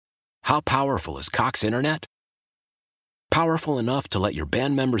How powerful is Cox Internet? Powerful enough to let your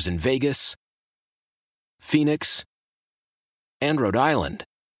band members in Vegas, Phoenix, and Rhode Island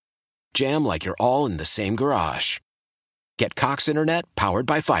jam like you're all in the same garage. Get Cox Internet powered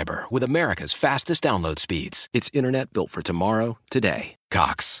by fiber with America's fastest download speeds. It's internet built for tomorrow, today.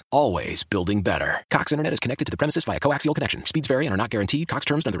 Cox, always building better. Cox Internet is connected to the premises via coaxial connection. Speeds vary and are not guaranteed. Cox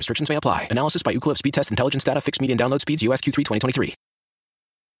terms and other restrictions may apply. Analysis by Ookla Speed Test Intelligence Data. Fixed median download speeds. US Q3 2023.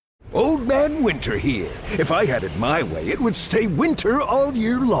 Old Man Winter here. If I had it my way, it would stay winter all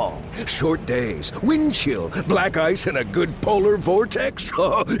year long. Short days, wind chill, black ice, and a good polar vortex.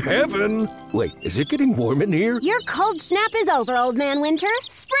 Oh, heaven! Wait, is it getting warm in here? Your cold snap is over, Old Man Winter.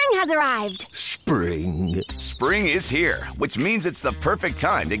 Spring has arrived. Spring. Spring is here, which means it's the perfect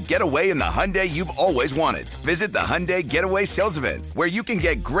time to get away in the Hyundai you've always wanted. Visit the Hyundai Getaway Sales Event, where you can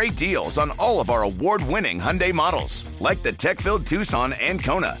get great deals on all of our award-winning Hyundai models, like the tech-filled Tucson and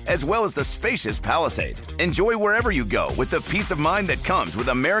Kona, as well as the spacious Palisade. Enjoy wherever you go with the peace of mind that comes with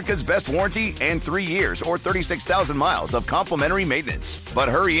America's best warranty and 3 years or 36,000 miles of complimentary maintenance. But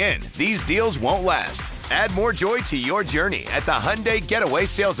hurry in, these deals won't last. Add more joy to your journey at the Hyundai Getaway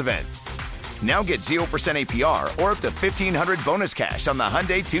Sales Event. Now get 0% APR or up to $1,500 bonus cash on the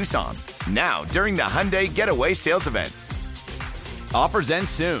Hyundai Tucson. Now, during the Hyundai Getaway Sales Event. Offers end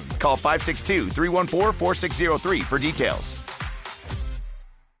soon. Call 562-314-4603 for details.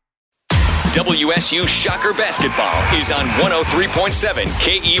 WSU Shocker Basketball is on 103.7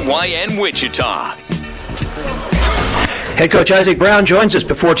 KEYN Wichita. Head coach Isaac Brown joins us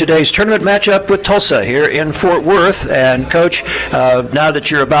before today's tournament matchup with Tulsa here in Fort Worth. And coach, now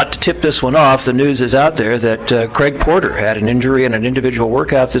that you're about to tip this one off, the news is out there that Craig Porter had an injury in an individual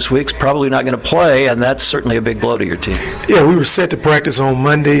workout this week. He's probably not going to play, and that's certainly a big blow to your team. Yeah, we were set to practice on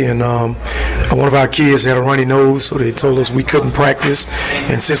Monday, and one of our kids had a runny nose, so they told us we couldn't practice.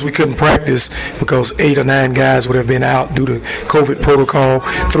 And since we couldn't practice because 8 or 9 guys would have been out due to COVID protocol,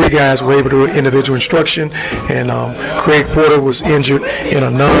 3 guys were able to do individual instruction, and Craig Porter was injured in a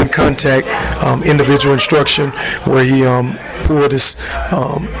non-contact individual instruction where he pulled his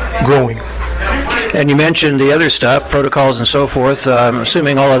groin. And you mentioned the other stuff, protocols and so forth. I'm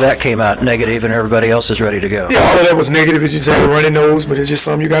assuming all of that came out negative and everybody else is ready to go. Yeah, all of that was negative. It's just had a runny nose, but it's just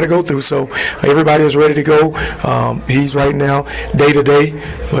something you got to go through. So everybody is ready to go. He's right now day to day,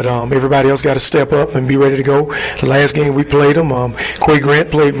 but everybody else got to step up and be ready to go. The last game we played him, Quay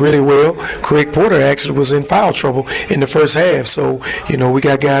Grant played really well. Craig Porter actually was in foul trouble in the first half. So, we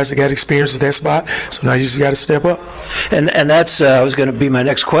got guys that got experience at that spot. So now you just got to step up. And that's was going to be my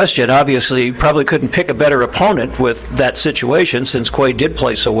next question. Obviously, you probably couldn't pick a better opponent with that situation since Quay did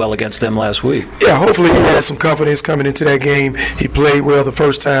play so well against them last week. Yeah, hopefully he has some confidence coming into that game. He played well the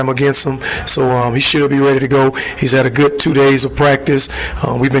first time against them, so he should be ready to go. He's had a good 2 days of practice.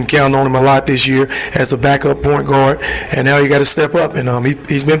 We've been counting on him a lot this year as the backup point guard, and now you got to step up, and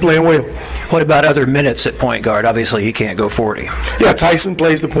he's been playing well. What about other minutes at point guard? Obviously, he can't go 40. Yeah, Tyson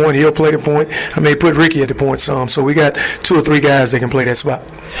plays the point. He'll play the point. Put Ricky at the point some, so we got 2 or 3 guys that can play that spot.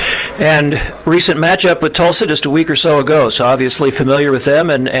 And recent matchup with Tulsa just a week or so ago, so obviously familiar with them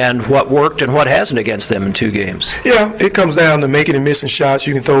and what worked and what hasn't against them in 2 games. Yeah, it comes down to making and missing shots.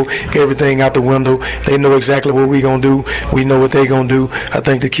 You can throw everything out the window. They know exactly what we're going to do. We know what they're going to do. I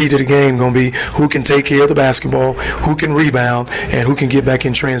think the key to the game is going to be who can take care of the basketball, who can rebound, and who can get back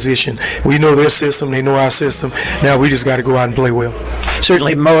in transition. We know their system. They know our system. Now we just got to go out and play well.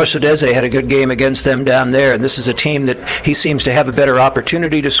 Certainly Moa Sodeze had a good game against them down there, and this is a team that he seems to have a better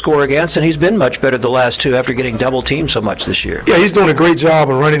opportunity to score against, and he's been much better the last 2 after getting double teamed so much this year. Yeah, he's doing a great job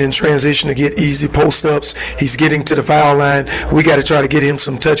of running in transition to get easy post-ups. He's getting to the foul line. We got to try to get him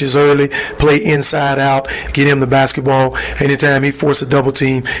some touches early, play inside out, get him the basketball. Anytime he forces a double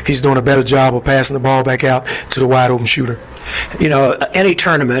team, he's doing a better job of passing the ball back out to the wide open shooter. Any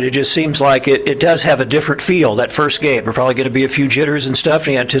tournament, it just seems like it does have a different feel. That first game, we're probably going to be a few jitters and stuff,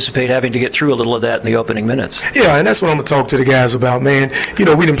 and you anticipate having to get through a little of that in the opening minutes. Yeah, and that's what I'm going to talk to the guys about, man.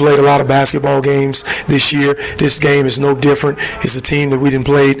 We done played a lot of basketball games this year. This game is no different. It's a team that we done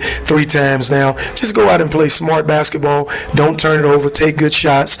played 3 times now. Just go out and play smart basketball. Don't turn it over. Take good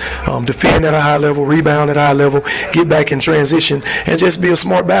shots. Defend at a high level. Rebound at a high level. Get back in transition, and just be a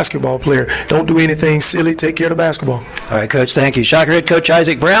smart basketball player. Don't do anything silly. Take care of the basketball. All right, Coach. Thank you. Shocker head coach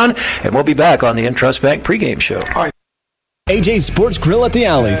Isaac Brown, and we'll be back on the Intrust Bank pregame show. All right. AJ's Sports Grill at the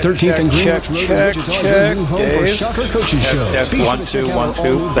Alley, 13th and Greenwich Road in Wichita, your new home for Shocker Coaching Shows. Test 1, 2, 1,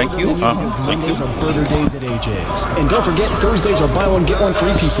 2. Thank you. Thank you. Are burger days at AJ's. And don't forget, Thursdays are buy one, get one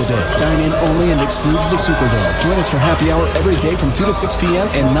free pizza day. Dine in only and excludes the Superdome. Join us for happy hour every day from 2 to 6 p.m.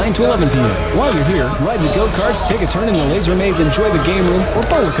 and 9 to 11 p.m. While you're here, ride the go-karts, take a turn in the laser maze, enjoy the game room, or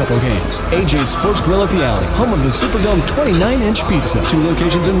bowl a couple games. AJ's Sports Grill at the Alley, home of the Superdome 29-inch pizza. 2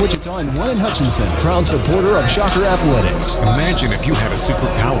 locations in Wichita and 1 in Hutchinson. Proud supporter of Shocker Athletics. Imagine if you had a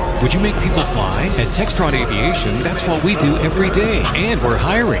superpower. Would you make people fly? At Textron Aviation, that's what we do every day. And we're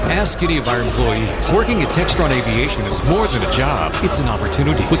hiring. Ask any of our employees. Working at Textron Aviation is more than a job. It's an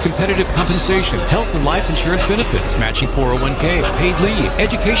opportunity with competitive compensation, health and life insurance benefits, matching 401k, paid leave,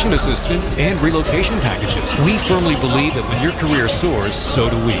 education assistance, and relocation packages. We firmly believe that when your career soars, so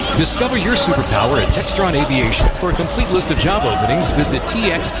do we. Discover your superpower at Textron Aviation. For a complete list of job openings, visit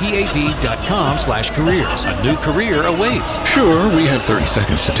txtav.com/careers. A new career awaits. Sure, we have 30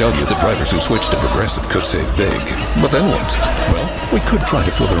 seconds to tell you that drivers who switch to Progressive could save big. But then what? Well, we could try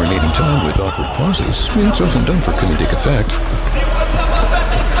to fill the remaining time with awkward pauses. It's often done for comedic effect.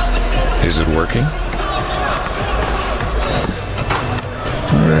 Is it working?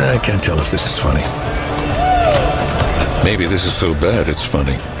 I can't tell if this is funny. Maybe this is so bad it's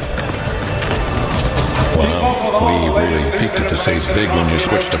funny. Wow, we really peaked at the save big when we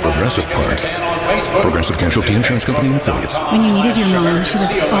switched to Progressive parts. Progressive Casualty Insurance Company and Affiliates. When you needed your mom, she was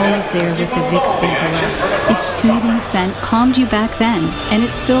always there with the Vicks VapoRub. Its soothing scent calmed you back then, and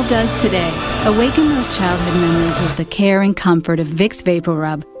it still does today. Awaken those childhood memories with the care and comfort of Vicks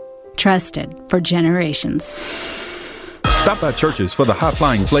VapoRub. Trusted for generations. Stop by Church's for the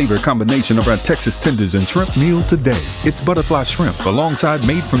high-flying flavor combination of our Texas tenders and shrimp meal today. It's butterfly shrimp alongside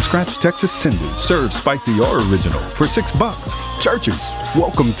made-from-scratch Texas tenders, served spicy or original for $6. Church's,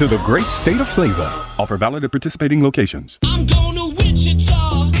 welcome to the great state of flavor. Offer valid at participating locations. I'm going to Wichita.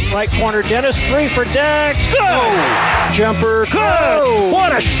 Right corner, Dennis, 3 for Dex. Go! Jumper, go!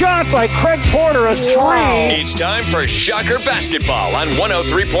 What a shot by Craig Porter, a 3. It's time for Shocker Basketball on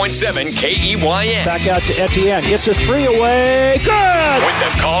 103.7 KEYN. Back out to Etienne, gets a 3 away. Good! With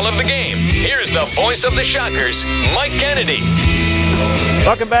the call of the game, here's the voice of the Shockers, Mike Kennedy.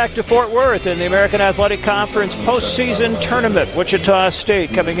 Welcome back to Fort Worth in the American Athletic Conference postseason tournament. Wichita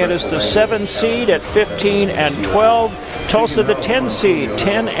State coming in as the 7 seed at 15-12. Tulsa the 10 seed,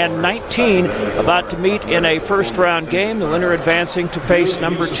 10-19, about to meet in a first-round game. The winner advancing to face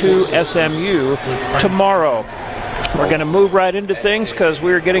number 2 SMU tomorrow. We're going to move right into things because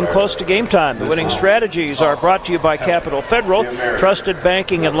we're getting close to game time. The winning strategies are brought to you by Capital Federal, trusted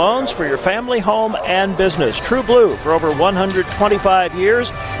banking and loans for your family, home, and business. True Blue for over 125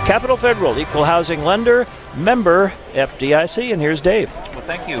 years. Capital Federal, equal housing lender, member FDIC. And here's Dave. Well,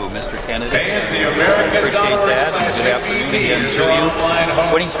 thank you, Mr. Kennedy. Appreciate that. Good afternoon again to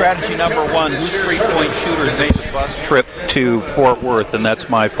you. Winning strategy number 1, whose three-point shooters made the bus trip to Fort Worth? And that's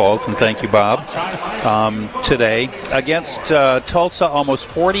my fault, and thank you, Bob. Today, against Tulsa, almost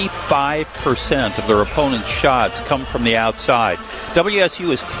 45% of their opponent's shots come from the outside.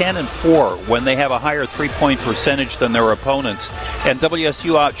 WSU is 10-4 when they have a higher three-point percentage than their opponents. And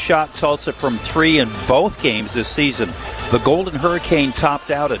WSU outshot Tulsa from 3 in both games this season. The Golden Hurricane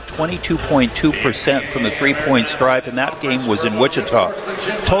topped out at 22.2% from the three-point stripe, and that game was in Wichita.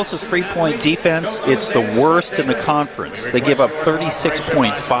 Tulsa's three-point defense, it's the worst in the conference. They give up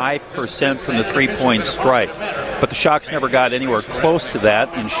 36.5% from the three-point stripe. But the Shocks never got anywhere close to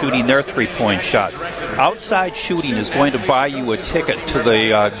that in shooting their three-point shots. Outside shooting is going to buy you a ticket to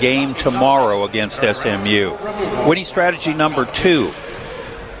the game tomorrow against SMU. Winning strategy number 2.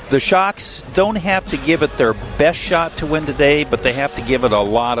 The Shocks don't have to give it their best shot to win today, but they have to give it a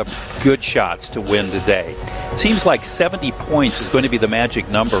lot of good shots to win today. It seems like 70 points is going to be the magic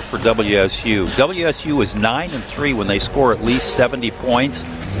number for WSU. WSU is 9-3 when they score at least 70 points,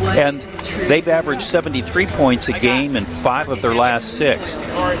 and they've averaged 73 points a game in 5 of their last 6.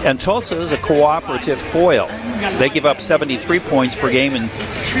 And Tulsa is a cooperative foil. They give up 73 points per game in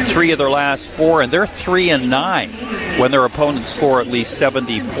 3 of their last 4, and they're 3-9 when their opponents score at least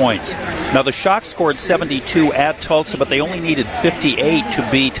 70 points. Now, the Shocks scored 72 at Tulsa, but they only needed 58 to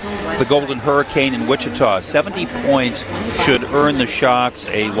beat the Golden Hurricane in Wichita. 70 points should earn the Shocks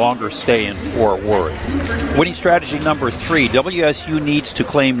a longer stay in Fort Worth. Winning strategy number 3, WSU needs to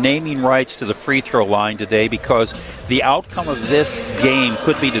claim naming rights to the free throw line today because the outcome of this game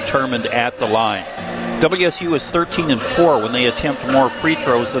could be determined at the line. WSU is 13-4 when they attempt more free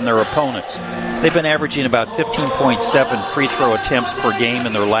throws than their opponents. They've been averaging about 15.7 free throw attempts per game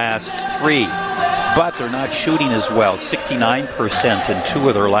in their last 3. But they're not shooting as well, 69% in 2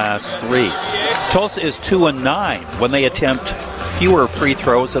 of their last 3. Tulsa is 2-9 when they attempt fewer free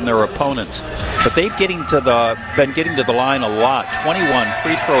throws than their opponents. But they've been getting to the line a lot. 21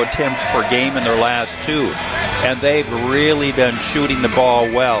 free throw attempts per game in their last 2. And they've really been shooting the ball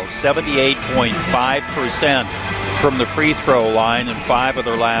well. 78.5% from the free throw line in 5 of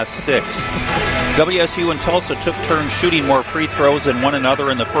their last 6. WSU and Tulsa took turns shooting more free throws than one another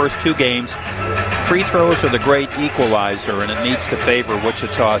in the first 2 games. Free throws are the great equalizer, and it needs to favor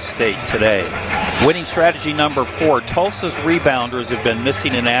Wichita State today. Winning strategy number 4, Tulsa's rebounders have been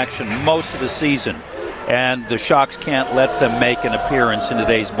missing in action most of the season, and the Shocks can't let them make an appearance in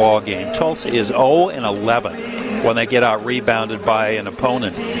today's ball game. Tulsa is 0-11 when they get out rebounded by an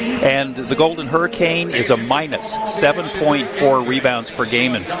opponent. And the Golden Hurricane is a minus 7.4 rebounds per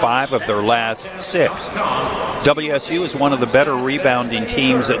game in 5 of their last 6. WSU is one of the better rebounding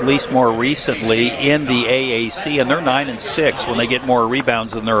teams, at least more recently, in the AAC, and they're 9-6 when they get more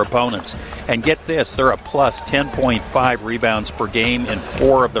rebounds than their opponents. And get this, they're a plus 10.5 rebounds per game in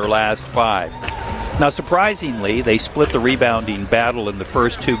 4 of their last 5. Now, surprisingly, they split the rebounding battle in the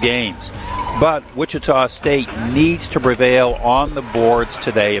first 2 games. But Wichita State needs to prevail on the boards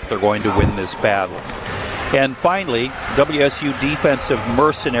today if they're going to win this battle. And finally, WSU defensive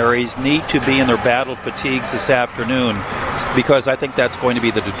mercenaries need to be in their battle fatigues this afternoon, because I think that's going to be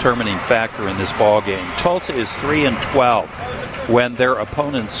the determining factor in this ball game. Tulsa is 3-12 when their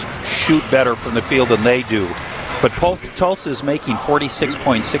opponents shoot better from the field than they do. But Tulsa is making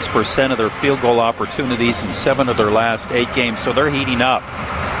 46.6% of their field goal opportunities in 7 of their last 8 games, so they're heating up.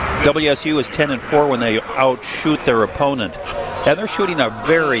 WSU is 10-4 when they outshoot their opponent. And they're shooting a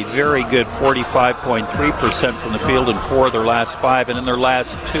very, very good 45.3% from the field in 4 of their last 5. And in their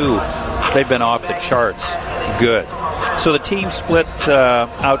last 2, they've been off the charts good. So the team split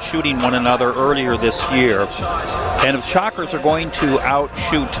out shooting one another earlier this year. And if Shockers are going to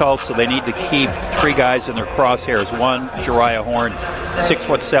outshoot Tulsa, they need to keep 3 guys in their crosshairs. One, Jariah Horn,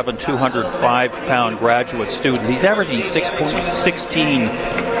 6'7", 205-pound graduate student. He's averaging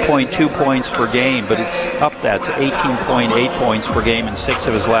 16.2 points per game, but it's up that to 18.8 points per game in 6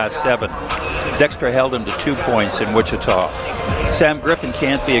 of his last 7. Dexter held him to 2 points in Wichita. Sam Griffin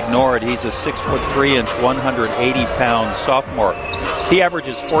can't be ignored. He's a 6'3", 180-pound sophomore. He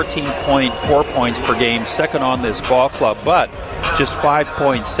averages 14.4 points per game, second on this ball club, but just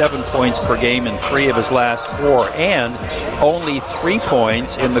 5.7 points per game in 3 of his last 4, and only 3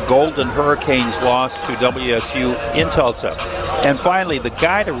 points in the Golden Hurricanes' loss to WSU in Tulsa. And finally, the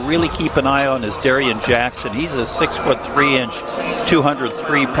guy to really keep an eye on is Darian Jackson. He's a 6'3",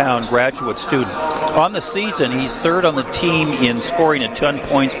 203-pound graduate student. On the season, he's 3rd on the team in scoring at 10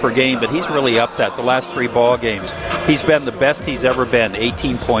 points per game, but he's really upped that the last 3 ball games. He's been the best he's ever been,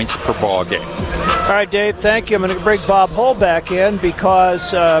 18 points per ball game. All right, Dave, thank you. I'm going to bring Bob Hull back in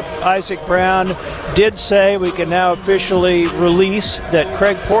because Isaac Brown did say we can now officially release that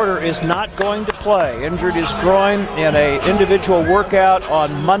Craig Porter is not going to play. Injured his groin in an individual workout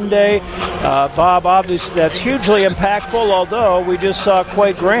on Monday. Bob, obviously that's hugely impactful, although we just saw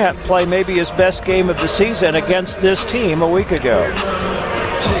Quay Grant play maybe his best game of the season against this team a week ago.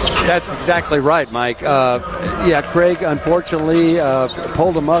 That's exactly right, Mike. Craig unfortunately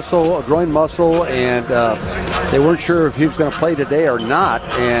pulled a groin muscle, and they weren't sure if he was going to play today or not.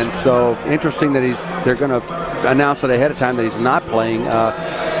 And so interesting that they're going to announce it ahead of time that he's not playing.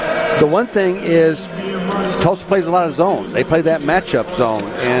 The one thing is Tulsa plays a lot of zone. They play that matchup zone.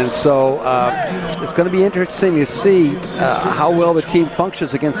 And so it's going to be interesting to see how well the team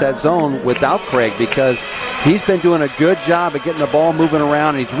functions against that zone without Craig, because he's been doing a good job of getting the ball moving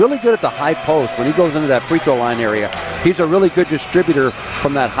around, and he's really good at the high post. When he goes into that free throw line area, he's a really good distributor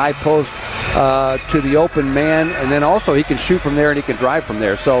from that high post to the open man, and then also he can shoot from there and he can drive from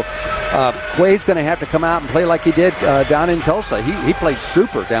there. So Quay's going to have to come out and play like he did down in Tulsa. He played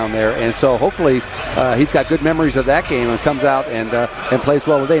super down there, and so hopefully he's got good memories of that game and comes out and plays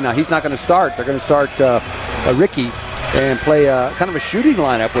well today. Now, he's not going to start. They're going to start Ricky and play kind of a shooting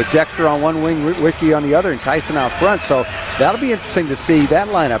lineup with Dexter on one wing, Ricky on the other, and Tyson out front. So that'll be interesting to see that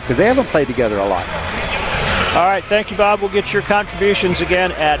lineup because they haven't played together a lot. All right, thank you, Bob. We'll get your contributions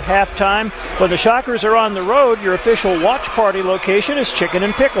again at halftime. When the Shockers are on the road, your official watch party location is Chicken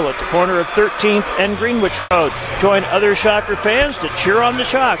and Pickle at the corner of 13th and Greenwich Road. Join other Shocker fans to cheer on the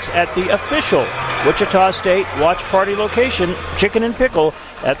Shocks at the official Wichita State watch party location, Chicken and Pickle,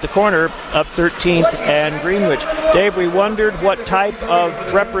 at the corner of 13th and Greenwich. Dave, we wondered what type of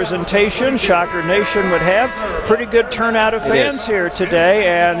representation Shocker Nation would have pretty good turnout of fans here today,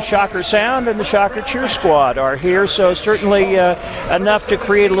 and Shocker Sound and the Shocker Cheer Squad are here, so certainly enough to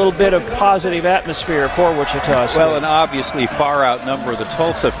create a little bit of positive atmosphere for Wichita State. Well, and obviously far outnumber the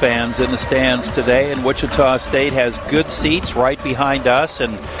Tulsa fans in the stands today, and Wichita State has good seats right behind us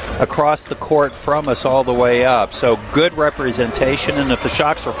and across the court from us all the way up. So good representation, and if the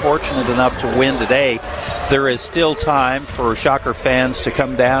Shocks are fortunate enough to win today, there is still time for Shocker fans to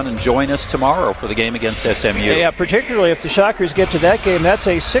come down and join us tomorrow for the game against SMU. Yeah, particularly if the Shockers get to that game. That's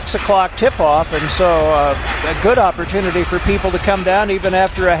a 6 o'clock tip-off, and so a good opportunity for people to come down even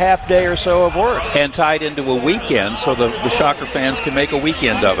after a half day or so of work. And tied into a weekend, so the Shocker fans can make a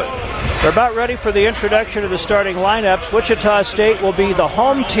weekend of it. We're about ready for the introduction of the starting lineups. Wichita State will be the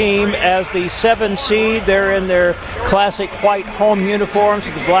home team as the 7 seed. They're in their classic white home uniforms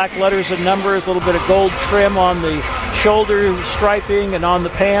with the black letters and numbers, a little bit of gold trim on the shoulder striping and on the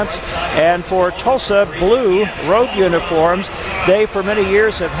pants. And for Tulsa, blue road uniforms. They, for many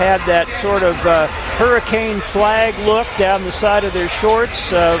years, have had that sort of hurricane flag look down the side of their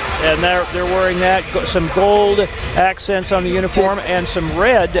shorts, and they're wearing that, some gold accents on the uniform and some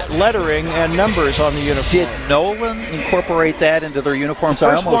red lettering and numbers on the uniform. Did Nolan incorporate that into their uniforms? The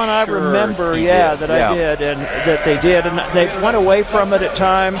first one I remember, I did, and that they did, and they went away from it at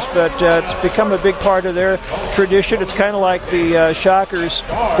times, but it's become a big part of their tradition. It's kind of like the Shockers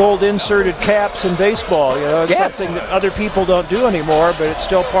gold inserted caps in baseball. You know, it's something that other people don't do anymore, but it's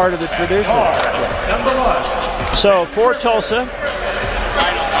still part of the tradition. So for Tulsa,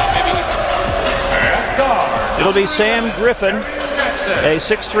 it'll be Sam Griffin, a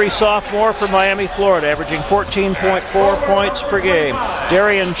 6'3 sophomore from Miami, Florida, averaging 14.4 points per game.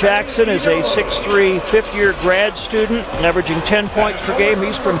 Darian Jackson is a 6'3 fifth-year grad student, averaging 10 points per game.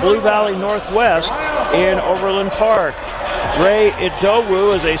 He's from Blue Valley Northwest in Overland Park. Ray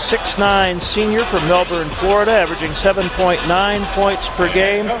Idowu is a 6'9 senior from Melbourne, Florida, averaging 7.9 points per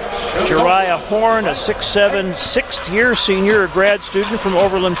game. Jariah Horn, a 6'7 sixth-year senior, a grad student from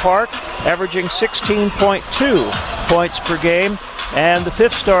Overland Park, averaging 16.2 points per game. And the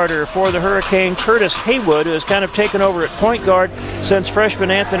fifth starter for the Hurricane, Curtis Haywood, who has kind of taken over at point guard since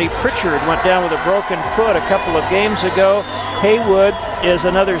freshman Anthony Pritchard went down with a broken foot a couple of games ago. Haywood is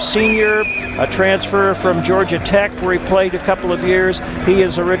another senior, a transfer from Georgia Tech, where he played a couple of years. He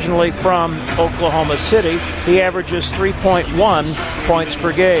is originally from Oklahoma City. He averages 3.1 points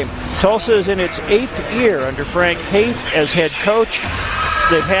per game. Tulsa is in its 8th year under Frank Haith as head coach.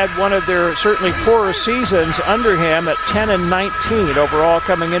 They've had one of their certainly poorer seasons under him at 10-19 overall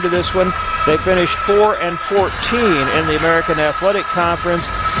coming into this one. They finished 4-14 in the American Athletic Conference,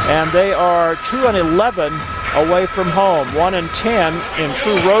 and they are 2-11 away from home, 1-10 in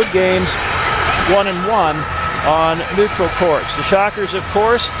true road games, 1-1 on neutral courts. The Shockers, of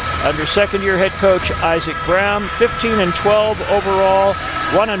course, under second-year head coach Isaac Brown, 15-12 overall,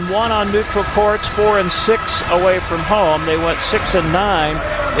 1-1 on neutral courts, 4-6 away from home. They went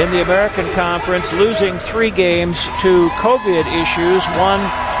 6-9 in the American Conference, losing 3 games to COVID issues, one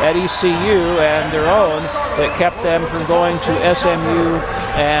at ECU and their own, that kept them from going to SMU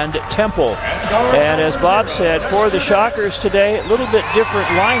and Temple. And as Bob said, for the Shockers today, a little bit different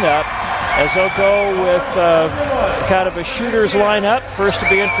lineup, as they'll go with kind of a shooter's lineup. First to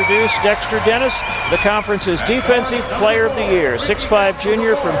be introduced, Dexter Dennis, the conference's Defensive Player of the Year, 6'5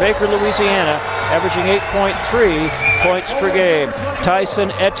 junior from Baker, Louisiana, averaging 8.3 points per game.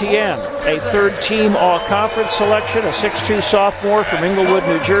 Tyson Etienne, a third-team all-conference selection, a 6'2 sophomore from Englewood,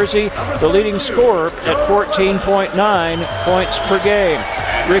 New Jersey, the leading scorer at 14.9 points per game.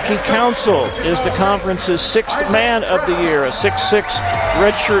 Ricky Council is the conference's 6th man of the year, a 6'6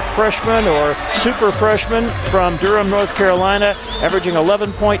 redshirt freshman or super freshman from Durham, North Carolina, averaging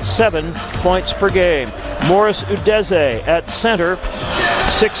 11.7 points per game. Morris Udeze at center,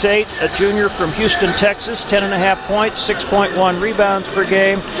 6'8", a junior from Houston, Texas, 10.5 points, 6.1 rebounds per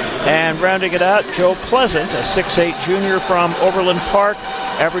game. And rounding it out, Joe Pleasant, a 6'8 junior from Overland Park,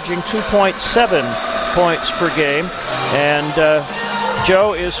 averaging 2.7 points per game. And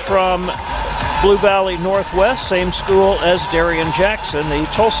Joe is from Blue Valley Northwest, same school as Darian Jackson, the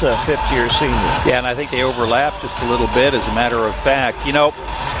Tulsa fifth-year senior. Yeah, and I think they overlap just a little bit, as a matter of fact. You know,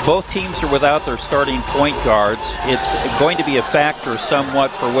 both teams are without their starting point guards. It's going to be a factor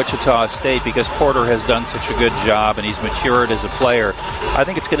somewhat for Wichita State because Porter has done such a good job and he's matured as a player. I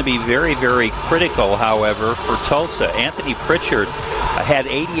think it's going to be very, very critical, however, for Tulsa. Anthony Pritchard had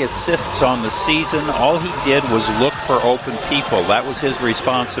 80 assists on the season. All he did was look for open people. That was his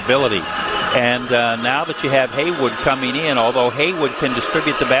responsibility. And now that you have Haywood coming in, although Haywood can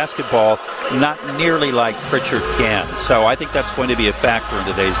distribute the basketball, not nearly like Pritchard can. So I think that's going to be a factor in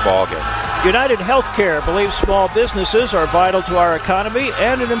today's ballgame. United Healthcare believes small businesses are vital to our economy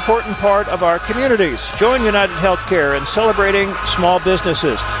and an important part of our communities. Join United Healthcare in celebrating small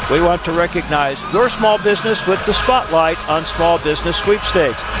businesses. We want to recognize your small business with the spotlight on Small Business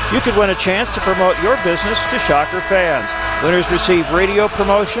Sweepstakes. You could win a chance to promote your business to Shocker fans. Winners receive radio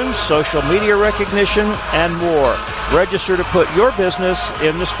promotions, social media recognition, and more. Register to put your business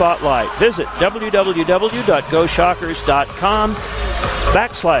in the spotlight. Visit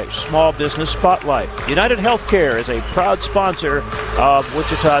www.goshockers.com/Small Business Spotlight. United Healthcare is a proud sponsor of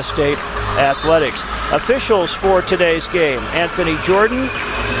Wichita State Athletics. Officials for today's game: Anthony Jordan,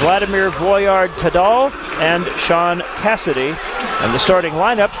 Vladimir Voyard-Tadal, and Sean Cassidy. And the starting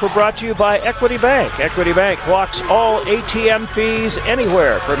lineups were brought to you by Equity Bank. Equity Bank blocks all ATM fees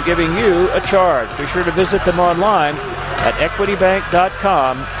anywhere from giving you a charge. Be sure to visit them online at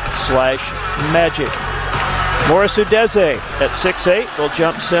equitybank.com/magic. Morris Udeze at 6'8" will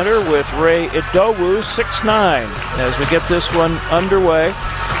jump center with Ray Idowu 6'9". As we get this one underway,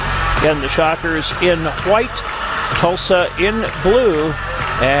 again, the Shockers in white, Tulsa in blue.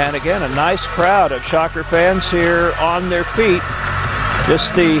 And again, a nice crowd of Shocker fans here on their feet.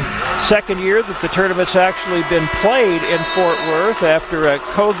 Just the second year that the tournament's actually been played in Fort Worth after a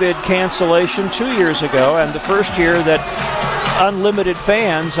COVID cancellation 2 years ago, and the first year that unlimited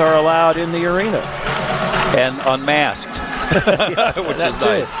fans are allowed in the arena. And unmasked, which is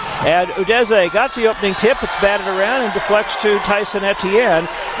nice. And Udeze got the opening tip. It's batted around and deflects to Tyson Etienne,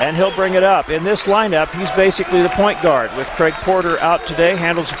 and he'll bring it up. In this lineup, he's basically the point guard with Craig Porter out today.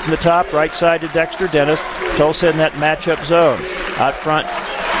 Handles it from the top, right side to Dexter Dennis. Tulsa in that matchup zone. Out front,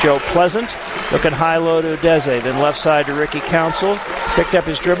 Joe Pleasant. Looking high-low to Udeze, then left side to Ricky Council. Picked up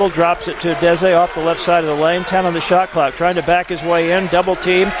his dribble, drops it to Udeze off the left side of the lane. 10 on the shot clock, trying to back his way in. Double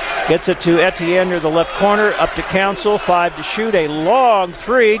team, gets it to Etienne near the left corner. Up to Council, 5 to shoot. A long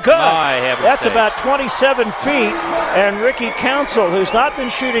three, good. That's about 27 feet. And Ricky Council, who's not been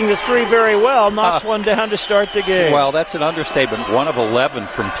shooting the three very well, knocks one down to start the game. Well, that's an understatement. 1 of 11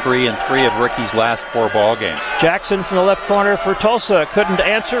 from three in 3 of Ricky's last 4 ball games. Jackson from the left corner for Tulsa. Couldn't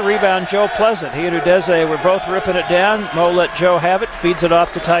answer. Rebound, Joe Pleasant. He and Udeze were both ripping it down. Mo let Joe have it. Feeds it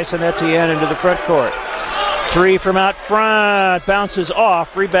off to Tyson Etienne into the front court. 3 from out front. Bounces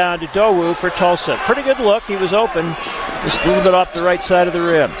off. Rebound to Dowu for Tulsa. Pretty good look. He was open. Just a little bit off the right side of the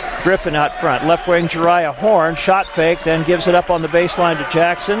rim. Griffin out front. Left wing Jariah Horn. Shot fake. Then gives it up on the baseline to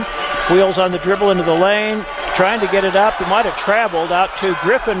Jackson. Wheels on the dribble into the lane. Trying to get it up. He might have traveled out to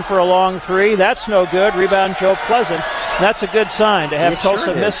Griffin for a long three. That's no good. Rebound Joe Pleasant. That's a good sign to have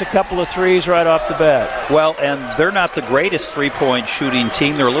Tulsa miss a couple of threes right off the bat. Well, and they're not the greatest three-point shooting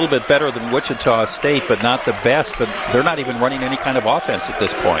team. They're a little bit better than Wichita State, but not the best. But they're not even running any kind of offense at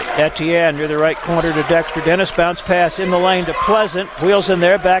this point. Etienne near the right corner to Dexter Dennis. Bounce pass in the lane to Pleasant. Wheels in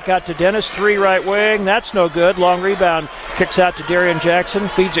there. Back out to Dennis. 3 right wing. That's no good. Long rebound. Kicks out to Darian Jackson.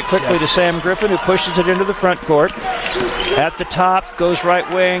 Feeds it quickly to Sam Griffin, who pushes it into the front court. At the top, goes right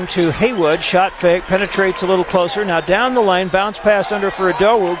wing to Haywood. Shot fake. Penetrates a little closer. Now down the lane. Bounce pass under for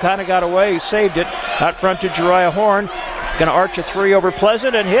Idowu. Kind of got away. He saved it. Out front to Jariah Horn. Going to arch a 3 over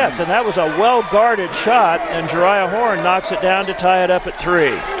Pleasant and hits. And that was a well-guarded shot. And Jariah Horn knocks it down to tie it up at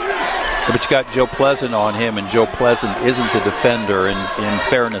 3. But you got Joe Pleasant on him, and Joe Pleasant isn't the defender. In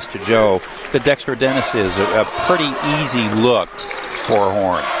fairness to Joe, the Dexter Dennis is a pretty easy look for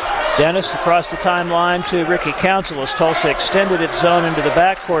Horn. Dennis across the timeline to Ricky Council as Tulsa extended its zone into the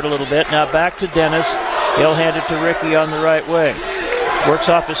backcourt a little bit. Now back to Dennis. He'll hand it to Ricky on the right wing. Works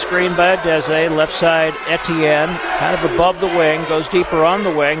off a screen by Udeze. Left side, Etienne. Kind of above the wing. Goes deeper on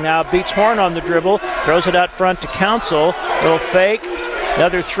the wing. Now beats Horn on the dribble. Throws it out front to Council. Little fake.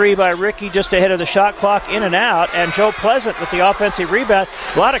 Another 3 by Ricky just ahead of the shot clock, in and out. And Joe Pleasant with the offensive rebound.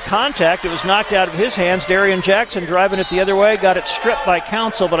 A lot of contact. It was knocked out of his hands. Darian Jackson driving it the other way. Got it stripped by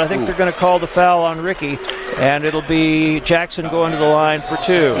Council, but I think they're going to call the foul on Ricky. And it'll be Jackson going to the line for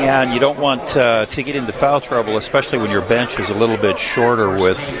 2. Yeah, and you don't want to get into foul trouble, especially when your bench is a little bit shorter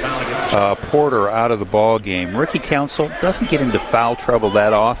with Porter out of the ball game. Ricky Council doesn't get into foul trouble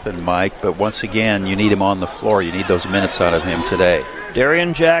that often, Mike, but once again, you need him on the floor. You need those minutes out of him today.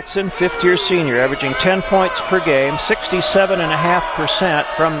 Darian Jackson, fifth-year senior, averaging 10 points per game, 67.5%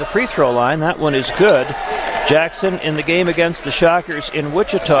 from the free throw line. That one is good. Jackson, in the game against the Shockers in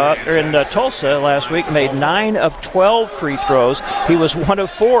Tulsa last week, made 9 of 12 free throws. He was 1 of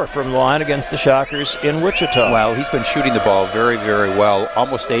 4 from the line against the Shockers in Wichita. Well, he's been shooting the ball very, very well,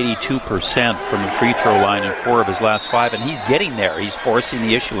 almost 82% from the free throw line in 4 of his last 5, and he's getting there. He's forcing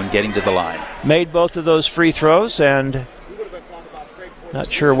the issue and getting to the line. Made both of those free throws, and not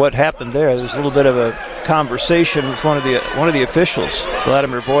sure what happened there. There was a little bit of a conversation with one of the officials,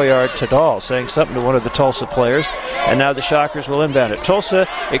 Vladimir Boyard-Tadal, saying something to one of the Tulsa players, and now the Shockers will inbound it. Tulsa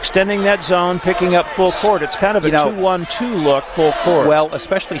extending that zone, picking up full court. It's kind of a 2-1-2 look, full court. Well,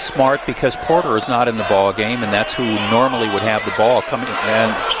 especially smart because Porter is not in the ball game, and that's who normally would have the ball coming in.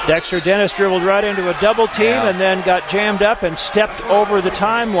 And Dexter Dennis dribbled right into a double team and then got jammed up and stepped over the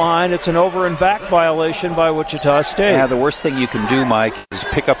timeline. It's an over and back violation by Wichita State. Yeah, the worst thing you can do, Mike, is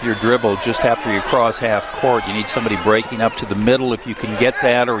pick up your dribble just after you cross half court. You need somebody breaking up to the middle if you can get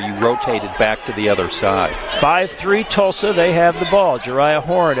that, or you rotate it back to the other side. 5-3 Tulsa, they have the ball. Jariah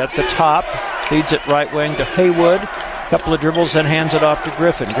Horn at the top, feeds it right wing to Haywood. Couple of dribbles, then hands it off to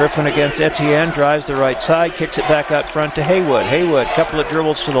Griffin. Griffin against Etienne, drives the right side, kicks it back out front to Haywood. Haywood, couple of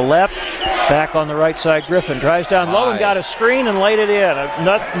dribbles to the left, back on the right side. Griffin drives down low and got a screen and laid it in.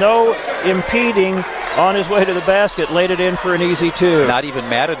 No impeding on his way to the basket, laid it in for an easy 2. Not even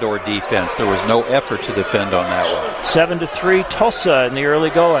Matador defense. There was no effort to defend on that one. 7-3 Tulsa in the early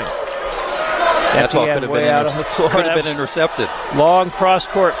going. That ball could have been intercepted. Long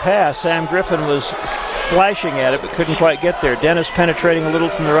cross-court pass. Sam Griffin was flashing at it, but couldn't quite get there. Dennis penetrating a little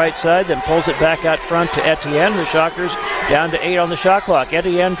from the right side, then pulls it back out front to Etienne. The Shockers down to 8 on the shot clock.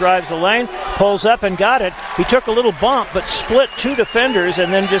 Etienne drives the lane, pulls up and got it. He took a little bump, but split 2 defenders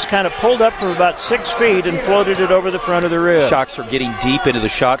and then just kind of pulled up from about 6 feet and floated it over the front of the rim. Shocks are getting deep into the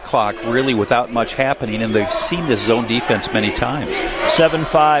shot clock, really without much happening, and they've seen this zone defense many times.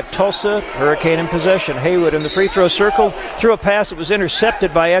 7-5 Tulsa, Hurricane in possession. Haywood in the free throw circle, threw a pass that was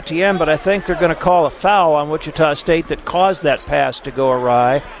intercepted by Etienne, but I think they're going to call a foul on Wichita State that caused that pass to go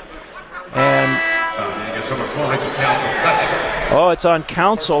awry. And it's on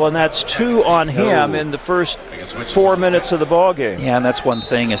Council, and that's 2 on him in the first 4 minutes of the ball game. Yeah, and that's one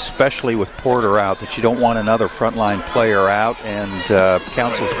thing, especially with Porter out, that you don't want another frontline player out, and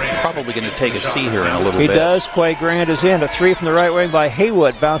Council's probably going to take a seat here in a little bit. He does. Quay Grant is in. A 3 from the right wing by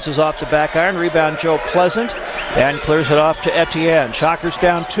Haywood. Bounces off the back iron. Rebound Joe Pleasant, and clears it off to Etienne. Shockers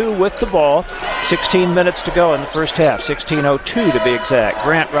down 2 with the ball. 16 minutes to go in the first half. 16:02 to be exact.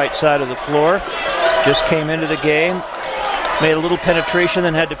 Grant right side of the floor. Just came into the game. Made a little penetration,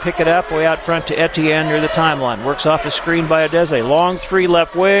 then had to pick it up way out front to Etienne near the timeline. Works off a screen by Adeze. Long 3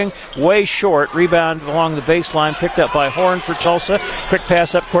 left wing, way short. Rebound along the baseline, picked up by Horn for Tulsa. Quick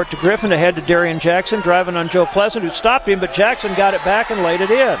pass up court to Griffin, ahead to Darian Jackson, driving on Joe Pleasant, who stopped him, but Jackson got it back and laid it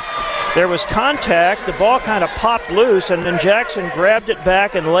in. There was contact, the ball kind of popped loose, and then Jackson grabbed it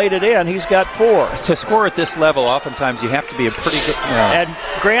back and laid it in. He's got 4. To score at this level, oftentimes you have to be a pretty good... And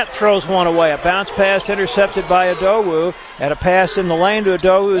Grant throws one away. A bounce pass intercepted by Adowu, and a pass in the lane to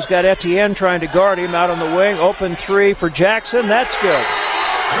Adowu, who's got Etienne trying to guard him out on the wing. Open 3 for Jackson. That's good.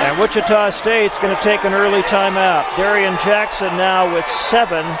 And Wichita State's going to take an early timeout. Darian Jackson now with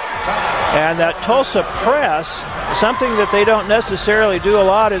 7. And that Tulsa press, something that they don't necessarily do a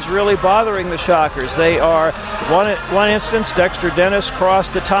lot, is really bothering the Shockers. They are, one instance, Dexter Dennis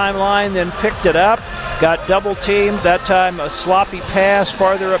crossed the timeline, then picked it up, got double teamed. That time a sloppy pass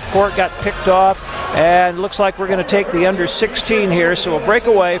farther up court, got picked off, and looks like we're going to take the under 16 here. So a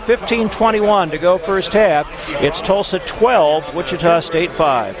breakaway, 15:21 to go first half. It's Tulsa 12, Wichita State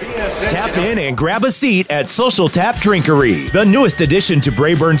 5. Tap in and grab a seat at Social Tap Drinkery. The newest addition to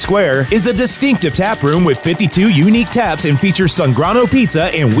Brayburn Square is a distinctive tap room with 52 unique taps and features Sangrano Pizza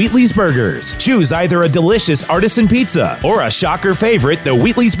and Wheatley's Burgers. Choose either a delicious artisan pizza or a Shocker favorite, the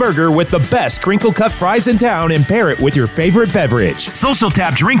Wheatley's Burger with the best crinkle-cut fries in town, and pair it with your favorite beverage. Social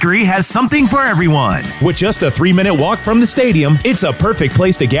Tap Drinkery has something for everyone. With just a 3-minute walk from the stadium, it's a perfect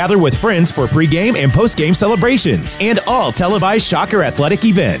place to gather with friends for pregame and postgame celebrations and all televised Shocker athletic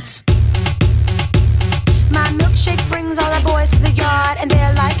events. My milkshake brings all the boys to the yard, and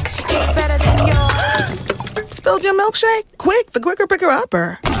they're like, it's better than yours. Spilled your milkshake? Quick, the quicker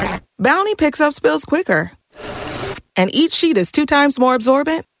picker-upper. Bounty picks up spills quicker. And each sheet is 2 times more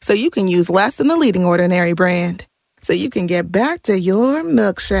absorbent, so you can use less than the leading Ordinary brand. So you can get back to your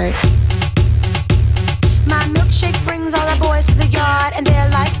milkshake. My milkshake brings all the boys to the yard, and they're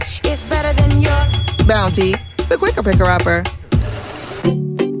like, it's better than yours. Bounty, the quicker picker-upper.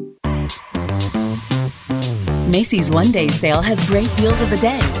 Macy's one-day sale has great deals of the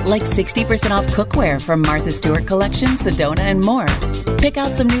day, like 60% off cookware from Martha Stewart Collection, Sedona, and more. Pick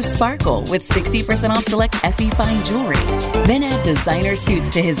out some new Sparkle with 60% off select Effie Fine jewelry. Then add designer suits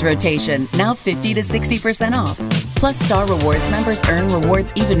to his rotation, now 50 to 60% off. Plus, Star Rewards members earn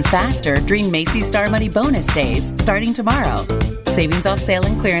rewards even faster during Macy's Star Money bonus days, starting tomorrow. Savings off sale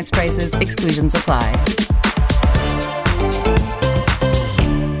and clearance prices, exclusions apply.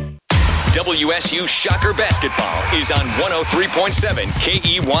 WSU Shocker Basketball is on 103.7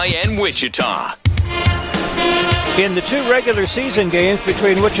 KEYN Wichita. In the 2 regular season games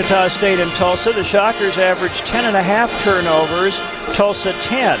between Wichita State and Tulsa, the Shockers averaged 10.5 turnovers, Tulsa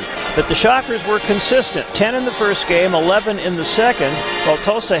 10. But the Shockers were consistent. 10 in the first game, 11 in the second, while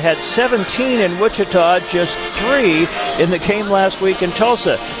Tulsa had 17 in Wichita, just 3 in the game last week in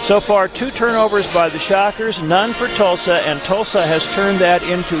Tulsa. So far, 2 turnovers by the Shockers, none for Tulsa, and Tulsa has turned that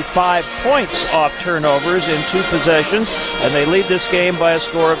into 5 points off turnovers in 2 possessions, and they lead this game by a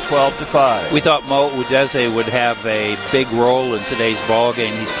score of 12-5. We thought Mo Udeze would have a big role in today's ball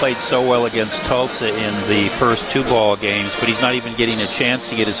game. He's played so well against Tulsa in the first 2 ball games, but he's not even getting a chance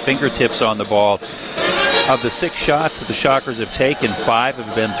to get his fingertips on the ball. Of the 6 shots that the Shockers have taken, 5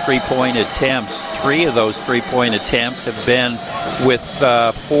 have been 3-point attempts. 3 of those 3-point attempts have been with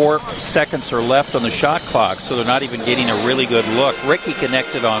 4 seconds or left on the shot clock, so they're not even getting a really good look. Ricky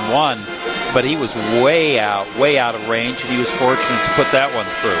connected on 1, but he was way out of range, and he was fortunate to put that one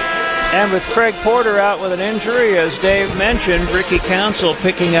through. And with Craig Porter out with an injury, as Dave mentioned, Ricky Council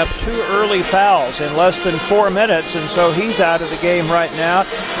picking up 2 early fouls in less than 4 minutes, and so he's out of the game right now.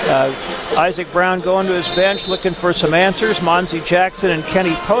 Isaac Brown going to his bench looking for some answers. Monzie Jackson and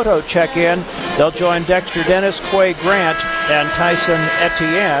Kenny Poto check in. They'll join Dexter Dennis, Quay Grant, and Tyson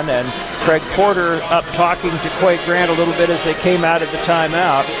Etienne. And Craig Porter up talking to Quay Grant a little bit as they came out of the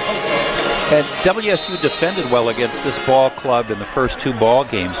timeout. And WSU defended well against this ball club in the first 2 ball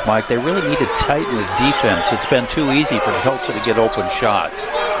games, Mike. They really need to tighten the defense. It's been too easy for Tulsa to get open shots.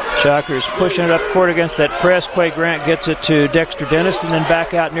 Shockers pushing it up court against that press. Quay Grant gets it to Dexter Dennis and then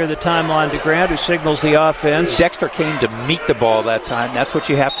back out near the timeline to Grant, who signals the offense. Dexter came to meet the ball that time. That's what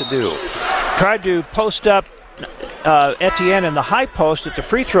you have to do. Tried to post up Etienne in the high post at the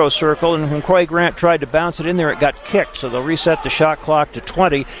free throw circle, and when Quay Grant tried to bounce it in there, it got kicked, so they'll reset the shot clock to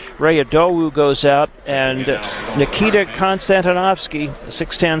 20. Ray Adowu goes out, and Nikita Konstantinovsky, a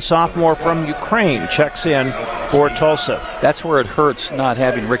 6'10 sophomore from Ukraine, checks in for Tulsa. That's where it hurts not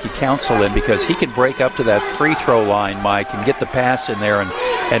having Ricky Council in, because he can break up to that free throw line, Mike, and get the pass in there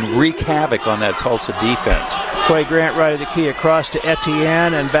and wreak havoc on that Tulsa defense. Quay Grant right of the key across to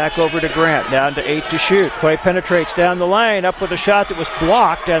Etienne and back over to Grant, down to 8 to shoot. Quay penetrates down the lane, up with a shot that was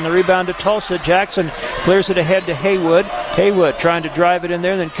blocked, and the rebound to Tulsa. Jackson clears it ahead to Haywood. Haywood trying to drive it in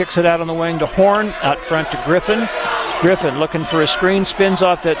there, then kicks it out on the wing to Horn, out front to Griffin. Griffin looking for a screen, spins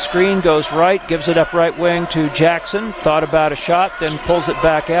off that screen, goes right, gives it up right wing to Jackson. Thought about a shot, then pulls it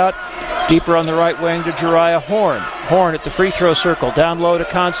back out. Deeper on the right wing to Jariah Horn. Horn at the free throw circle, down low to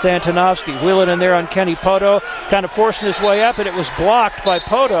Konstantinovsky. Wheeling in there on Kenny Poto, kind of forcing his way up, and it was blocked by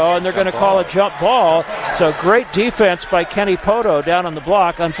Poto, and they're going to call a jump ball. So great defense by Kenny Poto down on the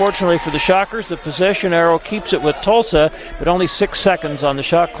block. Unfortunately for the Shockers, the possession arrow keeps it with Tulsa, but only 6 seconds on the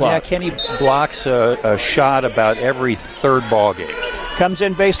shot clock. Yeah, Kenny blocks a shot about every 3rd ball game. Comes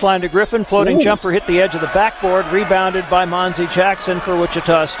in baseline to Griffin. Floating jumper hit the edge of the backboard. Rebounded by Monzie Jackson for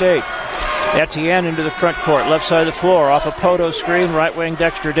Wichita State. Etienne into the front court. Left side of the floor. Off a Poto screen. Right wing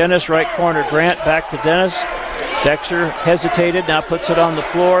Dexter Dennis. Right corner Grant. Back to Dennis. Dexter hesitated. Now puts it on the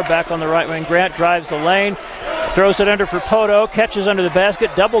floor. Back on the right wing. Grant drives the lane. Throws it under for Poto. Catches under the basket.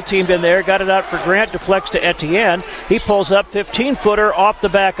 Double teamed in there. Got it out for Grant. Deflects to Etienne. He pulls up 15-footer off the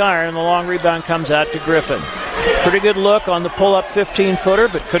back iron. The long rebound comes out to Griffin. Pretty good look on the pull-up 15-footer,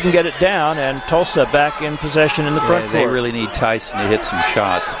 but couldn't get it down, and Tulsa back in possession in the front court. They really need Tyson to hit some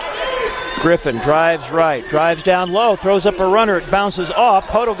shots. Griffin drives right, drives down low, throws up a runner, it bounces off.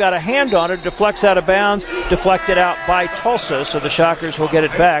 Poto got a hand on it, deflects out of bounds, deflected out by Tulsa, so the Shockers will get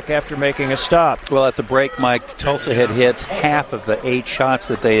it back after making a stop. Well, at the break, Mike, Tulsa had hit half of the 8 shots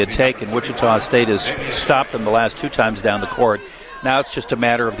that they had taken. Wichita State has stopped them the last 2 times down the court. Now it's just a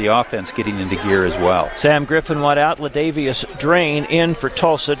matter of the offense getting into gear as well. Sam Griffin went out. Ladavius Drain in for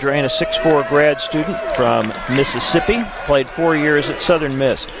Tulsa. Drain, a 6'4 grad student from Mississippi. Played 4 years at Southern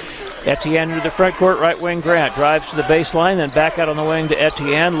Miss. Etienne into the front court, right wing Grant. Drives to the baseline, then back out on the wing to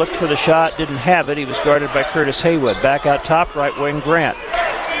Etienne. Looked for the shot, didn't have it. He was guarded by Curtis Haywood. Back out top, right wing Grant.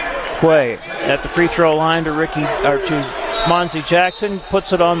 Quay at the free throw line to Monzie Jackson.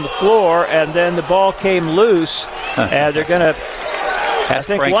 Puts it on the floor, and then the ball came loose. And they're going to... I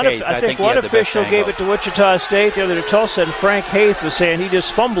think one official gave it to Wichita State, the other to Tulsa, and Frank Haith was saying he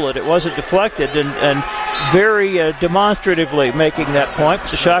just fumbled it. It wasn't deflected, and very demonstratively making that point.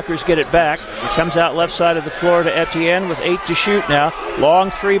 The Shockers get it back. It comes out left side of the floor to Etienne with 8 to shoot now.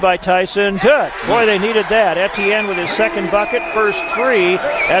 Long 3 by Tyson. Good. Boy, they needed that. Etienne with his second bucket, first 3,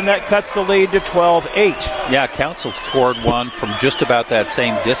 and that cuts the lead to 12-8. Yeah, Council scored one from just about that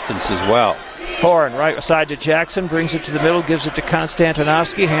same distance as well. Horn right side to Jackson, brings it to the middle, gives it to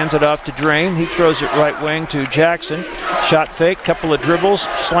Konstantinovsky, hands it off to Drain. He throws it right wing to Jackson. Shot fake, couple of dribbles,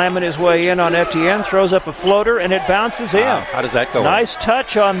 slamming his way in on Etienne, throws up a floater, and it bounces in. How does that go? Nice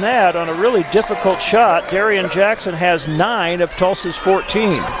touch on that on a really difficult shot. Darian Jackson has 9 of Tulsa's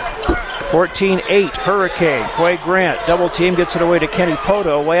 14. 14-8, Hurricane. Quay Grant, double team, gets it away to Kenny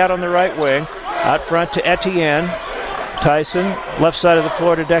Poto, way out on the right wing. Out front to Etienne. Tyson, left side of the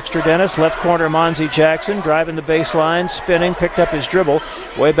floor to Dexter Dennis, left corner Monzie Jackson, driving the baseline, spinning, picked up his dribble,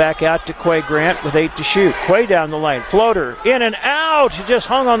 way back out to Quay Grant with 8 to shoot. Quay down the lane, floater, in and out, he just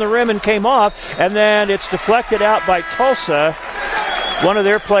hung on the rim and came off, and then it's deflected out by Tulsa. One of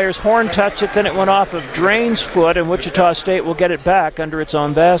their players, Horn, touched it, then it went off of Drain's foot, and Wichita State will get it back under its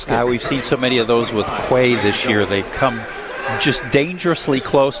own basket. We've seen so many of those with Quay this year. They've come just dangerously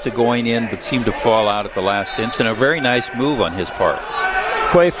close to going in, but seem to fall out at the last instant. A very nice move on his part.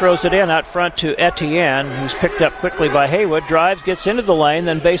 Quay throws it in out front to Etienne, who's picked up quickly by Haywood. Drives, gets into the lane,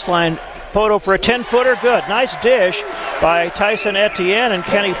 then baseline Poto for a 10-footer. Good. Nice dish by Tyson Etienne, and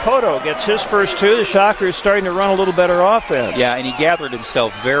Kenny Poto gets his first 2. The Shockers starting to run a little better offense. Yeah, and he gathered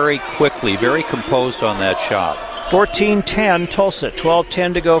himself very quickly, very composed on that shot. 14-10 Tulsa,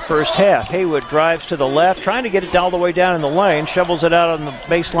 12-10 to go first half. Haywood drives to the left, trying to get it all the way down in the lane, shovels it out on the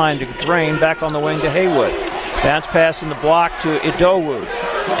baseline to Drain, back on the wing to Haywood. Bounce pass in the block to Idowu.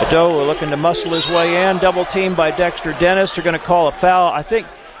 Idowu looking to muscle his way in, double team by Dexter Dennis. They're going to call a foul. I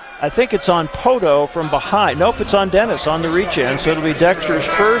think it's on Poto from behind. Nope, it's on Dennis on the reach in, so it'll be Dexter's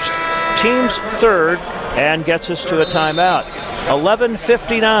first, team's third, and gets us to a timeout.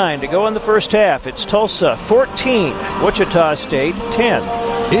 11:59 to go in the first half. It's Tulsa 14, Wichita State 10.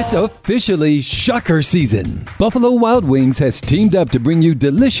 It's officially Shocker season. Buffalo Wild Wings has teamed up to bring you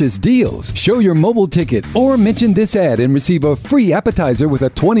delicious deals. Show your mobile ticket or mention this ad and receive a free appetizer with a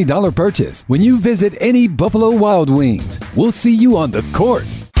 $20 purchase when you visit any Buffalo Wild Wings. We'll see you on the court.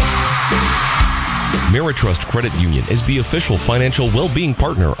 Meritrust Credit Union is the official financial well-being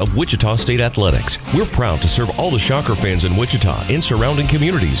partner of Wichita State Athletics. We're proud to serve all the Shocker fans in Wichita and surrounding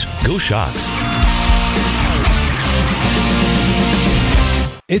communities. Go Shocks!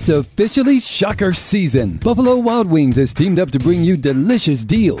 It's officially Shocker season. Buffalo Wild Wings has teamed up to bring you delicious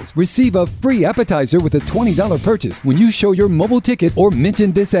deals. Receive a free appetizer with a $20 purchase when you show your mobile ticket or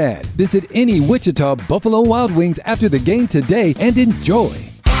mention this ad. Visit any Wichita Buffalo Wild Wings after the game today and enjoy.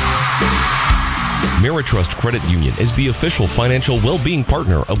 Meritrust Credit Union is the official financial well-being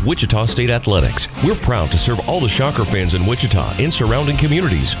partner of Wichita State Athletics. We're proud to serve all the Shocker fans in Wichita and surrounding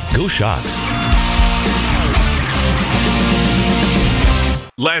communities. Go Shocks!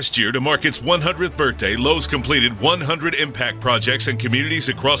 Last year, to mark its 100th birthday, Lowe's completed 100 impact projects in communities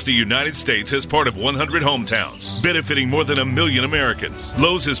across the United States as part of 100 hometowns, benefiting more than 1 million Americans.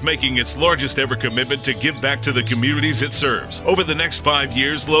 Lowe's is making its largest ever commitment to give back to the communities it serves. Over the next 5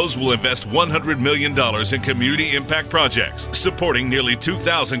 years, Lowe's will invest $100 million in community impact projects, supporting nearly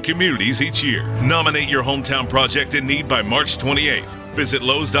 2,000 communities each year. Nominate your hometown project in need by March 28th. Visit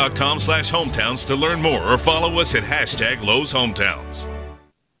Lowe's.com/hometowns to learn more or follow us at #Lowe'sHometowns.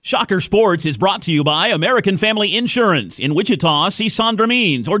 Shocker Sports is brought to you by American Family Insurance. In Wichita, see Sandra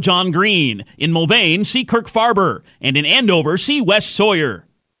Means or John Green. In Mulvane, see Kirk Farber. And in Andover, see Wes Sawyer.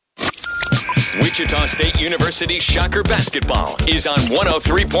 Wichita State University Shocker Basketball is on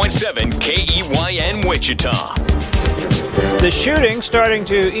 103.7 KEYN Wichita. The shooting starting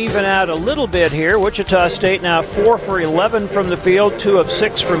to even out a little bit here. Wichita State now 4 for 11 from the field, 2 of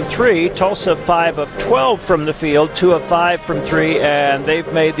 6 from 3. Tulsa 5 of 12 from the field, 2 of 5 from 3, and they've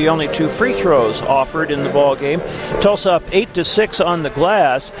made the only 2 free throws offered in the ball game. Tulsa up 8-6 on the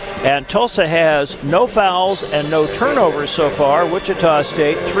glass, and Tulsa has no fouls and no turnovers so far. Wichita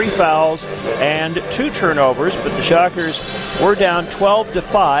State 3 fouls and 2 turnovers, but the Shockers were down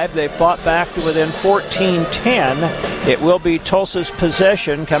 12-5. They fought back to within 14-10. It will be Tulsa's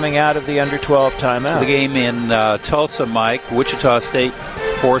possession coming out of the under-12 timeout. The game in Tulsa, Mike, Wichita State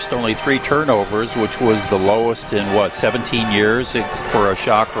forced only 3 turnovers, which was the lowest in, 17 years for a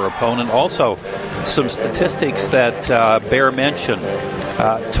Shocker opponent. Also, some statistics that bear mention.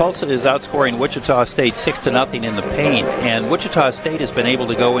 Tulsa is outscoring Wichita State 6-0 in the paint, and Wichita State has been able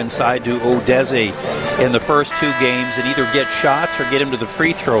to go inside to Odeze in the first 2 games and either get shots or get him to the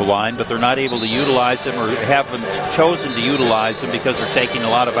free throw line, but they're not able to utilize him or haven't chosen to utilize him because they're taking a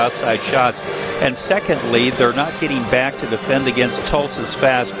lot of outside shots. And secondly, they're not getting back to defend against Tulsa's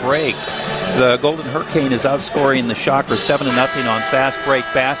fast break. The Golden Hurricane is outscoring the Shocker 7-0 on fast break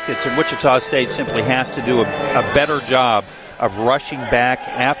baskets, and Wichita State simply has to do a better job of rushing back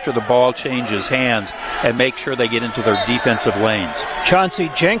after the ball changes hands and make sure they get into their defensive lanes. Chauncey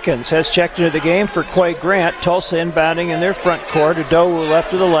Jenkins has checked into the game for Quay Grant. Tulsa inbounding in their front court. Adowu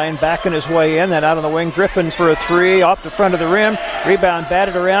left of the lane, backing his way in. Then out on the wing, Griffin for a three off the front of the rim. Rebound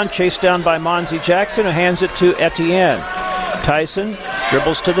batted around, chased down by Monzie Jackson, who hands it to Etienne. Tyson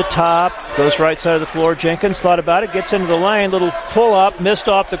dribbles to the top, goes right side of the floor. Jenkins thought about it, gets into the lane, little pull-up, missed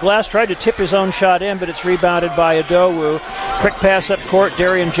off the glass, tried to tip his own shot in, but it's rebounded by Adowu. Quick pass up court,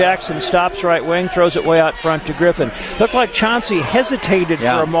 Darian Jackson stops right wing, throws it way out front to Griffin. Looked like Chauncey hesitated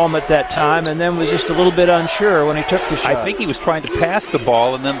for a moment that time and then was just a little bit unsure when he took the shot. I think he was trying to pass the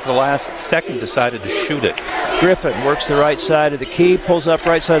ball and then at the last second decided to shoot it. Griffin works the right side of the key, pulls up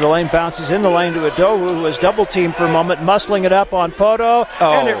right side of the lane, bounces in the lane to Adowu, who was double-teamed for a moment, muscling it up on Poto,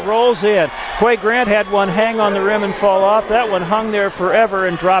 and it rolls in. Quay Grant had one hang on the rim and fall off. That one hung there forever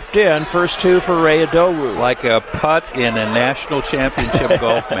and dropped in. First two for Ray Adowu. Like a putt in a national championship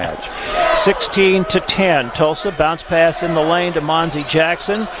golf match. 16-10. Tulsa bounce pass in the lane to Monzie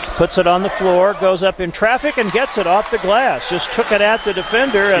Jackson. Puts it on the floor, goes up in traffic and gets it off the glass. Just took it at the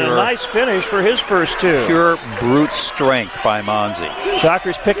defender and a nice finish for his first two. Pure brute strength by Monzie.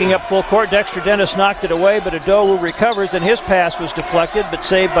 Shockers picking up full court. Dexter Dennis knocked it away, but Adowu recovers, and his pass was deflected, but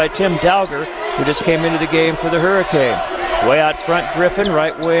saved by Tim Dalger, who just came into the game for the Hurricane. Way out front, Griffin,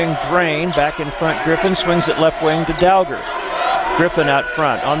 right wing, Drain. Back in front, Griffin swings it left wing to Dalger. Griffin out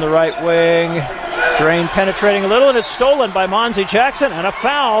front on the right wing. Drain penetrating a little, and it's stolen by Monzie Jackson, and a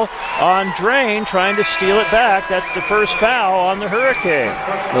foul on Drain trying to steal it back. That's the first foul on the Hurricane.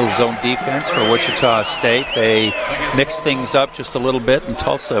 Little zone defense for Wichita State. They mixed things up just a little bit, and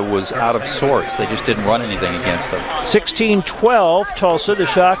Tulsa was out of sorts. They just didn't run anything against them. 16-12, Tulsa. The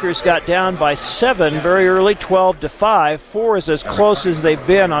Shockers got down by 7 very early, 12-5. 4 is as close as they've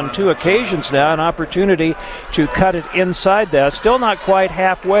been on 2 occasions now. An opportunity to cut it inside that. Still not quite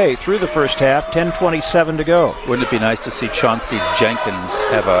halfway through the first half. 10:27 to go. Wouldn't it be nice to see Chauncey Jenkins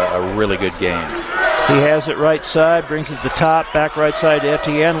have a really good game? He has it right side, brings it to the top, back right side to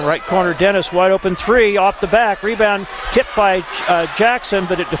Etienne. Right corner, Dennis, wide open three, off the back. Rebound tipped by Jackson,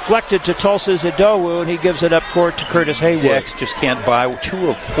 but it deflected to Tulsa's Adowu, and he gives it up court to Curtis Haywood. Dex just can't buy 2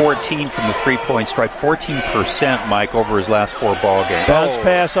 of 14 from the three-point strike. 14%, Mike, over his last 4 ball games. Bounce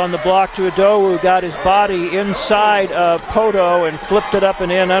pass on the block to Adowu, got his body inside of Poto and flipped it up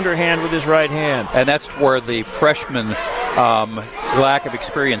and in underhand with his right hand. And that's where the freshman lack of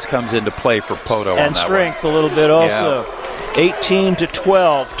experience comes into play for Poto. And strength a little bit also. Yeah.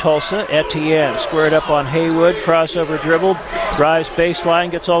 18-12, Tulsa. Etienne squared up on Haywood, crossover dribble, drives baseline,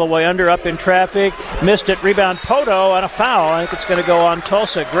 gets all the way under, up in traffic, missed it, rebound Poto, and a foul. I think it's going to go on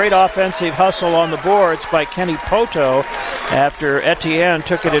Tulsa. Great offensive hustle on the boards by Kenny Poto after Etienne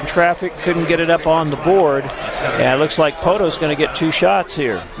took it in traffic, couldn't get it up on the board, and it looks like Poto's going to get 2 shots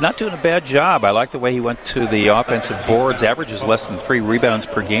here. Not doing a bad job. I like the way he went to the offensive boards, averages less than 3 rebounds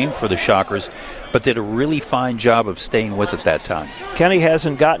per game for the Shockers, but did a really fine job of staying with it that time. Kenny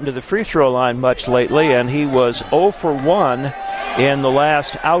hasn't gotten to the free throw line much lately, and he was 0 for 1 in the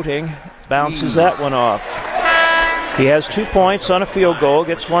last outing. Bounces that one off. He has 2 points on a field goal,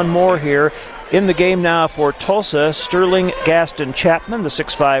 gets one more here. In the game now for Tulsa, Sterling Gaston Chapman, the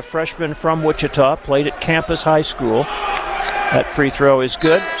 6'5 freshman from Wichita, played at Campus High School. That free throw is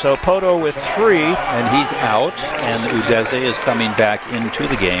good. So Poto with 3. And he's out, and Udeze is coming back into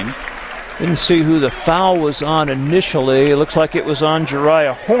the game. Didn't see who the foul was on initially. It looks like it was on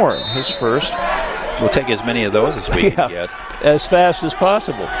Jariah Horn, his first. We'll take as many of those as we can get. As fast as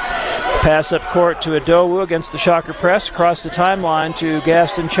possible. Pass up court to Adowu against the Shocker press. Across the timeline to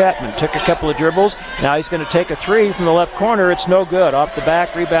Gaston Chapman. Took a couple of dribbles. Now he's going to take a 3 from the left corner. It's no good. Off the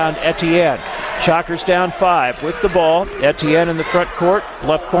back, rebound Etienne. Shockers down 5 with the ball. Etienne in the front court.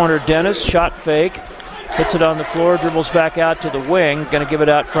 Left corner Dennis. Shot fake. Puts it on the floor, dribbles back out to the wing. Going to give it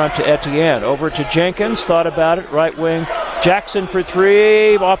out front to Etienne. Over to Jenkins, thought about it. Right wing, Jackson for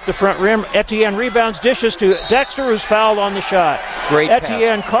 3, off the front rim. Etienne rebounds, dishes to Dexter, who's fouled on the shot. Great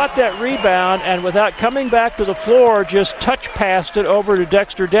Etienne pass. Caught that rebound, and without coming back to the floor, just touch passed it over to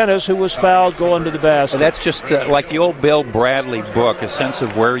Dexter Dennis, who was fouled going to the basket. Well, that's just like the old Bill Bradley book, A Sense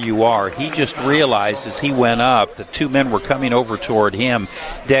of Where You Are. He just realized as he went up that 2 men were coming over toward him.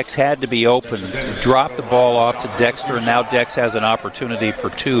 Dex had to be open, dropped the ball off to Dexter, and now Dex has an opportunity for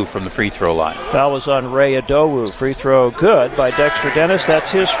 2 from the free throw line. Foul was on Ray Adowu. Free throw good by Dexter Dennis.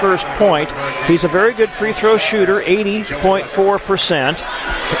 That's his first point. He's a very good free throw shooter, 80.4%.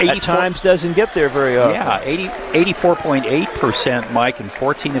 At times doesn't get there very often. Yeah, 84.8%, Mike, in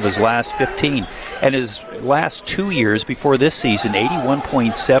 14 of his last 15. And his last 2 years before this season,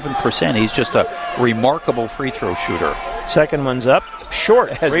 81.7%. He's just a remarkable free throw shooter. Second one's up.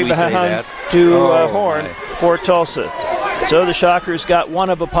 Short. As we say that. To Horn for Tulsa. So the Shockers got one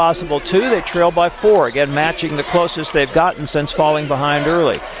of a possible two. They trail by 4, again matching the closest they've gotten since falling behind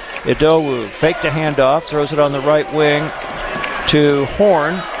early. Idowu faked a handoff, throws it on the right wing to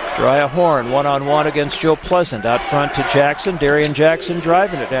Horn. Uriah Horn one-on-one against Joe Pleasant. Out front to Jackson. Darian Jackson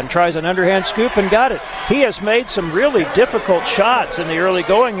driving it and tries an underhand scoop and got it. He has made some really difficult shots in the early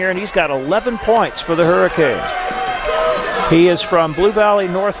going here, and he's got 11 points for the Hurricane. He is from Blue Valley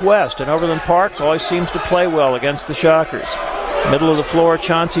Northwest, and Overland Park always seems to play well against the Shockers. Middle of the floor,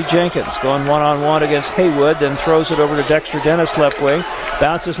 Chauncey Jenkins going one-on-one against Haywood, then throws it over to Dexter Dennis, left wing.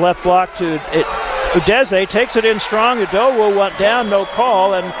 Bounces left block to Udeze, takes it in strong. Idowu went down, no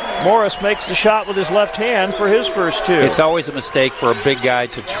call, and Morris makes the shot with his left hand for his first two. It's always a mistake for a big guy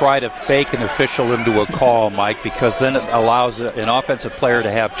to try to fake an official into a call, Mike, because then it allows an offensive player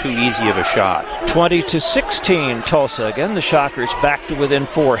to have too easy of a shot. 20-16, Tulsa. Again, the Shockers back to within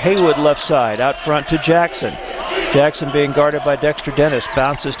 4. Haywood left side, out front to Jackson. Jackson being guarded by Dexter Dennis.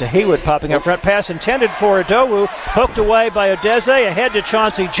 Bounces to Haywood, popping up front. Pass intended for Idowu. Poked away by Udeze. Ahead to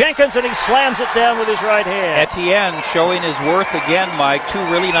Chauncey Jenkins, and he slams it down with his right hand. Etienne showing his worth again, Mike. 2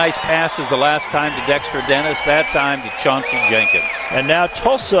 really nice passes the last time to Dexter Dennis, that time to Chauncey Jenkins. And now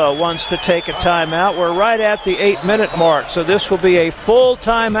Tulsa wants to take a timeout. We're right at the 8-minute mark, so this will be a full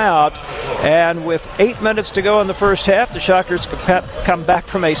timeout. And with 8 minutes to go in the first half, the Shockers come back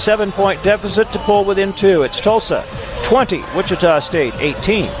from a 7-point deficit to pull within 2. It's Tulsa 20, Wichita State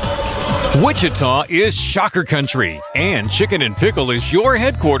 18. Wichita is Shocker Country, and Chicken and Pickle is your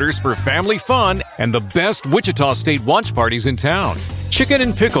headquarters for family fun and the best Wichita State watch parties in town. Chicken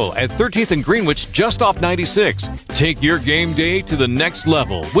and Pickle at 13th and Greenwich, just off 96. Take your game day to the next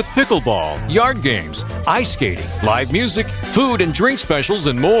level with pickleball, yard games, ice skating, live music, food and drink specials,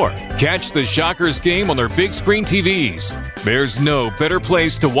 and more. Catch the Shockers game on their big screen TVs. There's no better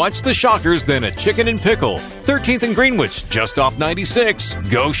place to watch the Shockers than at Chicken and Pickle, 13th and Greenwich, just off 96.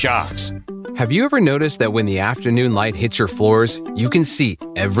 Go Shocks! Have you ever noticed that when the afternoon light hits your floors, you can see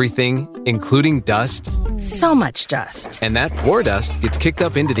everything, including dust? So much dust. And that floor dust gets kicked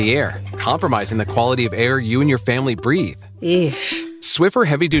up into the air, compromising the quality of air you and your family breathe. Eesh. Swiffer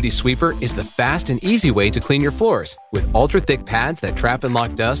Heavy Duty Sweeper is the fast and easy way to clean your floors, with ultra-thick pads that trap and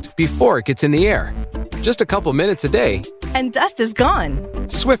lock dust before it gets in the air. Just a couple minutes a day, and dust is gone.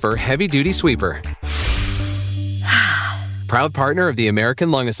 Swiffer Heavy Duty Sweeper. Proud partner of the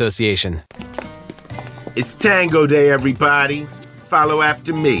American Lung Association. It's Tango Day, everybody. Follow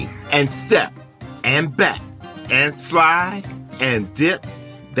after me and step and back and slide and dip.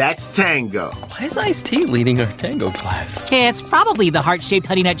 That's tango. Why is Ice-T leading our tango class? It's probably the heart-shaped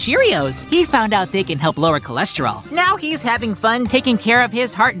Honey Nut Cheerios. He found out they can help lower cholesterol. Now he's having fun taking care of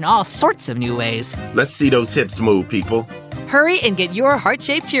his heart in all sorts of new ways. Let's see those hips move, people. Hurry and get your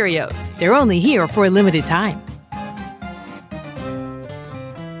heart-shaped Cheerios. They're only here for a limited time.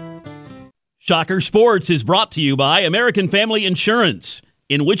 Shocker Sports is brought to you by American Family Insurance.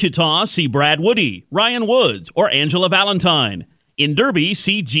 In Wichita, see Brad Woody, Ryan Woods, or Angela Valentine. In Derby,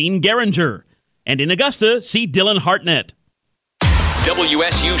 see Gene Geringer. And in Augusta, see Dylan Hartnett.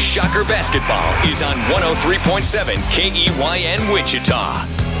 WSU Shocker Basketball is on 103.7 KEYN Wichita.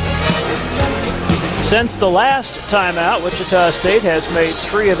 Since the last timeout, Wichita State has made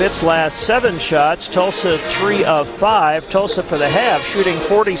 3 of its last 7 shots. Tulsa 3 of 5. Tulsa for the half shooting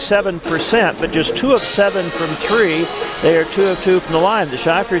 47%, but just 2 of 7 from 3. They are 2 of 2 from the line. The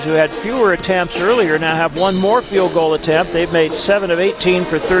Shockers, who had fewer attempts earlier, now have 1 more field goal attempt. They've made 7 of 18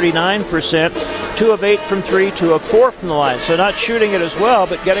 for 39%, 2 of 8 from 3, 2 of 4 from the line. So not shooting it as well,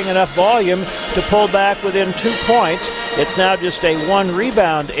 but getting enough volume to pull back within 2 points. It's now just a 1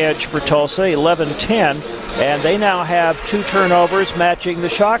 rebound edge for Tulsa, 11-10. And they now have 2 turnovers, matching the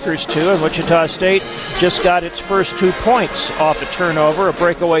Shockers 2. And Wichita State just got its first 2 points off a turnover, a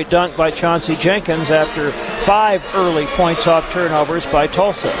breakaway dunk by Chauncey Jenkins after 5 early points off turnovers by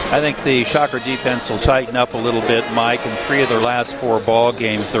Tulsa. I think the Shocker defense will tighten up a little bit, Mike. In 3 of their last 4 ball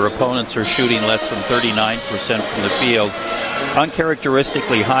games, their opponents are shooting less than 39% from the field.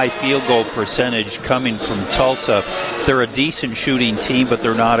 Uncharacteristically high field goal percentage coming from Tulsa. They're a decent shooting team, but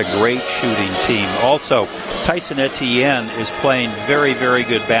they're not a great shooting team. Also, Tyson Etienne is playing very, very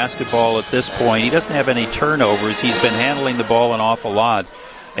good basketball at this point. He doesn't have any turnovers. He's been handling the ball an awful lot.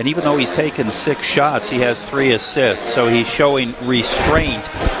 And even though he's taken 6 shots, he has 3 assists. So he's showing restraint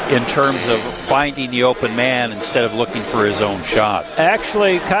in terms of finding the open man instead of looking for his own shot.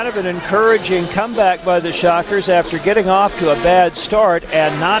 Actually, kind of an encouraging comeback by the Shockers after getting off to a bad start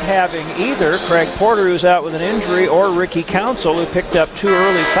and not having either Craig Porter, who's out with an injury, or Ricky Council, who picked up 2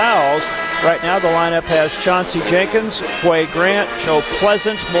 early fouls. Right now the lineup has Chauncey Jenkins, Quay Grant, Joe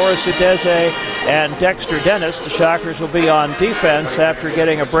Pleasant, Morris Udeze, and Dexter Dennis. The Shockers will be on defense after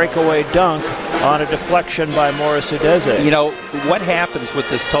getting a breakaway dunk on a deflection by Morris Udeze. You know, what happens with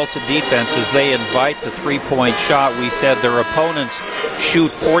this Tulsa defense is they invite the three-point shot. We said their opponents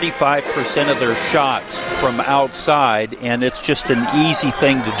shoot 45% of their shots from outside, and it's just an easy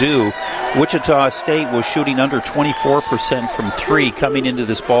thing to do. Wichita State was shooting under 24% from 3 coming into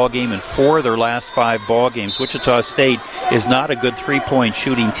this ball game in 4 of their last 5 ball games. Wichita State is not a good three-point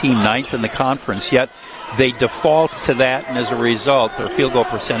shooting team, 9th in the conference, yet they default to that, and as a result, their field goal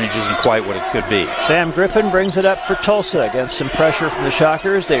percentage isn't quite what it could be. Sam Griffin brings it up for Tulsa against some pressure from the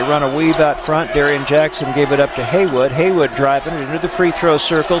Shockers. They run a weave out front. Darian Jackson gave it up to Haywood. Haywood driving it into the free throw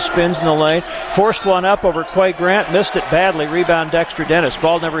circle, spins in the lane, forced one up over Quay Grant, missed it badly. Rebound Dexter Dennis.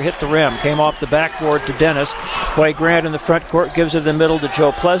 Ball never hit the rim. Came off the backboard to Dennis. Quay Grant in the front court gives it in the middle to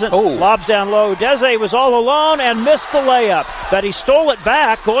Joe Pleasant. Lobs down low. Udeze was all alone and missed the layup. But he stole it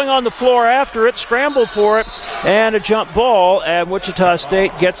back, going on the floor after it, scrambled for it, and a jump ball, and Wichita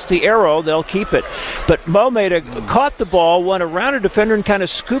State gets the arrow. They'll keep it. But Mo caught the ball, went around a defender and kind of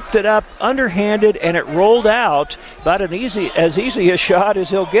scooped it up underhanded, and it rolled out. About as easy a shot as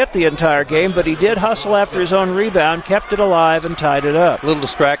he'll get the entire game, but he did hustle after his own rebound, kept it alive, and tied it up. A little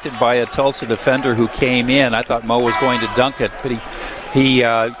distracted by a Tulsa defender who came in. I thought Mo was going to dunk it, but he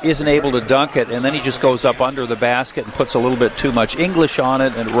isn't able to dunk it, and then he just goes up under the basket and puts a little bit too much English on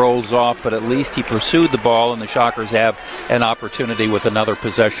it, and it rolls off, but at least he pursued the ball, and the Shockers have an opportunity with another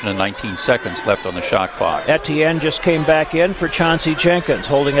possession and 19 seconds left on the shot clock. Etienne just came back in for Chauncey Jenkins,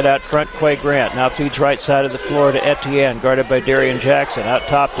 holding it out front. Quay Grant now feeds right side of the floor to Etienne, guarded by Darian Jackson. Out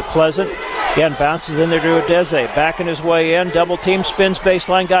top to Pleasant. Again, bounces in there to Udeze. Backing his way in, double team, spins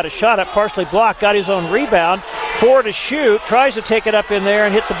baseline, got a shot up, partially blocked, got his own rebound. 4 to shoot, tries to take it up in there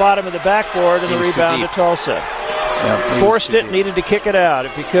and hit the bottom of the backboard, and the rebound to Tulsa. Yeah, forced it, needed to kick it out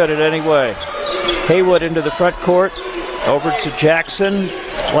if he could in any way. Haywood into the front court, over to Jackson,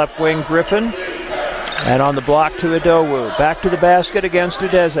 left wing Griffin, and on the block to Idowu. Back to the basket against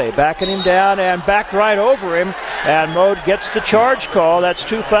Udeze, backing him down and backed right over him, and Mode gets the charge call. That's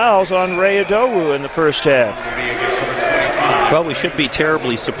 2 fouls on Ray Idowu in the first half. Well, we should be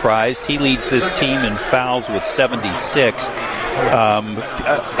terribly surprised. He leads this team in fouls with 76.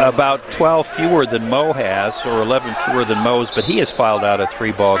 About 12 fewer than Mo has, or 11 fewer than Mo's, but he has fouled out of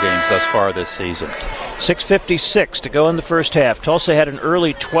 3 ball games thus far this season. 6:56 to go in the first half. Tulsa had an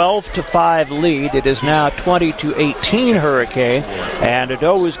early 12-5 lead. It is now 20-18 Hurricane, and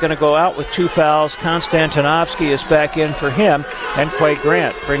Idowu is going to go out with 2 fouls. Konstantinovsky is back in for him, and Quay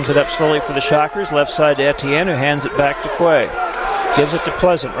Grant brings it up slowly for the Shockers. Left side to Etienne, who hands it back to Quay. Gives it to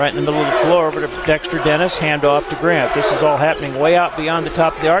Pleasant, right in the middle of the floor, over to Dexter Dennis, handoff to Grant. This is all happening way out beyond the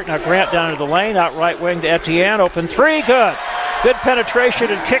top of the arc. Now Grant down to the lane, out right wing to Etienne, open 3, good. Good penetration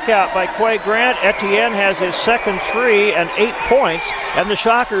and kick out by Quay Grant. Etienne has his second 3 and 8 points, and the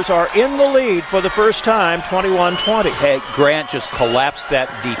Shockers are in the lead for the first time, 21-20. Hey, Grant just collapsed that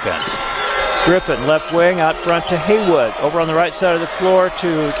defense. Griffin, left wing, out front to Haywood. Over on the right side of the floor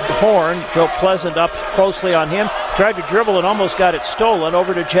to Horn. Joe Pleasant up closely on him. Tried to dribble and almost got it stolen.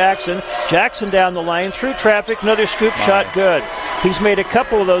 Over to Jackson. Jackson down the lane, through traffic, another scoop shot, good. He's made a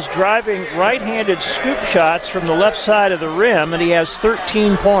couple of those driving right-handed scoop shots from the left side of the rim, and he has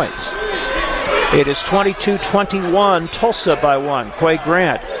 13 points. It is 22-21, Tulsa by 1. Quay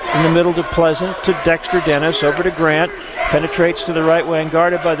Grant in the middle to Pleasant, to Dexter Dennis, over to Grant. Penetrates to the right wing,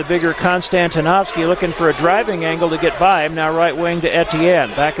 guarded by the bigger Konstantinovsky, looking for a driving angle to get by him. Now right wing to Etienne.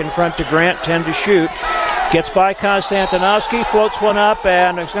 Back in front to Grant, 10 to shoot. Gets by Konstantinovsky, floats one up,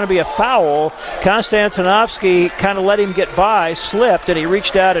 and it's going to be a foul. Konstantinovsky kind of let him get by, slipped, and he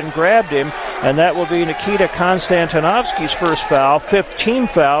reached out and grabbed him, and that will be Nikita Konstantinovsky's first foul, 5th team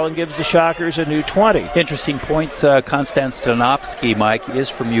foul, and gives the Shockers a new 20. Interesting point, Konstantinovsky, Mike, is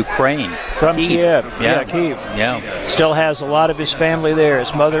from Ukraine. From Kiev. Yeah, Kiev. Yeah. Still has a lot of his family there,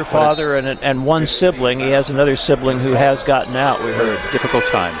 his mother, father, and one sibling. He has another sibling who has gotten out, we heard. Difficult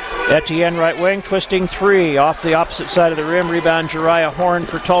time. Etienne right wing, twisting 3 off the opposite side of the rim. Rebound Jariah Horn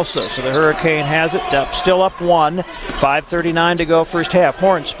for Tulsa. So the Hurricane has it. Still up 1. 5:39 to go first half.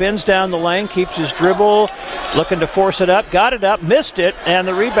 Horn spins down the lane, keeps his dribble, looking to force it up. Got it up, missed it, and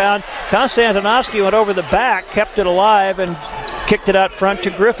the rebound. Konstantinovsky went over the back, kept it alive, and kicked it out front to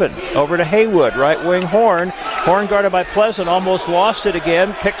Griffin. Over to Haywood, right wing Horn. Horn guarded by Pleasant, almost lost it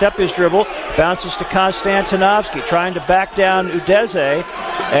again. Picked up his dribble, bounces to Konstantinovsky, trying to back down Udeze,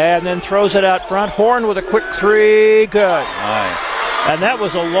 and then throws it out front. Horn with a quick three, good. Nice. And that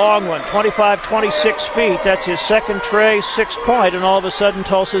was a long one, 25, 26 feet. That's his second tray, 6-point, and all of a sudden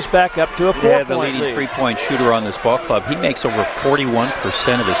Tulsa's back up to a 4-point lead. The leading three-point shooter on this ball club. He makes over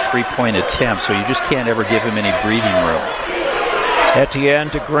 41% of his three-point attempts, so you just can't ever give him any breathing room. Etienne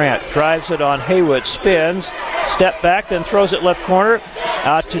to Grant, drives it on Haywood, spins, step back, then throws it left corner,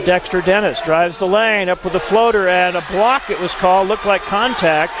 out to Dexter Dennis, drives the lane, up with a floater, and a block it was called, looked like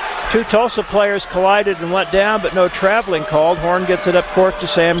contact. Two Tulsa players collided and went down, but no traveling called. Horn gets it up court to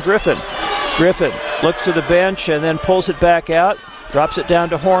Sam Griffin. Griffin looks to the bench and then pulls it back out. Drops it down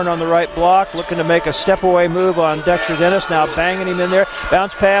to Horn on the right block, looking to make a step-away move on Dexter Dennis, now banging him in there.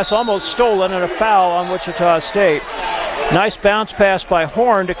 Bounce pass, almost stolen, and a foul on Wichita State. Nice bounce pass by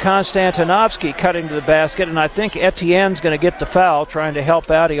Horn to Konstantinovsky, cutting to the basket, and I think Etienne's going to get the foul, trying to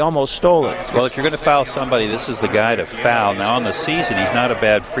help out. He almost stole it. Well, if you're going to foul somebody, this is the guy to foul. Now, on the season, he's not a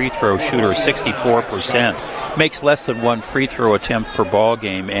bad free throw shooter, 64%. Makes less than one free throw attempt per ball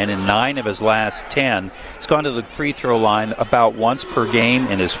game, and in 9 of his last 10, he's gone to the free throw line about once per game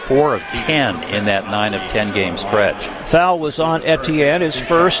and is 4 of 10 in that 9 of 10 game stretch. Foul was on Etienne, his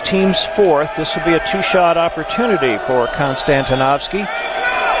first, team's fourth. This will be a two-shot opportunity for Konstantinovsky.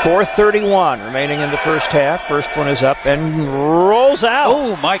 4:31 remaining in the first half. First one is up and rolls out.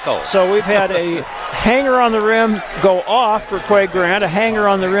 Oh, Michael. So we've had a hanger on the rim go off for Quay Grant, a hanger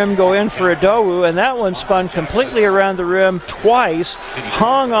on the rim go in for Adowu, and that one spun completely around the rim twice,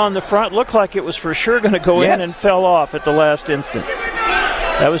 hung on the front, looked like it was for sure going to go in and fell off at the last instant.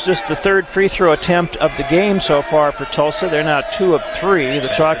 That was just the third free throw attempt of the game so far for Tulsa. They're now 2 of 3. The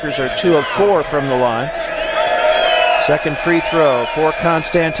Chalkers are 2 of 4 from the line. Second free throw for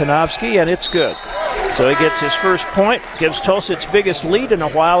Konstantinovsky, and it's good. So he gets his first point, gives Tulsa its biggest lead in a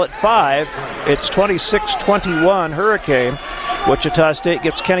while at 5. It's 26-21 Hurricane. Wichita State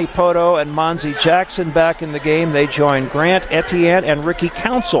gets Kenny Poto and Monzie Jackson back in the game. They join Grant, Etienne, and Ricky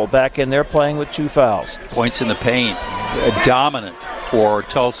Council back in there playing with 2 fouls. Points in the paint, dominant for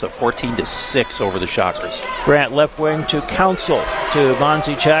Tulsa, 14-6 over the Shockers. Grant left wing to Council, to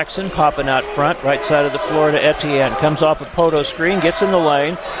Monzie Jackson, popping out front, right side of the floor to Etienne. Comes off a Poto screen, gets in the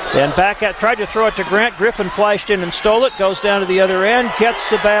lane, then back at, tried to throw it to Grant. Griffin flashed in and stole it, goes down to the other end, gets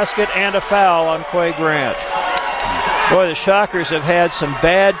the basket, and a foul on Quay Grant. Boy, the Shockers have had some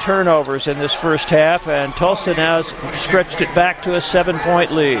bad turnovers in this first half, and Tulsa now has stretched it back to a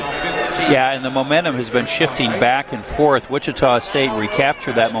 7-point lead. Yeah, and the momentum has been shifting back and forth. Wichita State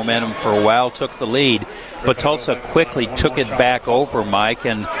recaptured that momentum for a while, took the lead, but Tulsa quickly took it back over, Mike,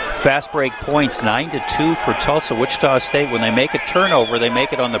 and fast break points, 9-2 for Tulsa. Wichita State, when they make a turnover, they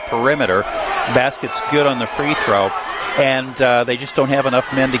make it on the perimeter. Basket's good on the free throw, and they just don't have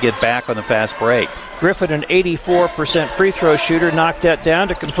enough men to get back on the fast break. Griffin, an 84% free throw shooter, knocked that down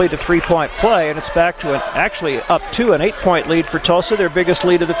to complete a 3-point play, and it's back to actually up to an 8-point lead for Tulsa, their biggest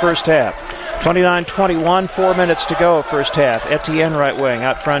lead of the first half. 29-21, 4 minutes to go first half. Etienne right wing,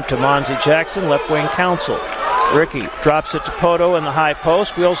 out front to Monzie Jackson, left wing Council. Ricky drops it to Poto in the high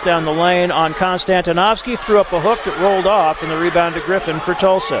post, wheels down the lane on Konstantinovsky, threw up a hook that rolled off, and the rebound to Griffin for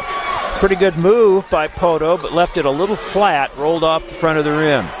Tulsa. Pretty good move by Poto, but left it a little flat, rolled off the front of the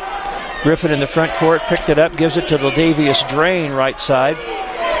rim. Griffin in the front court, picked it up, gives it to Ladavius Drain right side.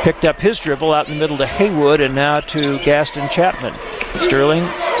 Picked up his dribble out in the middle to Haywood, and now to Gaston Chapman. Sterling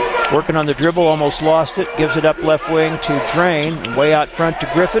working on the dribble, almost lost it, gives it up left wing to Drain, way out front to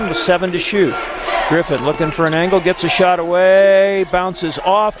Griffin with 7 to shoot. Griffin looking for an angle, gets a shot away, bounces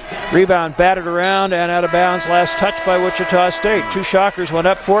off, rebound batted around and out of bounds. Last touch by Wichita State. 2 Shockers went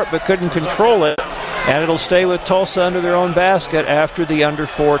up for it but couldn't control it, and it'll stay with Tulsa under their own basket after the under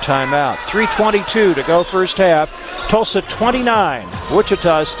 4 timeout. 3:22 to go first half. Tulsa 29,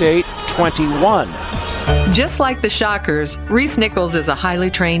 Wichita State 21. Just like the Shockers, Reese Nichols is a highly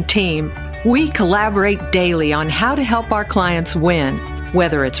trained team. We collaborate daily on how to help our clients win.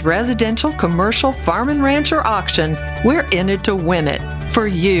 Whether it's residential, commercial, farm and ranch, or auction, we're in it to win it. For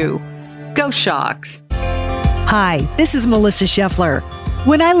you. Go Shocks. Hi, this is Melissa Scheffler.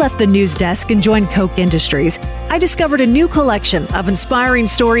 When I left the news desk and joined Koch Industries, I discovered a new collection of inspiring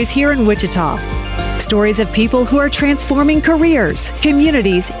stories here in Wichita. Stories of people who are transforming careers,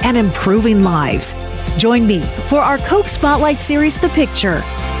 communities, and improving lives. Join me for our Koch Spotlight series, The Picture,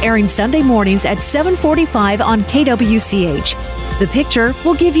 airing Sunday mornings at 7:45 on KWCH. The Picture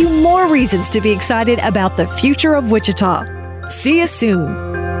will give you more reasons to be excited about the future of Wichita. See you soon.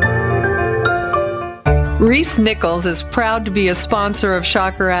 Reese Nichols is proud to be a sponsor of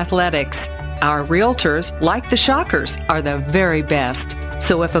Shocker Athletics. Our realtors, like the Shockers, are the very best.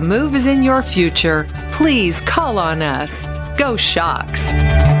 So if a move is in your future, please call on us. Go Shocks.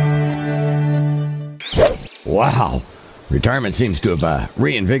 Wow. Retirement seems to have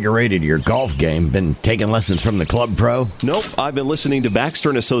reinvigorated your golf game. Been taking lessons from the club pro? Nope. I've been listening to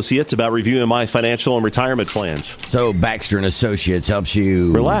Baxter & Associates about reviewing my financial and retirement plans. So Baxter & Associates helps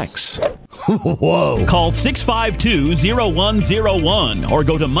you... relax. Whoa. Call 652-0101 or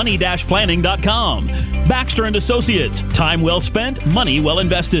go to money-planning.com. Baxter & Associates. Time well spent, money well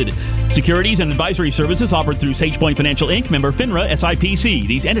invested. Securities and advisory services offered through SagePoint Financial Inc., member FINRA, SIPC.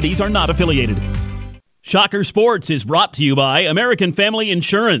 These entities are not affiliated. Shocker Sports is brought to you by American Family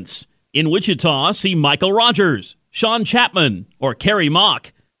Insurance. In Wichita, see Michael Rogers, Sean Chapman, or Kerry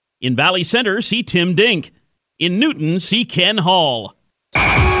Mock. In Valley Center, see Tim Dink. In Newton, see Ken Hall.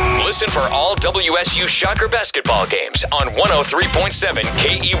 Listen for all WSU Shocker basketball games on 103.7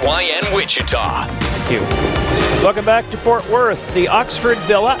 KEYN Wichita. Thank you. Welcome back to Fort Worth. The Oxford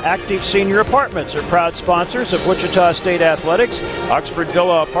Villa Active Senior Apartments are proud sponsors of Wichita State Athletics. Oxford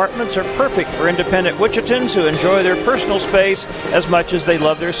Villa Apartments are perfect for independent Wichitans who enjoy their personal space as much as they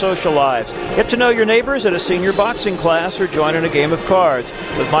love their social lives. Get to know your neighbors at a senior boxing class or join in a game of cards.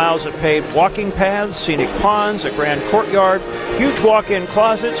 With miles of paved walking paths, scenic ponds, a grand courtyard, huge walk-in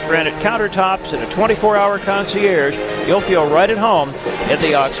closets, granite countertops, and a 24-hour concierge, you'll feel right at home in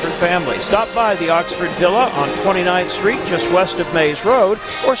the Oxford family. Stop by the Oxford Villa on 29th Street, just west of Mays Road,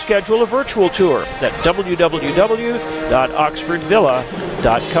 or schedule a virtual tour at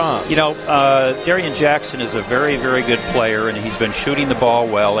www.oxfordvilla.com. You know, Darian Jackson is a very, very good player, and he's been shooting the ball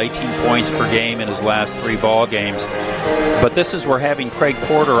well, 18 points per game in his last 3 ball games. But this is where having Craig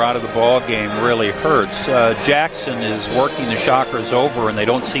Porter out of the ball game really hurts. Jackson is working the Shockers over, and they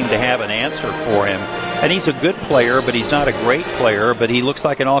don't seem to have an answer for him. And he's a good player, but he's not a great player, but he looks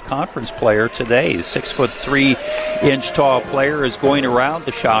like an all-conference player today. The 6'3" tall player is going around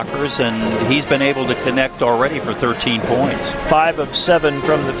the Shockers, and he's been able to connect already for 13 points. 5 of 7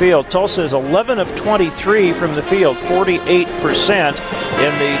 from the field. Tulsa is 11 of 23 from the field, 48%.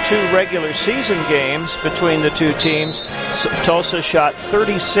 In the 2 regular season games between the two teams, Tulsa shot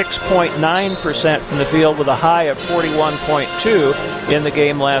 36.9% from the field with a high of 41.2 in the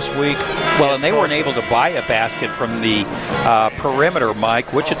game last week. Well, and they weren't able to buy a basket from the perimeter,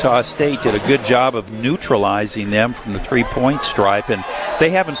 Mike. Wichita State did a good job of neutralizing them from the three-point stripe, and they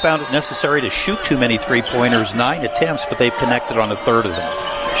haven't found it necessary to shoot too many three-pointers, 9 attempts, but they've connected on a third of them.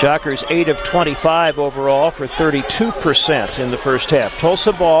 Shockers 8 of 25 overall for 32% in the first half.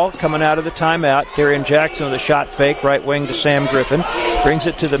 Tulsa ball coming out of the timeout. Darian Jackson with a shot fake, right wing to Sam Griffin. Brings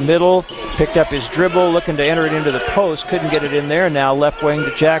it to the middle, picked up his dribble, looking to enter it into the post. Couldn't get it in there. Now left wing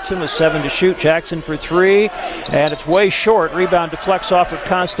to Jackson with 7 to shoot. Jackson for 3, and it's way short. Rebound deflects off of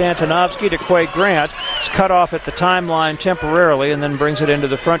Konstantinovsky to Quay Grant. It's cut off at the timeline temporarily and then brings it into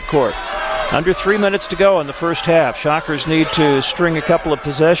the front court. Under 3 minutes to go in the first half. Shockers need to string a couple of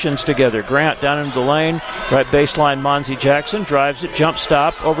possessions together. Grant down into the lane, right baseline. Monzie Jackson drives it, jump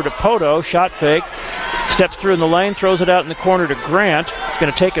stop, over to Poto, shot fake, steps through in the lane, throws it out in the corner to Grant. He's going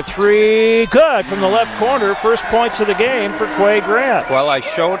to take a 3, good, from the left corner. First points of the game for Quay Grant. Well, I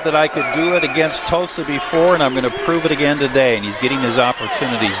showed that I could do it against Tulsa before, and I'm going to prove it again today, and he's getting his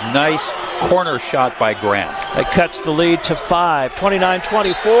opportunities. Nice corner shot by Grant. That cuts the lead to 5,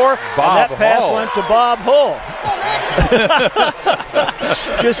 29-24, and that pass went to Bob Hull.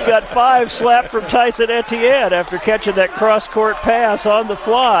 Just got 5 slapped from Tyson Etienne after catching that cross-court pass on the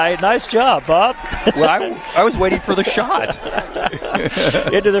fly. Nice job, Bob. Well, I was waiting for the shot.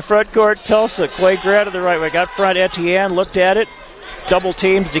 Into the front court, Tulsa. Quay Grant to the right wing. Got front, Etienne looked at it. Double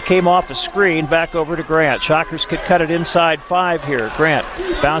teamed as he came off a screen. Back over to Grant. Shockers could cut it inside 5 here. Grant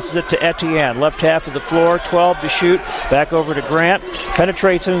bounces it to Etienne. Left half of the floor, 12 to shoot. Back over to Grant.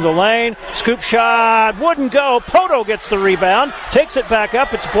 Penetrates into the lane. Scoop shot. Wouldn't go. Poto gets the rebound. Takes it back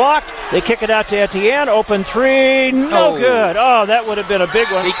up. It's blocked. They kick it out to Etienne. Open 3. No good. Oh, that would have been a big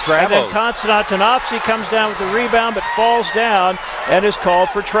one. And then Konstantinovsky comes down with the rebound but falls down and is called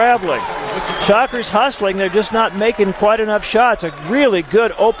for traveling. Shockers hustling. They're just not making quite enough shots. A really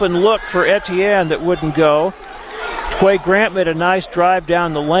good open look for Etienne that wouldn't go. Quay Grant made a nice drive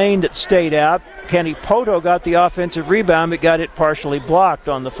down the lane that stayed out. Kenny Poto got the offensive rebound, but got it partially blocked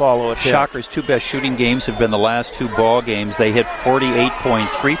on the follow attempt. Shockers' two best shooting games have been the last two ball games. They hit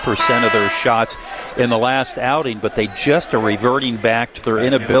 48.3% of their shots in the last outing, but they just are reverting back to their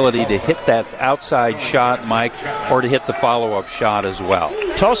inability to hit that outside shot, Mike, or to hit the follow-up shot as well.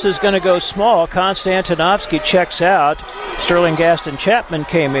 Tulsa's going to go small. Konstantinovsky checks out. Sterling Gaston Chapman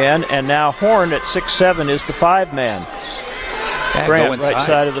came in, and now Horn at 6'7" is the 5-man. Grant, right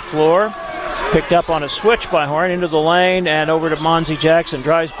side of the floor. Picked up on a switch by Horn into the lane and over to Monzie Jackson.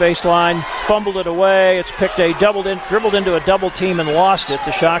 Drives baseline, fumbled it away. It's picked dribbled into a double team and lost it.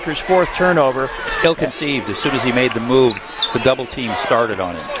 The Shockers' fourth turnover. Ill-conceived. As soon as he made the move, the double team started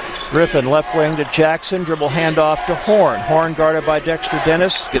on him. Griffin left wing to Jackson. Dribble handoff to Horn. Horn guarded by Dexter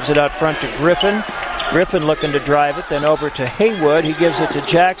Dennis. Gives it out front to Griffin. Griffin looking to drive it, then over to Haywood. He gives it to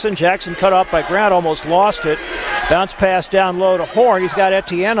Jackson. Jackson cut off by Grant, almost lost it. Bounce pass down low to Horn. He's got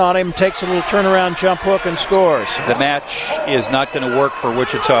Etienne on him, takes a little turnaround jump hook and scores. The match is not going to work for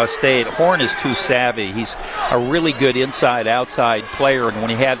Wichita State. Horn is too savvy. He's a really good inside-outside player, and when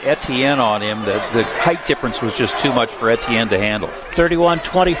he had Etienne on him, the height difference was just too much for Etienne to handle.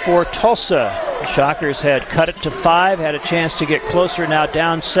 31-24 Tulsa. The Shockers had cut it to 5, had a chance to get closer, now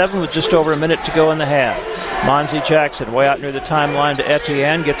down 7 with just over a minute to go in the half. Monzie Jackson way out near the timeline to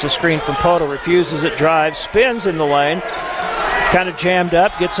Etienne, gets a screen from Poto, refuses it, drives, spins in the lane, kind of jammed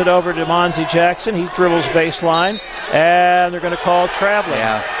up, gets it over to Monzie Jackson. He dribbles baseline, and they're going to call traveling.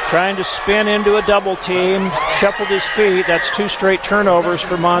 Yeah. Trying to spin into a double team, shuffled his feet. That's 2 straight turnovers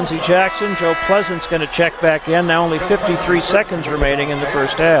for Monzie Jackson. Joe Pleasant's going to check back in. Now only 53 seconds remaining in the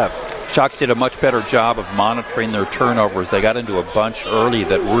first half. Shocks did a much better job of monitoring their turnovers. They got into a bunch early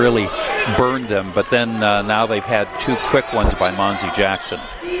that really burned them, but then now they've had 2 quick ones by Monzie Jackson.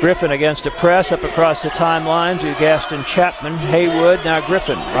 Griffin against a press up across the timeline to Gaston Chapman. Haywood, now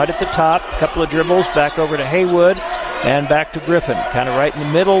Griffin right at the top. A couple of dribbles, back over to Haywood, and back to Griffin. Kind of right in the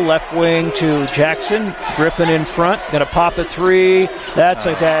middle, left wing to Jackson. Griffin in front, going to pop a 3. That's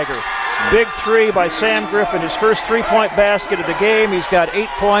a dagger. Big 3 by Sam Griffin, his first 3-point basket of the game. He's got 8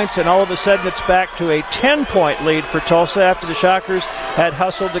 points, and all of a sudden it's back to a 10-point lead for Tulsa after the Shockers had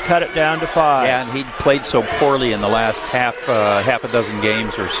hustled to cut it down to 5. Yeah, and he played so poorly in the last half a dozen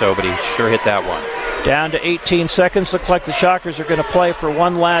games or so, but he sure hit that one. Down to 18 seconds. Looks like the Shockers are going to play for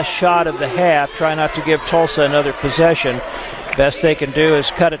one last shot of the half. Try not to give Tulsa another possession. Best they can do is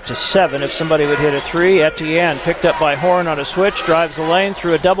cut it to 7. If somebody would hit a 3, Etienne picked up by Horn on a switch, drives the lane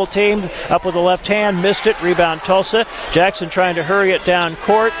through a double team, up with the left hand, missed it, rebound Tulsa. Jackson trying to hurry it down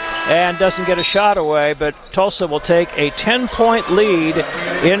court and doesn't get a shot away, but Tulsa will take a 10-point lead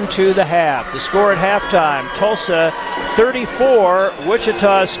into the half. The score at halftime, Tulsa 34,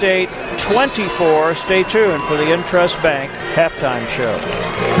 Wichita State 24. Stay tuned for the Intrust Bank halftime show.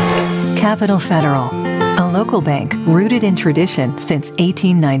 Capital Federal, a local bank rooted in tradition since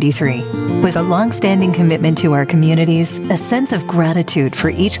 1893. With a long-standing commitment to our communities, a sense of gratitude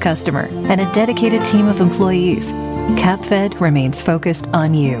for each customer, and a dedicated team of employees, CapFed remains focused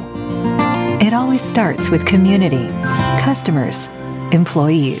on you. It always starts with community, customers,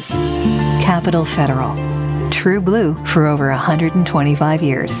 employees. Capital Federal, true blue for over 125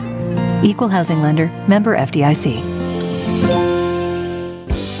 years. Equal housing lender, member FDIC.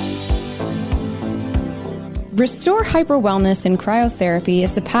 Restore Hyper Wellness and Cryotherapy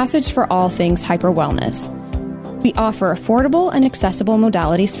is the passage for all things hyper wellness. We offer affordable and accessible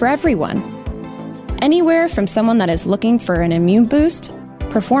modalities for everyone. Anywhere from someone that is looking for an immune boost,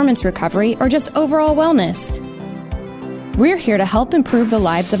 performance recovery, or just overall wellness. We're here to help improve the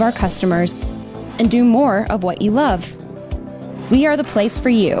lives of our customers and do more of what you love. We are the place for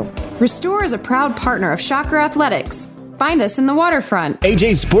you. Restore is a proud partner of Shocker Athletics. Find us in the waterfront.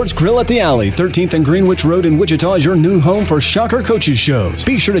 AJ's Sports Grill at the Alley, 13th and Greenwich Road in Wichita is your new home for Shocker Coaches shows.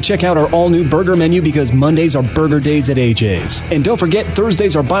 Be sure to check out our all-new burger menu because Mondays are burger days at AJ's. And don't forget,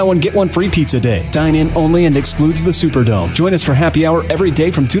 Thursdays are buy one, get one free pizza day. Dine in only and excludes the Superdome. Join us for happy hour every day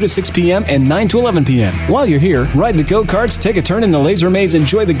from 2 to 6 p.m. and 9 to 11 p.m. While you're here, ride the go-karts, take a turn in the laser maze,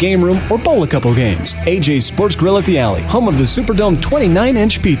 enjoy the game room, or bowl a couple games. AJ's Sports Grill at the Alley, home of the Superdome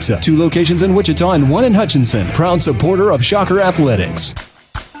 29-inch pizza. 2 locations in Wichita and 1 in Hutchinson. Proud supporter of Shocker Athletics.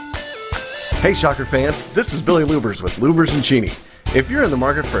 Hey Shocker fans, this is Billy Lubers with Lubers and Cheney. If you're in the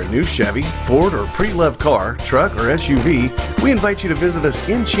market for a new Chevy, Ford, or pre-loved car, truck, or SUV, we invite you to visit us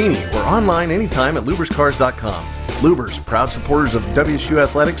in Cheney or online anytime at luberscars.com. Lubers, proud supporters of WSU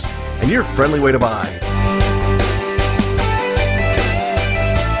Athletics, and your friendly way to buy.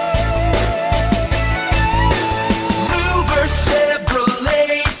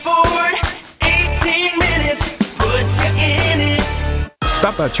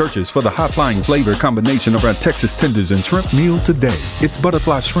 Stop by Church's for the high-flying flavor combination of our Texas tenders and shrimp meal today. It's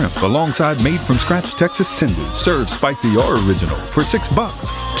butterfly shrimp alongside made-from-scratch Texas tenders, served spicy or original for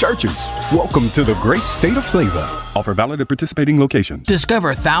 $6. Church's, welcome to the great state of flavor. Offer valid at participating locations.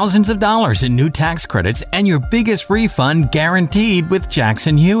 Discover thousands of dollars in new tax credits and your biggest refund guaranteed with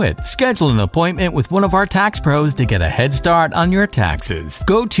Jackson Hewitt. Schedule an appointment with one of our tax pros to get a head start on your taxes.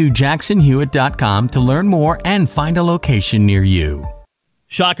 Go to jacksonhewitt.com to learn more and find a location near you.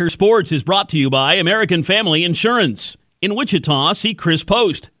 Shocker Sports is brought to you by American Family Insurance. In Wichita, see Chris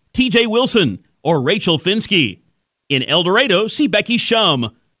Post, TJ Wilson, or Rachel Finsky. In El Dorado, see Becky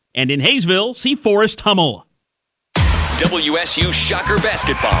Shum. And in Hayesville, see Forrest Hummel. WSU Shocker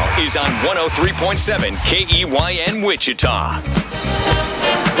Basketball is on 103.7 KEYN Wichita.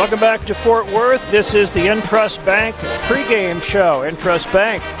 Welcome back to Fort Worth. This is the Intrust Bank pregame show. Intrust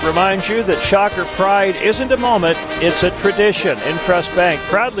Bank reminds you that Shocker pride isn't a moment, it's a tradition. Intrust Bank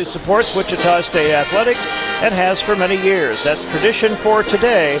proudly supports Wichita State athletics and has for many years. That's tradition for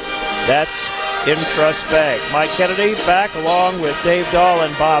today. That's Intrust Bank. Mike Kennedy back along with Dave Dahl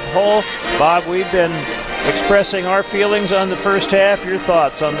and Bob Hull. Bob, we've been expressing our feelings on the first half. Your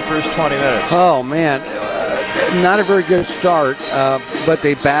thoughts on the first 20 minutes? Oh, man. Not a very good start, but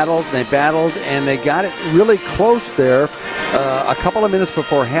they battled, and they got it really close there a couple of minutes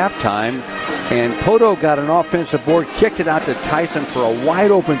before halftime. And Poto got an offensive board, kicked it out to Tyson for a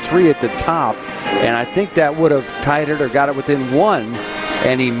wide-open three at the top. And I think that would have tied it or got it within one,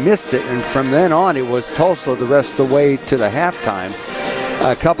 and he missed it. And from then on, it was Tulsa the rest of the way to the halftime.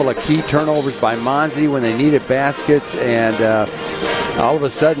 A couple of key turnovers by Monzi when they needed baskets, and all of a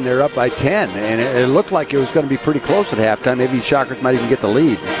sudden they're up by 10. And it looked like it was going to be pretty close at halftime. Maybe Shockers might even get the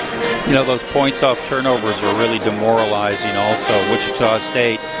lead. You know, those points off turnovers are really demoralizing also. Wichita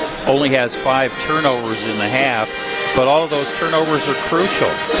State only has 5 turnovers in the half, but all of those turnovers are crucial.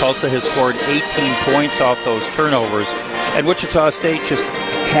 Tulsa has scored 18 points off those turnovers, and Wichita State just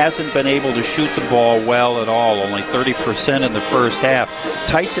hasn't been able to shoot the ball well at all, only 30% in the first half.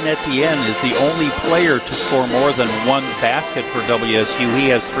 Tyson Etienne is the only player to score more than one basket for WSU. He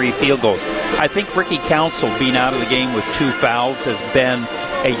has 3 field goals. I think Ricky Council being out of the game with 2 fouls has been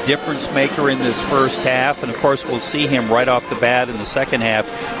a difference maker in this first half, and of course we'll see him right off the bat in the second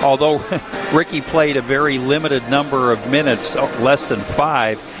half, although Ricky played a very limited number of minutes, less than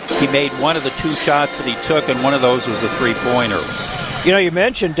 5. He made one of the 2 shots that he took, and one of those was a 3-pointer. You know, you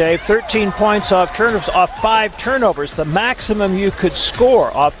mentioned, Dave, 13 points off turnovers, off 5 turnovers. The maximum you could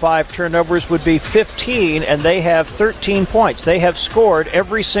score off 5 turnovers would be 15, and they have 13 points. They have scored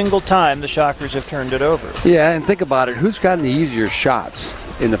every single time the Shockers have turned it over. Yeah, and think about it. Who's gotten the easier shots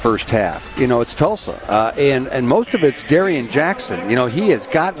in the first half? You know, it's Tulsa. And most of it's Darian Jackson. You know, he has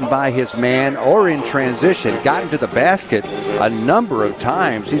gotten by his man or in transition, gotten to the basket a number of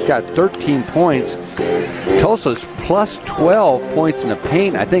times. He's got 13 points. Tulsa's plus 12 points in the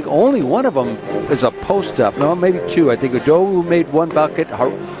paint. I think only one of them is a post-up. No, maybe 2. I think Udowu made 1 bucket.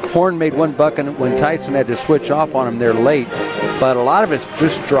 Horn made 1 bucket when Tyson had to switch off on him there late. But a lot of it's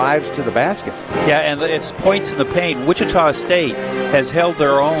just drives to the basket. Yeah, and it's points in the paint. Wichita State has held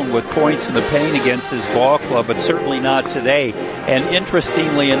their own with points in the paint against this ball club, but certainly not today. And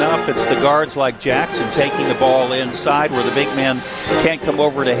interestingly enough, it's the guards like Jackson taking the ball inside where the big man can't come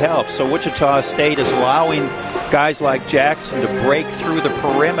over to help. So Wichita State is allowing guys like Jackson to break through the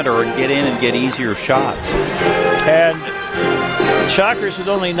perimeter and get in and get easier shots. And Shockers with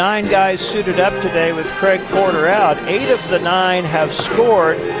only 9 guys suited up today with Craig Porter out. 8 of the 9 have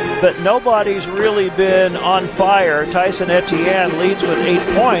scored, but nobody's really been on fire. Tyson Etienne leads with 8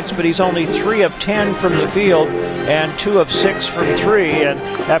 points, but he's only 3 of 10 from the field and 2 of 6 from 3. And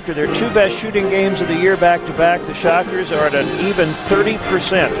after their 2 best shooting games of the year back-to-back, the Shockers are at an even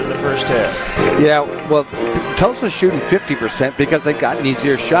 30% in the first half. Yeah, well, Tulsa's shooting 50% because they've gotten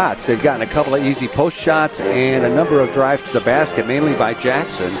easier shots. They've gotten a couple of easy post shots and a number of drives to the basket, mainly by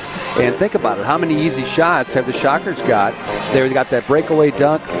Jackson. And think about it. How many easy shots have the Shockers got? They've got that breakaway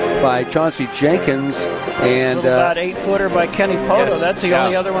dunk by Chauncey Jenkins. And about 8-footer by Kenny Poto. Yes, that's the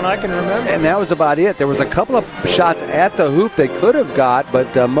only other one I can remember. And that was about it. There was a couple of shots at the hoop they could have got,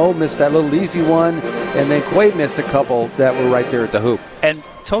 but Mo missed that little easy one, and then Quaid missed a couple that were right there at the hoop. And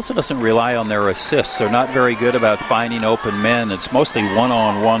Tulsa doesn't rely on their assists. They're not very good about finding open men. It's mostly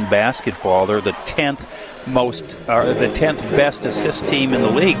one-on-one basketball. They're the 10th best assist team in the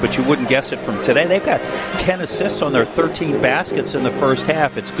league, but you wouldn't guess it from today. They've got 10 assists on their 13 baskets in the first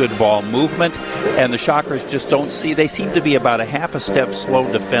half. It's good ball movement, and the Shockers just don't see. They seem to be about a half a step slow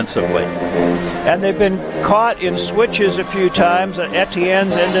defensively. And they've been caught in switches a few times.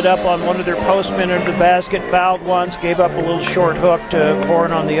 Etienne's ended up on one of their postmen into the basket, fouled once, gave up a little short hook to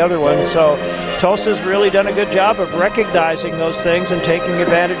Horn on the other one. So Tulsa's really done a good job of recognizing those things and taking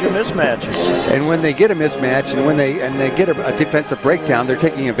advantage of mismatches. And when they get a mismatch and when they get a defensive breakdown, they're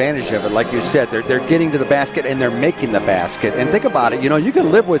taking advantage of it. Like you said, they're getting to the basket and they're making the basket. And think about it, you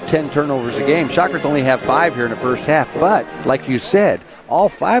can live with 10 turnovers a game. Shockers only have 5 here in the first half, but like you said, all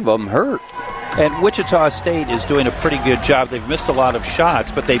 5 of them hurt. And Wichita State is doing a pretty good job. They've missed a lot of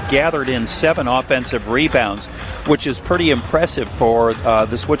shots, but they've gathered in 7 offensive rebounds, which is pretty impressive for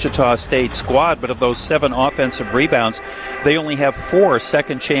this Wichita State squad. But of those 7 offensive rebounds, they only have 4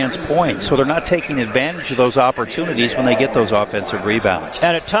 second-chance points. So they're not taking advantage of those opportunities when they get those offensive rebounds.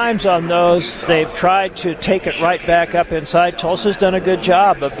 And at times on those, they've tried to take it right back up inside. Tulsa's done a good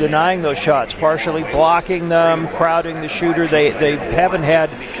job of denying those shots, partially blocking them, crowding the shooter. They haven't had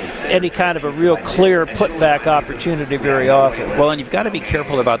any kind of a real clear putback opportunity very often. Well, and you've got to be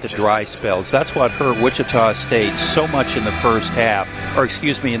careful about the dry spells. That's what hurt Wichita State so much in the first half,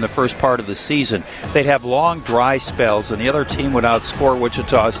 in the first part of the season. They'd have long dry spells, and the other team would outscore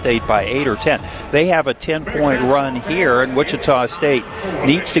Wichita State by 8 or 10. They have a 10-point run here, and Wichita State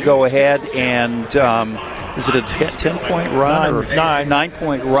needs to go ahead and is it a 10-point run or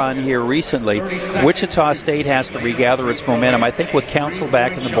 9-point run here recently? Wichita State has to regather its momentum. I think with Council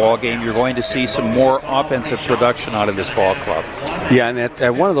back in the ball game, you're going to see some more offensive production out of this ball club. Yeah, and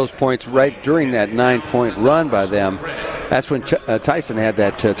at one of those points, right during that 9-point run by them, that's when Tyson had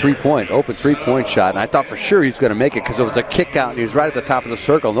that open three-point shot, and I thought for sure he was going to make it because it was a kick out, and he was right at the top of the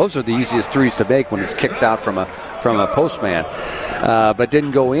circle. And those are the easiest threes to make when it's kicked out from a postman, but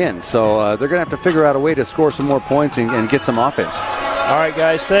didn't go in. So they're going to have to figure out a way to score some more points and get some offense. All right,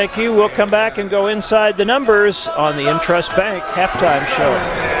 guys, thank you. We'll come back and go inside the numbers on the Intrust Bank halftime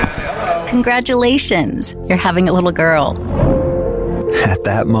show. Congratulations, you're having a little girl. At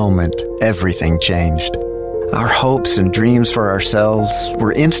that moment, everything changed. Our hopes and dreams for ourselves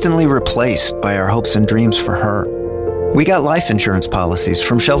were instantly replaced by our hopes and dreams for her. We got life insurance policies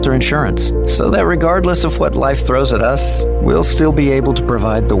from Shelter Insurance, so that regardless of what life throws at us, we'll still be able to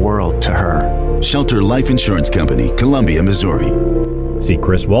provide the world to her. Shelter Life Insurance Company, Columbia, Missouri. See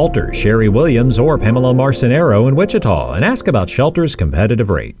Chris Walter, Sherry Williams, or Pamela Marcinero in Wichita and ask about Shelter's competitive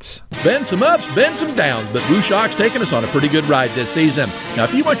rates. Been some ups, been some downs, but Blue Shock's taken us on a pretty good ride this season. Now,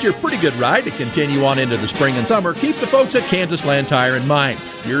 if you want your pretty good ride to continue on into the spring and summer, keep the folks at Kansas Land Tire in mind.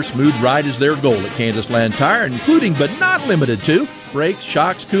 Your smooth ride is their goal at Kansas Land Tire, including but not limited to brakes,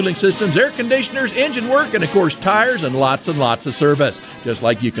 shocks, cooling systems, air conditioners, engine work, and of course tires and lots of service. Just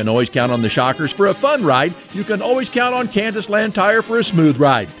like you can always count on the Shockers for a fun ride, you can always count on Kansas Land Tire for a smooth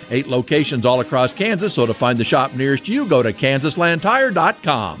ride. 8 locations all across Kansas, so to find the shop nearest you, go to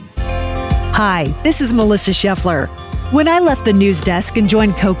kansaslandtire.com. Hi, this is Melissa Scheffler. When I left the news desk and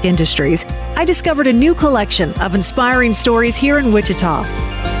joined Koch Industries, I discovered a new collection of inspiring stories here in Wichita.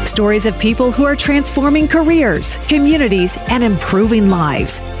 Stories of people who are transforming careers, communities, and improving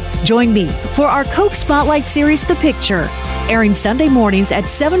lives. Join me for our Koch Spotlight series, The Picture, airing Sunday mornings at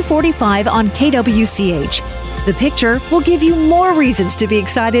 7:45 on KWCH. The Picture will give you more reasons to be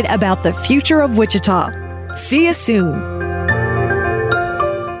excited about the future of Wichita. See you soon.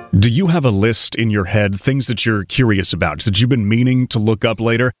 Do you have a list in your head, things that you're curious about, that you've been meaning to look up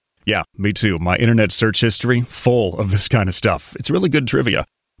later? Yeah, me too. My internet search history, full of this kind of stuff. It's really good trivia.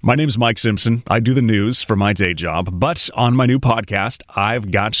 My name's Mike Simpson. I do the news for my day job, but on my new podcast,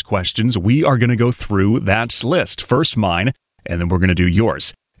 I've Got Questions. We are going to go through that list. First mine, and then we're going to do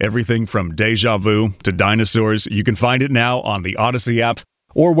yours. Everything from deja vu to dinosaurs. You can find it now on the Odyssey app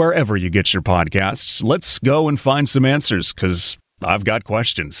or wherever you get your podcasts. Let's go and find some answers, because I've got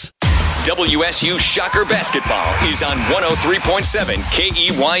questions. WSU Shocker Basketball is on 103.7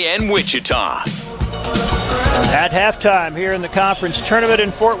 KEYN Wichita. At halftime here in the conference tournament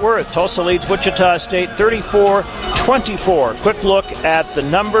in Fort Worth, Tulsa leads Wichita State 34-24. Quick look at the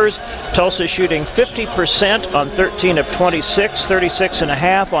numbers. Tulsa shooting 50% on 13 of 26,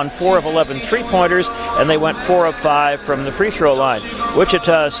 36.5 on 4 of 11 three-pointers, and they went 4 of 5 from the free throw line.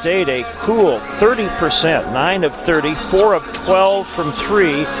 Wichita State a cool 30%, 9 of 30, 4 of 12 from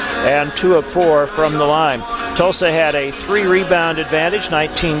 3, and 2 of 4 from the line. Tulsa had a 3-rebound advantage,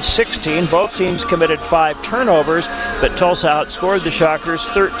 19-16. Both teams committed 5 turnovers turnovers, but Tulsa outscored the Shockers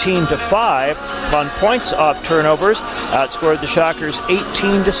 13-5 on points off turnovers, outscored the Shockers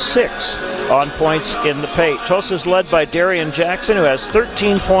 18-6 on points in the paint. Tulsa's led by Darian Jackson, who has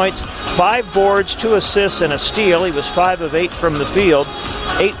 13 points, 5 boards, 2 assists, and a steal. He was 5 of 8 from the field.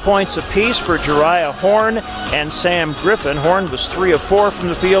 8 points apiece for Jariah Horn and Sam Griffin. Horn was 3 of 4 from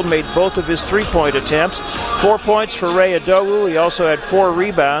the field, made both of his three-point attempts. 4 points for Ray Adowu. He also had 4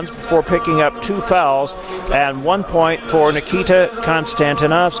 rebounds before picking up 2 fouls, and 1 point for Nikita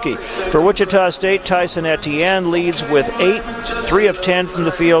Konstantinovsky. For Wichita State, Tyson Etienne leads with 8, 3 of 10 from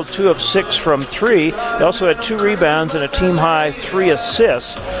the field, 2 of 6 from 3. He also had 2 rebounds and a team-high 3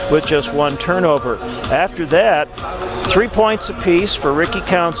 assists with just 1 turnover. After that, 3 points apiece for Ricky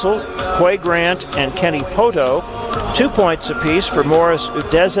Council, Quay Grant, and Kenny Poto. 2 points apiece for Morris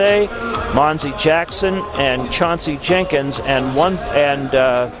Udeze, Monzie Jackson, and Chauncey Jenkins, and 1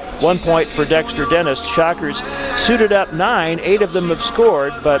 point for Dexter Dennis. Shockers suited up 9, 8 of them have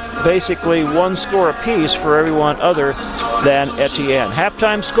scored, but basically 1 score apiece for everyone other than Etienne.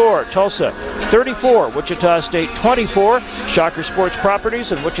 Halftime score, Tulsa 34, Wichita State 24. Shocker Sports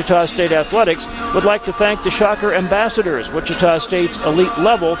Properties and Wichita State Athletics would like to thank the Shocker ambassadors, Wichita State's elite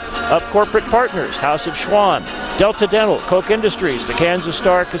level of corporate partners, House of Schwann, Delta Dental, Koch Industries, the Kansas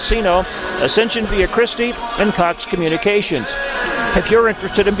Star Casino, Ascension Via Christi, and Cox Communications. If you're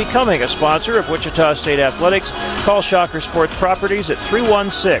interested in becoming a sponsor of Wichita State Athletics, call Shocker Sports Properties at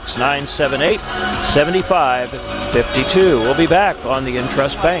 316-978-7552. We'll be back on the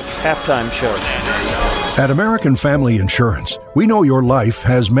Intrust Bank halftime show. At American Family Insurance, we know your life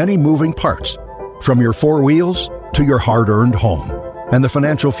has many moving parts, from your 4 wheels to your hard-earned home and the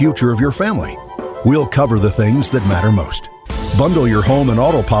financial future of your family. We'll cover the things that matter most. Bundle your home and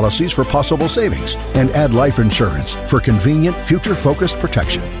auto policies for possible savings and add life insurance for convenient, future-focused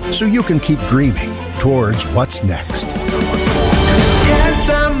protection so you can keep dreaming towards what's next. Yes,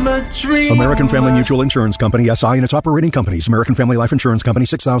 I'm a dreamer. American Family Mutual Insurance Company, SI, and its operating companies. American Family Life Insurance Company,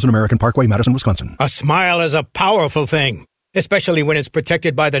 6000 American Parkway, Madison, Wisconsin. A smile is a powerful thing, especially when it's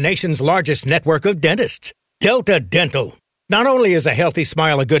protected by the nation's largest network of dentists, Delta Dental. Not only is a healthy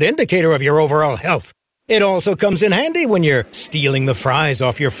smile a good indicator of your overall health, it also comes in handy when you're stealing the fries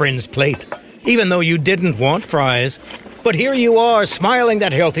off your friend's plate, even though you didn't want fries. But here you are, smiling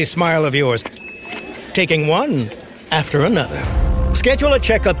that healthy smile of yours, taking one after another. Schedule a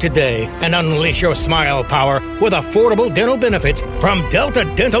checkup today and unleash your smile power with affordable dental benefits from Delta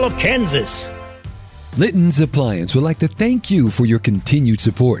Dental of Kansas. Litton's Appliance would like to thank you for your continued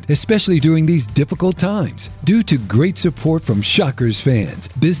support, especially during these difficult times. Due to great support from Shockers fans,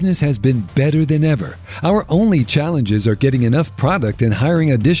 business has been better than ever. Our only challenges are getting enough product and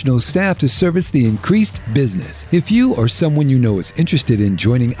hiring additional staff to service the increased business. If you or someone you know is interested in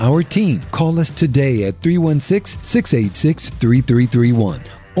joining our team, call us today at 316-686-3331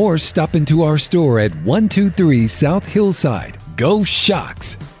 or stop into our store at 123 South Hillside. Go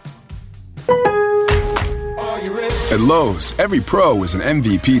Shocks! At Lowe's, every pro is an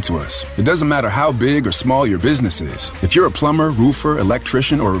MVP to us. It doesn't matter how big or small your business is. If you're a plumber, roofer,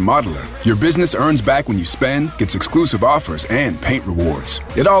 electrician, or remodeler, your business earns back when you spend, gets exclusive offers, and paint rewards.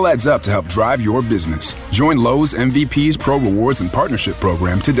 It all adds up to help drive your business. Join Lowe's MVP's Pro Rewards and Partnership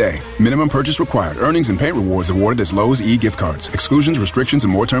Program today. Minimum purchase required. Earnings and paint rewards awarded as Lowe's e-gift cards. Exclusions, restrictions,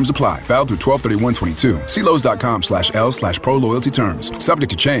 and more terms apply. Valid through 12/31/22. See Lowe's.com/L/Pro Loyalty terms. Subject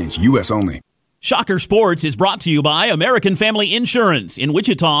to change. U.S. only. Shocker Sports is brought to you by American Family Insurance. In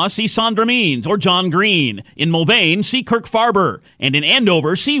Wichita, see Sandra Means or John Green. In Mulvane, see Kirk Farber. And in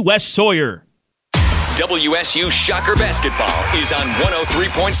Andover, see Wes Sawyer. WSU Shocker Basketball is on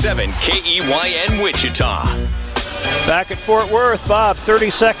 103.7 KEYN Wichita. Back at Fort Worth, Bob, 30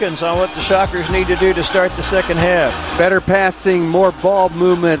 seconds on what the Shockers need to do to start the second half. Better passing, more ball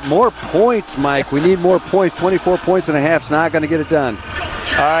movement, more points, Mike. We need more points. 24 points and a half is not going to get it done.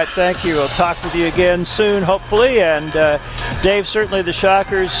 All right, thank you. We'll talk with you again soon, hopefully. And Dave, certainly the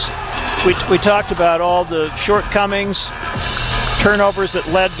Shockers, we talked about all the shortcomings, turnovers that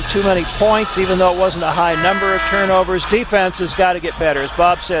led to too many points, even though it wasn't a high number of turnovers. Defense has got to get better. As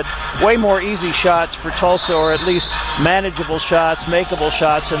Bob said, way more easy shots for Tulsa, or at least manageable shots, makeable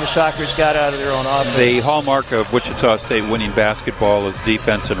shots, and the Shockers got out of their own offense. The hallmark of Wichita State winning basketball is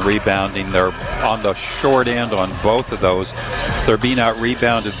defense and rebounding. They're on the short end on both of those. They're being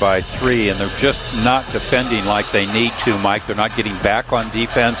out-rebounded by 3, and they're just not defending like they need to, Mike. They're not getting back on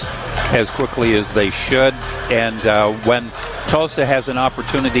defense as quickly as they should. And when Tulsa has an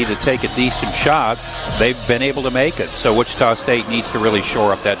opportunity to take a decent shot, they've been able to make it. So Wichita State needs to really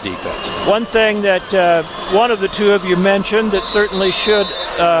shore up that defense. One thing that one of the two of you mentioned that certainly should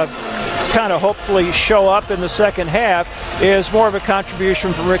kind of hopefully show up in the second half is more of a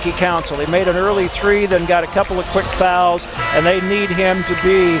contribution from Ricky Council. He made an early three, then got a couple of quick fouls, and they need him to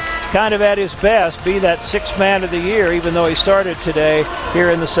be kind of at his best, be that sixth man of the year, even though he started today here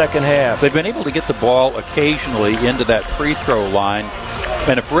in the second half. They've been able to get the ball occasionally into that free throw line,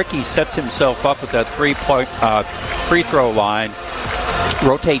 and if Ricky sets himself up at that three-point free throw line,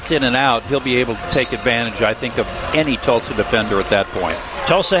 rotates in and out, he'll be able to take advantage, I think, of any Tulsa defender at that point.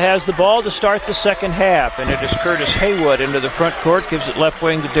 Tulsa has the ball to start the second half, and it is Curtis Haywood into the front court, gives it left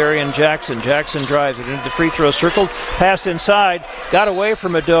wing to Darian Jackson. Jackson drives it into the free throw circle, pass inside, got away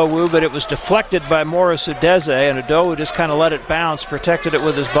from Adowu, but it was deflected by Morris Udeze, and Adowu just kind of let it bounce, protected it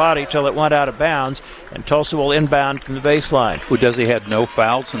with his body till it went out of bounds, and Tulsa will inbound from the baseline. Udeze had no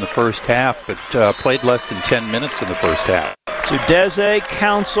fouls in the first half, but played less than 10 minutes in the first half. Udeze,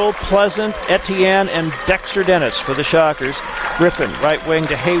 Council, Pleasant, Etienne, and Dexter Dennis for the Shockers. Griffin, right wing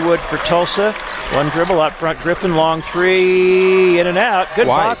to Haywood for Tulsa. One dribble out front. Griffin, long three, in and out. Good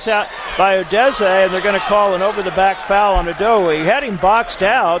box out by Udeze, and they're going to call an over-the-back foul on Adowu. He had him boxed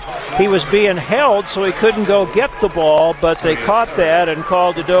out. He was being held, so he couldn't go get the ball, but they caught that and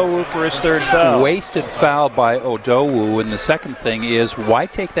called Adowu for his third foul. Wasted foul by Adowu, and the second thing is, why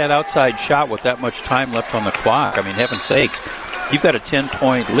take that outside shot with that much time left on the clock? I mean, heaven's sakes. You've got a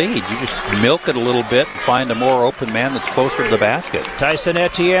 10-point lead. You just milk it a little bit and find a more open man that's closer to the basket. Tyson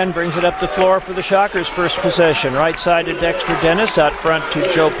Etienne brings it up the floor for the Shockers' first possession. Right side to Dexter Dennis, out front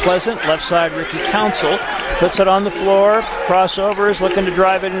to Joe Pleasant. Left side, Ricky Council. Puts it on the floor. Crossovers, looking to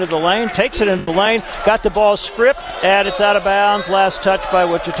drive it into the lane. Takes it into the lane. Got the ball stripped, and it's out of bounds. Last touch by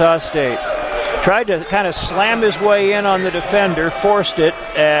Wichita State. Tried to kind of slam his way in on the defender, forced it,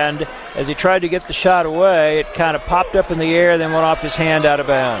 and as he tried to get the shot away, it kind of popped up in the air, then went off his hand out of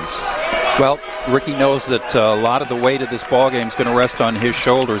bounds. Well, Ricky knows that a lot of the weight of this ballgame is going to rest on his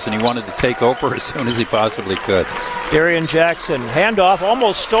shoulders, and he wanted to take over as soon as he possibly could. Darian Jackson, handoff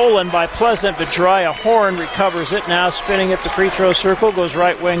almost stolen by Pleasant, but Jariah Horn recovers it. Now spinning at the free throw circle, goes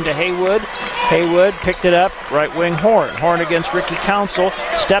right wing to Haywood. Haywood picked it up, right wing Horn. Horn against Ricky Council.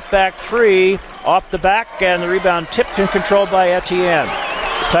 Step back three, off the back, and the rebound tipped and controlled by Etienne.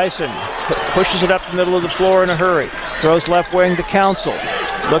 Tyson pushes it up the middle of the floor in a hurry. Throws left wing to Council.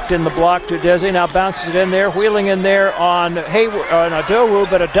 Looked in the block to Desi, now bounces it in there, wheeling in there on Adowu,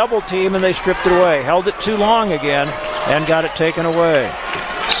 but a double team, and they stripped it away. Held it too long again and got it taken away.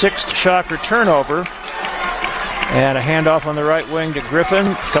 Sixth Shocker turnover. And a handoff on the right wing to Griffin.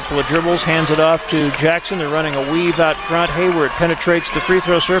 A couple of dribbles, hands it off to Jackson. They're running a weave out front. Hayward penetrates the free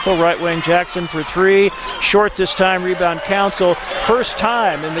throw circle. Right wing Jackson for three. Short this time, rebound Council. First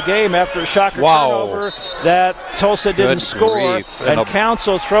time in the game after a Shocker turnover that Tulsa didn't score. And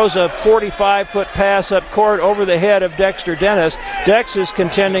Council throws a 45-foot pass up court over the head of Dexter Dennis. Dex is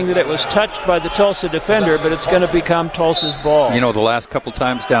contending that it was touched by the Tulsa defender, but it's going to become Tulsa's ball. You know, the last couple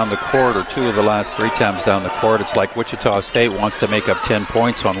times down the court, or two of the last three times down the court, it's like Wichita State wants to make up 10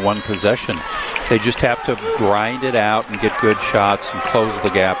 points on one possession. They just have to grind it out and get good shots and close the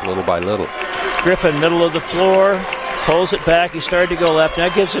gap little by little. Griffin, middle of the floor, pulls it back. He started to go left. Now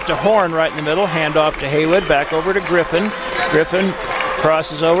gives it to Horn right in the middle. Handoff to Haywood. Back over to Griffin. Griffin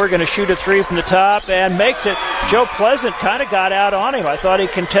crosses over, going to shoot a three from the top and makes it. Joe Pleasant kind of got out on him. I thought he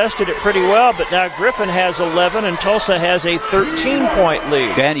contested it pretty well, but now Griffin has 11 and Tulsa has a 13-point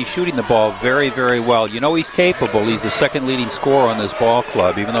lead. And he's shooting the ball very, very well. You know he's capable. He's the second leading scorer on this ball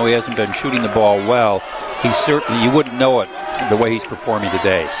club. Even though he hasn't been shooting the ball well, he's certainly, you wouldn't know it the way he's performing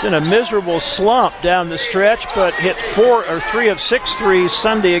today. He's in a miserable slump down the stretch, but hit 3 of 6 threes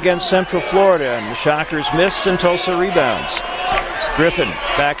Sunday against Central Florida, and the Shockers miss and Tulsa rebounds. Griffin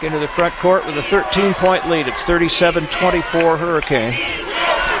back into the front court with a 13-point lead. It's 37-24 Hurricane.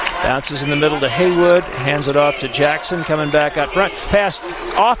 Bounces in the middle to Haywood, hands it off to Jackson, coming back out front. Pass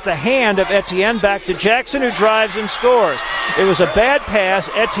off the hand of Etienne back to Jackson, who drives and scores. It was a bad pass.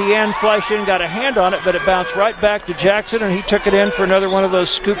 Etienne flashed in, got a hand on it, but it bounced right back to Jackson, and he took it in for another one of those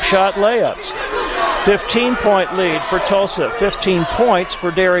scoop shot layups. 15-point lead for Tulsa. 15 points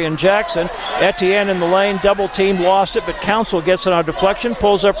for Darian Jackson. Etienne in the lane, double team, lost it, but Council gets it on deflection,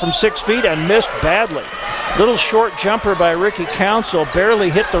 pulls up from 6 feet and missed badly. Little short jumper by Ricky Council,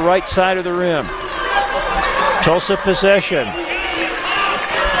 barely hit the right side of the rim. Tulsa possession.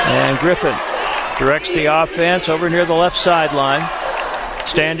 And Griffin directs the offense over near the left sideline.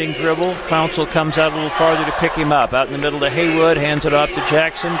 Standing dribble. Council comes out a little farther to pick him up. Out in the middle to Haywood. Hands it off to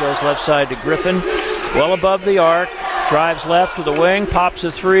Jackson. Goes left side to Griffin. Well above the arc. Drives left to the wing. Pops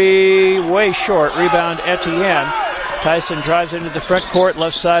a three. Way short. Rebound Etienne. Tyson drives into the front court,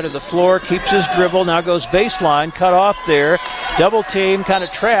 left side of the floor, keeps his dribble, now goes baseline, cut off there. Double team, kind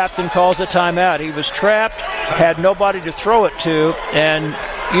of trapped, and calls a timeout. He was trapped, had nobody to throw it to, and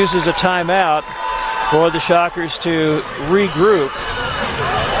uses a timeout for the Shockers to regroup.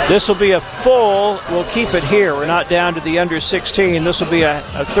 This will be a full. We'll keep it here. We're not down to the under 16. This will be a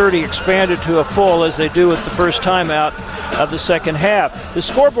 30 expanded to a full, as they do with the first timeout of the second half. The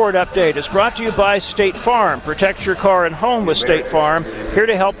scoreboard update is brought to you by State Farm. Protect your car and home with State Farm. Here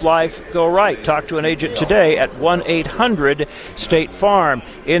to help life go right. Talk to an agent today at 1-800-STATE-FARM.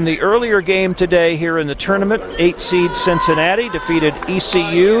 In the earlier game today here in the tournament, 8-seed Cincinnati defeated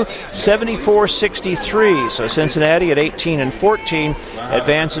ECU 74-63. So Cincinnati at 18-14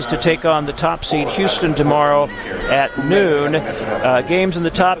 advances to take on the top seed Houston tomorrow at noon. Games in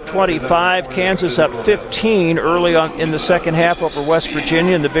the top 25. Kansas up 15 early on in the second half over West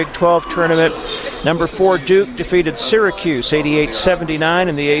Virginia in the Big 12 tournament. Number 4 Duke defeated Syracuse 88-79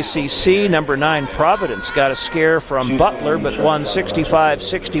 in the ACC. Number 9 Providence got a scare from Butler but won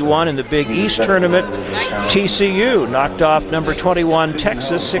 65-61 in the Big East tournament. TCU knocked off number 21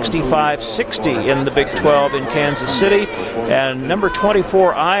 Texas 65-60 in the Big 12 in Kansas City. And number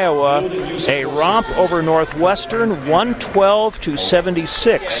 24 Iowa, a romp over Northwestern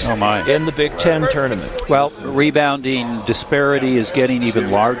 112-76 in the Big 10 tournament. Well, rebounding disparity is getting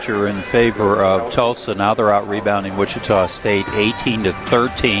even larger in favor of Tulsa. Now they're out rebounding Wichita State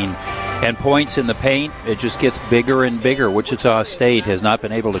 18-13. And points in the paint, it just gets bigger and bigger. Wichita State has not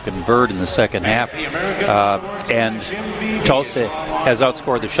been able to convert in the second half. And Tulsa has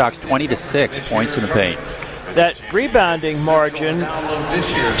outscored the Shocks 20-6 points in the paint. That rebounding margin,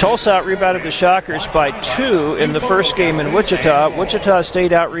 Tulsa out-rebounded the Shockers by 2 in the first game in Wichita. Wichita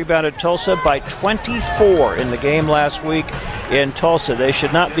State out-rebounded Tulsa by 24 in the game last week in Tulsa. They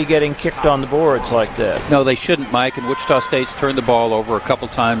should not be getting kicked on the boards like that. No, they shouldn't, Mike. And Wichita State's turned the ball over a couple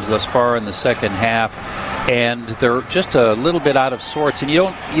times thus far in the second half. And they're just a little bit out of sorts. And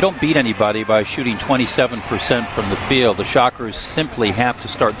you don't beat anybody by shooting 27% from the field. The Shockers simply have to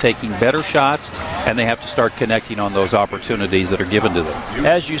start taking better shots, and they have to start connecting on those opportunities that are given to them.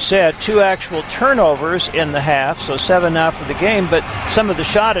 As you said, 2 actual turnovers in the half, so 7 now for the game, but some of the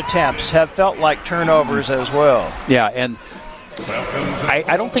shot attempts have felt like turnovers as well. Yeah, and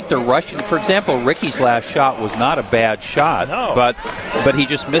I don't think they're rushing. For example, Ricky's last shot was not a bad shot, but he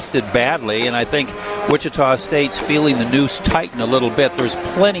just missed it badly, and I think Wichita State's feeling the noose tighten a little bit. There's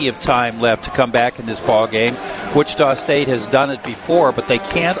plenty of time left to come back in this ball game. Wichita State has done it before, but they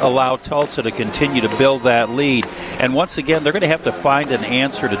can't allow Tulsa to continue to build that lead. And once again, they're going to have to find an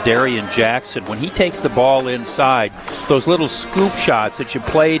answer to Darian Jackson. When he takes the ball inside, those little scoop shots that you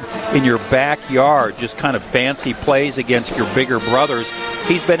played in your backyard, just kind of fancy plays against your bigger brothers,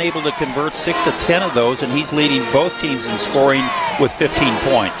 he's been able to convert 6 of 10 of those, and he's leading both teams in scoring with 15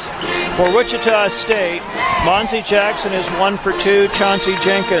 points. For Wichita State, Monzie Jackson is 1 for 2, Chauncey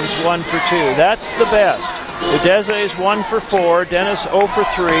Jenkins 1 for 2. That's the best. Udeze is 1 for 4, Dennis 0 for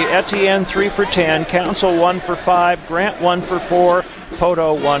 3, Etienne 3 for 10, Council 1 for 5, Grant 1 for 4,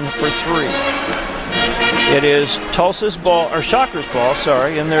 Poto 1 for 3. It is Tulsa's ball, or Shockers ball,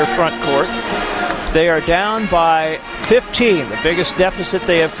 in their front court. They are down by 15, the biggest deficit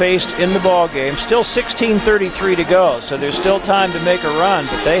they have faced in the ball game. Still 16:33 to go, so there's still time to make a run,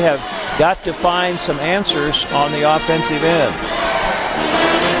 but they have got to find some answers on the offensive end.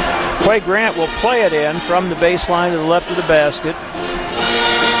 Quay Grant will play it in from the baseline to the left of the basket.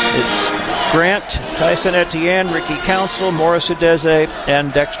 It's Grant, Tyson Etienne, Ricky Council, Morris Udeze,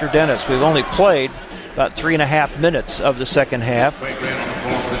 and Dexter Dennis. We've only played about 3.5 minutes of the second half.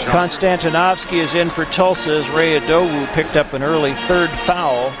 Konstantinovsky is in for Tulsa as Ray Adowu picked up an early third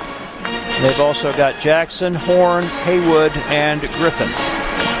foul. They've also got Jackson, Horn, Haywood, and Griffin.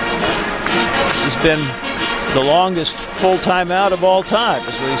 This has been the longest full timeout of all time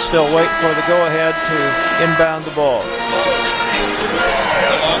as we still wait for the go-ahead to inbound the ball.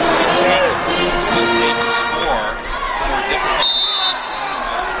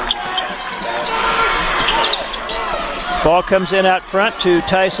 Ball comes in out front to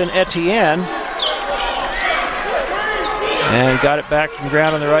Tyson Etienne. And got it back from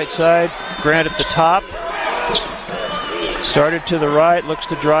Grant on the right side. Grant at the top. Started to the right, looks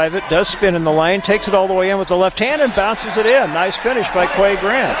to drive it, does spin in the lane, takes it all the way in with the left hand and bounces it in. Nice finish by Quay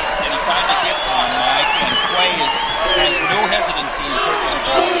Grant. And he finally gets on, Mike, and Quay has no hesitancy in taking the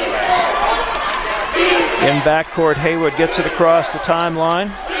ball. In backcourt, Haywood gets it across the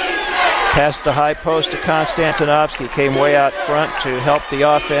timeline. Past the high post to Konstantinovsky, came way out front to help the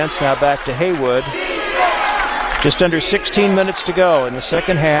offense. Now back to Haywood. Just under 16 minutes to go in the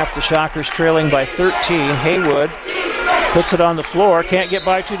second half. The Shockers trailing by 13. Haywood Puts it on the floor. Can't get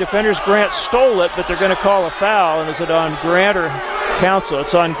by two defenders. Grant stole it, but they're going to call a foul. And is it on Grant or Council?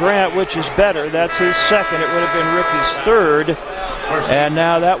 It's on Grant, which is better. That's his second. It would have been Ricky's third. And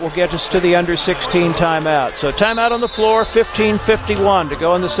now that will get us to the under 16 timeout. So timeout on the floor, 15:51 to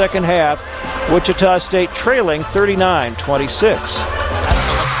go in the second half. Wichita State trailing 39-26.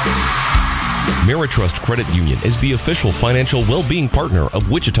 Meritrust Credit Union is the official financial well-being partner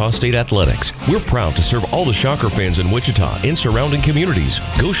of Wichita State Athletics. We're proud to serve all the Shocker fans in Wichita and surrounding communities.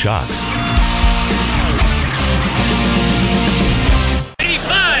 Go Shocks!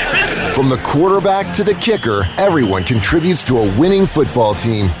 From the quarterback to the kicker, everyone contributes to a winning football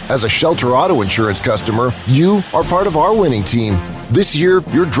team. As a Shelter Auto Insurance customer, you are part of our winning team. This year,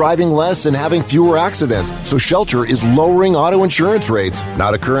 you're driving less and having fewer accidents, so Shelter is lowering auto insurance rates.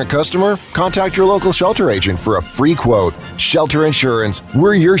 Not a current customer? Contact your local Shelter agent for a free quote. Shelter Insurance.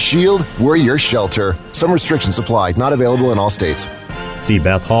 We're your shield, we're your shelter. Some restrictions apply, not available in all states. See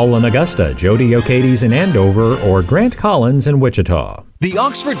Beth Hall in Augusta, Jody O'Cades in Andover, or Grant Collins in Wichita. The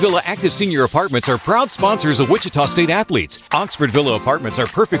Oxford Villa Active Senior Apartments are proud sponsors of Wichita State athletes. Oxford Villa Apartments are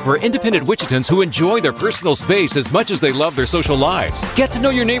perfect for independent Wichitans who enjoy their personal space as much as they love their social lives. Get to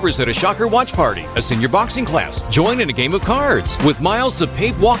know your neighbors at a Shocker watch party, a senior boxing class, join in a game of cards. With miles of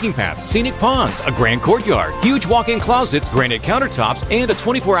paved walking paths, scenic ponds, a grand courtyard, huge walk-in closets, granite countertops, and a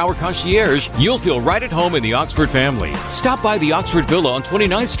 24-hour concierge, you'll feel right at home in the Oxford family. Stop by the Oxford Villa on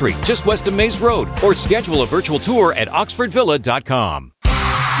 29th Street, just west of Mays Road, or schedule a virtual tour at oxfordvilla.com.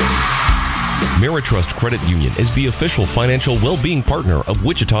 Meritrust Credit Union is the official financial well-being partner of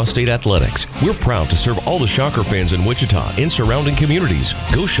Wichita State Athletics. We're proud to serve all the Shocker fans in Wichita and surrounding communities.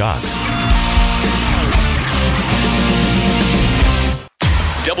 Go Shocks!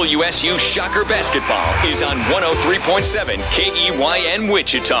 WSU Shocker Basketball is on 103.7 KEYN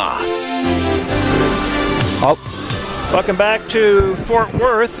Wichita. Welcome back to Fort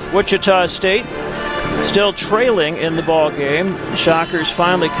Worth. Wichita State still trailing in the ball game. Shockers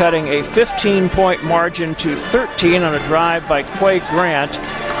finally cutting a 15-point margin to 13 on a drive by Quay Grant.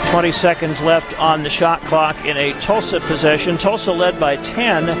 20 seconds left on the shot clock in a Tulsa possession. Tulsa led by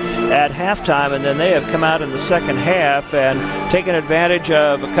 10 at halftime, and then they have come out in the second half and taken advantage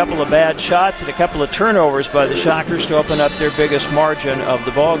of a couple of bad shots and a couple of turnovers by the Shockers to open up their biggest margin of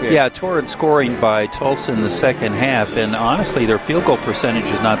the ballgame. Yeah, torrid scoring by Tulsa in the second half, and honestly, their field goal percentage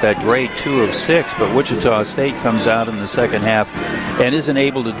is not that great, 2 of 6, but Wichita State comes out in the second half and isn't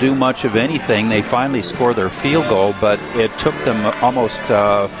able to do much of anything. They finally score their field goal, but it took them almost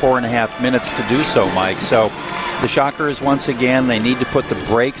 4.5 minutes to do so, Mike. So the Shockers, once again, they need to put the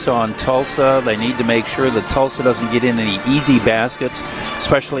brakes on Tulsa. They need to make sure that Tulsa doesn't get in any easy baskets,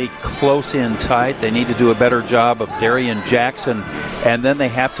 especially close in tight. They need to do a better job of Darian Jackson, and then they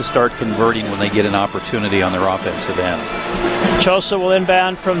have to start converting when they get an opportunity on their offensive end. Tulsa will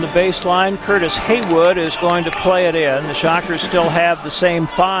inbound from the baseline. Curtis Haywood is going to play it in. The Shockers still have the same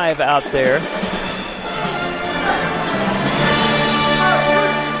 5 out there.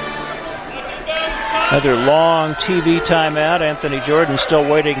 Another long TV timeout. Anthony Jordan still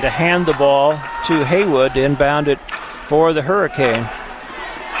waiting to hand the ball to Haywood to inbound it for the Hurricane.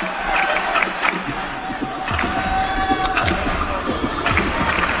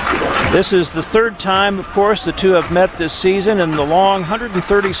 This is the third time, of course, the two have met this season. In the long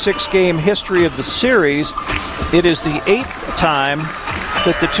 136-game history of the series, it is the 8th time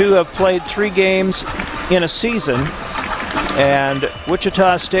that the two have played 3 games in a season. And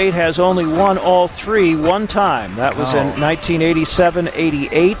Wichita State has only won all 3 one time. That was in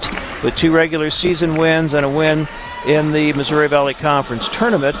 1987-88 with 2 regular season wins and a win in the Missouri Valley Conference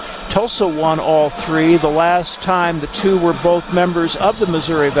Tournament. Tulsa won all 3. The last time the two were both members of the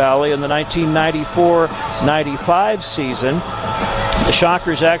Missouri Valley in the 1994-95 season. The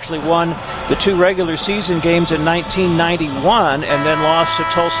Shockers actually won the 2 regular season games in 1991 and then lost to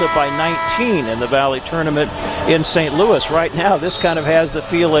Tulsa by 19 in the Valley Tournament in St. Louis. Right now, this kind of has the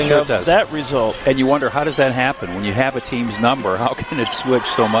feeling of that result. And you wonder, how does that happen? When you have a team's number, how can it switch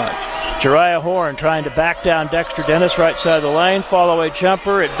so much? Jariah Horn trying to back down Dexter Dennis right side of the lane. Follow-away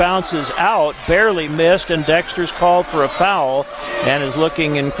jumper. It bounces out, barely missed, and Dexter's called for a foul and is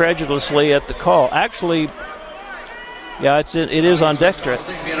looking incredulously at the call. Actually, yeah, it is on Dexter.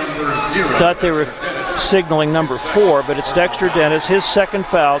 Thought they were signaling number 4, but it's Dexter Dennis, his second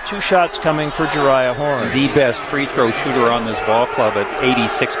foul, 2 shots coming for Jeriah Horn. The best free throw shooter on this ball club at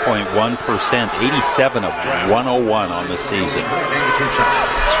 86.1%, 87 of 101 on the season.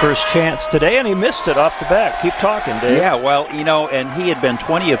 His first chance today, and he missed it off the bat. Keep talking, Dave. Yeah, well, and he had been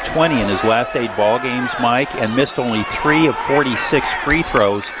 20 of 20 in his last 8 ball games, Mike, and missed only 3 of 46 free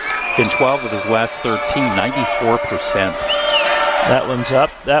throws in 12 of his last 13, 94%. That one's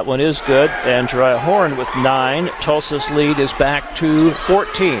up. That one is good. And Jeriah Horn with 9. Tulsa's lead is back to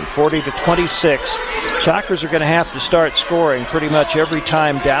 14, 40-26. Shockers are going to have to start scoring pretty much every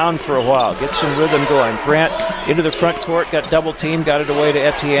time down for a while. Get some rhythm going. Grant into the front court, got double teamed, got it away to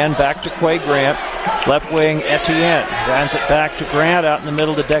Etienne. Back to Quay Grant. Left wing, Etienne. Runs it back to Grant. Out in the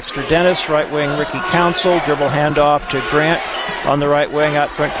middle to Dexter Dennis. Right wing, Ricky Council. Dribble handoff to Grant. On the right wing, out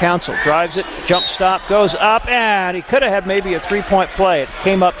front, Council. Drives it. Jump stop. Goes up. And he could have had maybe a three-point play. It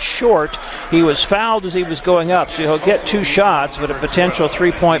came up short. He was fouled as he was going up. So he'll get 2 shots, but a potential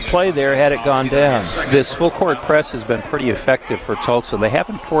three-point play there had it gone down. This full-court press has been pretty effective for Tulsa. They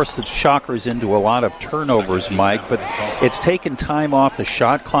haven't forced the Shockers into a lot of turnovers, Mike, but it's taken time off the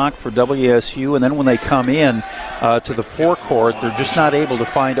shot clock for WSU, and then when they come in to the forecourt, they're just not able to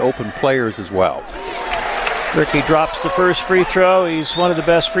find open players as well. Ricky drops the first free throw. He's one of the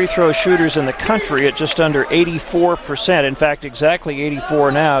best free throw shooters in the country at just under 84%. In fact, exactly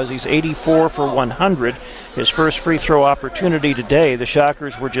 84 now, as he's 84 for 100. His first free throw opportunity today. The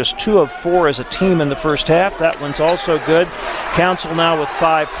Shockers were just 2 of 4 as a team in the first half. That one's also good. Council now with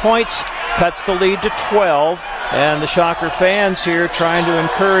 5 points, cuts the lead to 12. And the Shocker fans here trying to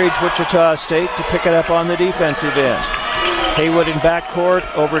encourage Wichita State to pick it up on the defensive end. Haywood in backcourt,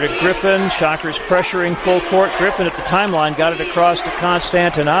 over to Griffin. Shockers pressuring full court. Griffin at the timeline got it across to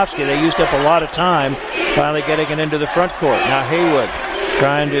Konstantinovsky. They used up a lot of time finally getting it into the front court. Now Haywood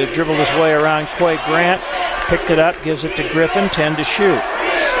trying to dribble his way around Quay Grant. Picked it up, gives it to Griffin, 10 to shoot.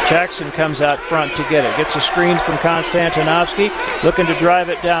 Jackson comes out front to get it. Gets a screen from Konstantinovsky. Looking to drive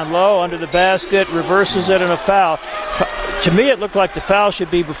it down low under the basket. Reverses it and a foul. To me, it looked like the foul should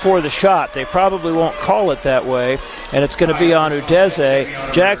be before the shot. They probably won't call it that way, and it's going to be on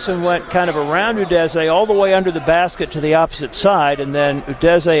Udeze. Jackson went kind of around Udeze all the way under the basket to the opposite side, and then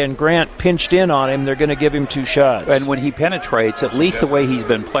Udeze and Grant pinched in on him. They're going to give him 2 shots. And when he penetrates, at least the way he's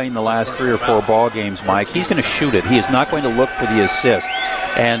been playing the last 3 or 4 ball games, Mike, he's going to shoot it. He is not going to look for the assist.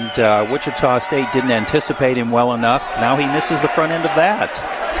 And Wichita State didn't anticipate him well enough. Now he misses the front end of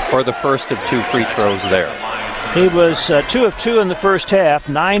that, or the first of 2 free throws there. He was 2 of 2 in the first half,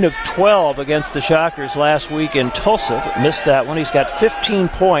 9 of 12 against the Shockers last week in Tulsa. Missed that one. He's got 15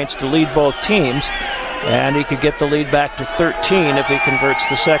 points to lead both teams, and he could get the lead back to 13 if he converts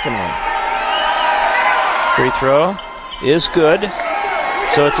the second one. Free throw is good.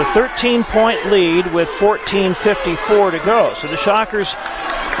 So it's a 13-point lead with 14:54 to go. So the Shockers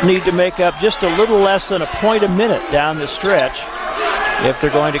need to make up just a little less than a point a minute down the stretch if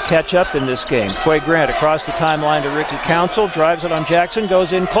they're going to catch up in this game. Quay Grant across the timeline to Ricky Council, drives it on Jackson,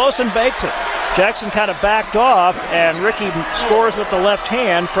 goes in close and bakes it. Jackson kind of backed off, and Ricky scores with the left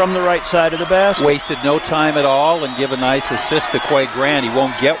hand from the right side of the basket. Wasted no time at all and give a nice assist to Quay Grant. He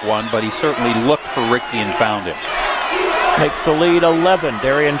won't get one, but he certainly looked for Ricky and found him. Makes the lead 11.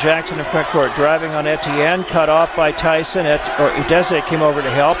 Darian Jackson in front court, driving on Etienne, cut off by Tyson. Udeze came over to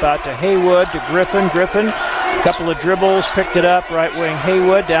help, out to Haywood, to Griffin. Griffin, a couple of dribbles, picked it up, right wing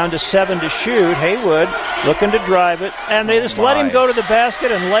Haywood, down to 7 to shoot. Haywood looking to drive it, and they just let him go to the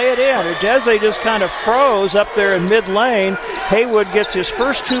basket and lay it in. Udeze just kind of froze up there in mid-lane. Haywood gets his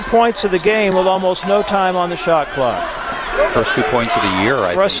first 2 points of the game with almost no time on the shot clock. First 2 points of the year, I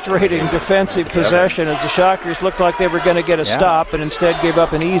think. Frustrating defensive possession as the Shockers looked like they were going to get a stop and instead gave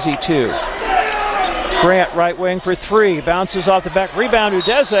up an easy 2. Grant, right wing for 3, bounces off the back, rebound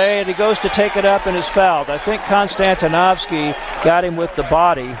Udeze, and he goes to take it up and is fouled. I think Konstantinovsky got him with the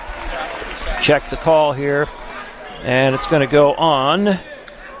body. Check the call here, and it's going to go on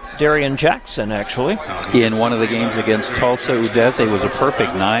Darian Jackson, actually. In one of the games against Tulsa, Udeze was a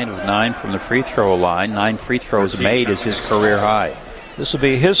perfect 9 of 9 from the free throw line. 9 free throws made is his career high. This will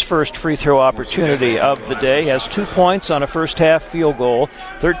be his first free throw opportunity of the day. Has 2 points on a first half field goal.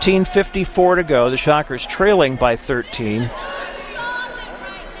 13:54 to go. The Shockers trailing by 13.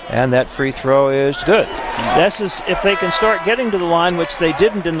 And that free throw is good. This is if they can start getting to the line, which they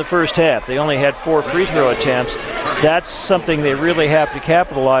didn't in the first half. They only had 4 free throw attempts. That's something they really have to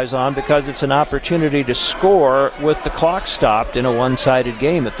capitalize on because it's an opportunity to score with the clock stopped in a one-sided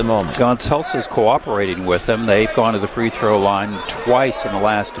game at the moment. Tulsa's cooperating with them. They've gone to the free throw line twice in the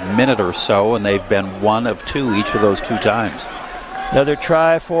last minute or so, and they've been 1 of 2 each of those 2 times. Another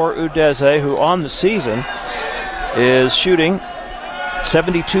try for Udeze, who on the season is shooting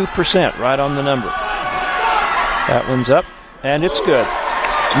 72%, right on the number. That one's up, and it's good.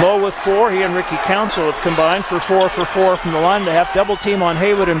 Lowe with 4. He and Ricky Council have combined for 4 from the line. They have double team on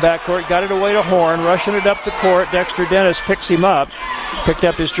Haywood in backcourt. Got it away to Horn, rushing it up the court. Dexter Dennis picks him up. Picked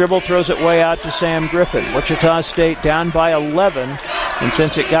up his dribble, throws it way out to Sam Griffin. Wichita State down by 11, and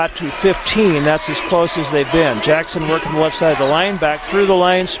since it got to 15, that's as close as they've been. Jackson working the left side of the lane, back through the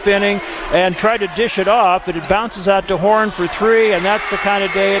lane, spinning, and tried to dish it off, but it bounces out to Horn for 3, and that's the kind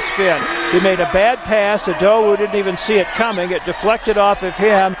of day it's been. He made a bad pass. Adowu didn't even see it coming. It deflected off of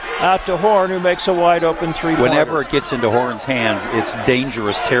him out to Horn, who makes a wide-open three-pointer. Whenever it gets into Horn's hands, it's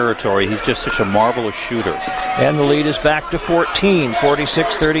dangerous territory. He's just such a marvelous shooter. And the lead is back to 14,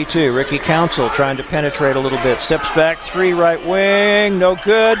 46-32. Ricky Council trying to penetrate a little bit. Steps back, 3 right wing, no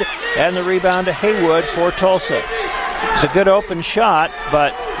good. And the rebound to Haywood for Tulsa. It's a good open shot,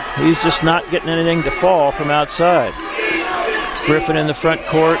 but he's just not getting anything to fall from outside. Griffin in the front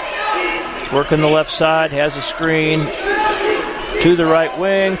court, working the left side, has a screen to the right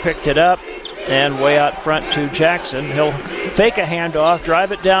wing, picked it up, and way out front to Jackson. He'll fake a handoff,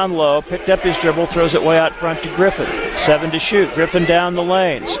 drive it down low, picked up his dribble, throws it way out front to Griffin. 7 to shoot. Griffin down the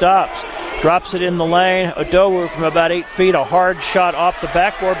lane, stops, drops it in the lane. Adowu from about 8 feet, a hard shot off the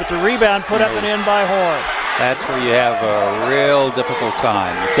backboard, but the rebound put up and in by Horn. That's where you have a real difficult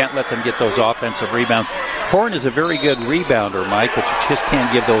time. You can't let them get those offensive rebounds. Horn is a very good rebounder, Mike, but you just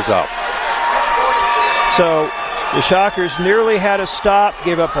can't give those up. So the Shockers nearly had a stop,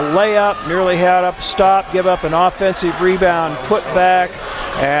 gave up a layup, nearly had a stop, give up an offensive rebound, put back,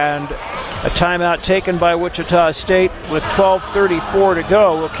 and a timeout taken by Wichita State with 12:34 to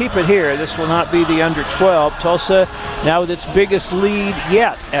go. We'll keep it here. This will not be the under 12. Tulsa now with its biggest lead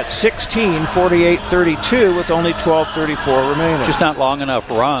yet at 16, 48-32 with only 12:34 remaining. Just not long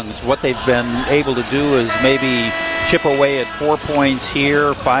enough runs. What they've been able to do is maybe chip away at 4 points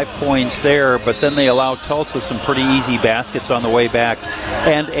here, 5 points there, but then they allow Tulsa some pretty easy baskets on the way back.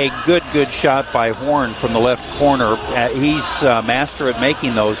 And a good shot by Horn from the left corner. He's master at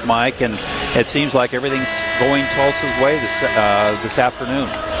making those, Mike, and it seems like everything's going Tulsa's way this afternoon.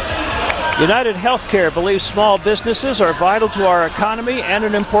 United Healthcare believes small businesses are vital to our economy and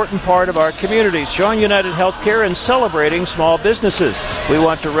an important part of our communities. Join United Healthcare in celebrating small businesses. We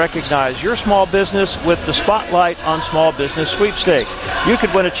want to recognize your small business with the Spotlight on Small Business Sweepstakes. You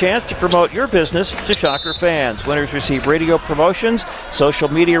could win a chance to promote your business to Shocker fans. Winners receive radio promotions,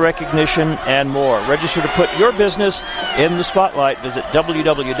 social media recognition, and more. Register to put your business in the Spotlight. Visit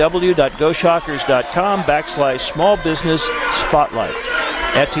www.goshockers.com/small business spotlight.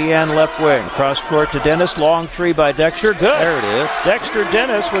 Etienne left wing, cross court to Dennis, long 3 by Dexter, good. There it is. Dexter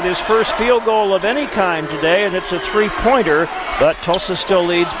Dennis with his first field goal of any kind today, and it's a 3-pointer, but Tulsa still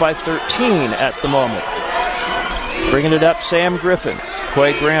leads by 13 at the moment. Bringing it up, Sam Griffin.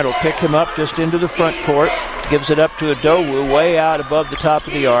 Quay Grant will pick him up just into the front court, gives it up to Adowu, way out above the top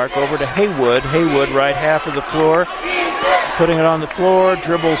of the arc, over to Haywood. Haywood, right half of the floor, putting it on the floor,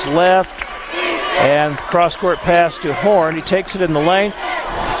 dribbles left, and cross-court pass to Horn. He takes it in the lane.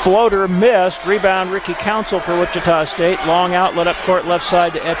 Floater missed. Rebound Ricky Council for Wichita State. Long outlet up court left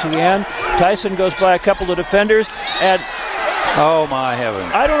side to Etienne. Tyson goes by a couple of defenders. And oh my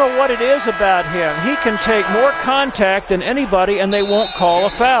heavens. I don't know what it is about him. He can take more contact than anybody and they won't call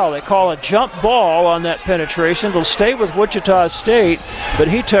a foul. They call a jump ball on that penetration. It'll stay with Wichita State, but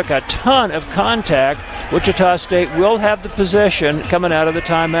he took a ton of contact. Wichita State will have the possession coming out of the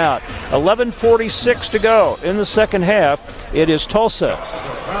timeout. 11:46 to go in the second half. It is Tulsa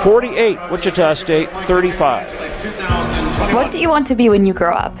 48, Wichita State 35. What do you want to be when you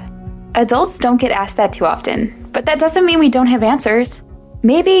grow up? Adults don't get asked that too often, but that doesn't mean we don't have answers.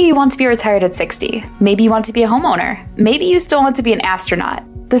 Maybe you want to be retired at 60. Maybe you want to be a homeowner. Maybe you still want to be an astronaut.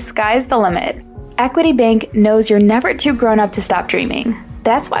 The sky's the limit. Equity Bank knows you're never too grown up to stop dreaming.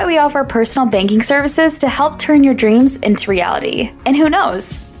 That's why we offer personal banking services to help turn your dreams into reality. And who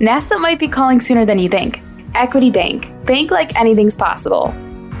knows, NASA might be calling sooner than you think. Equity Bank. Bank like anything's possible.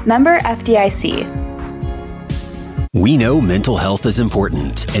 Member FDIC. We know mental health is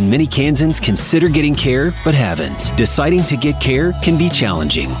important, and many Kansans consider getting care but haven't. Deciding to get care can be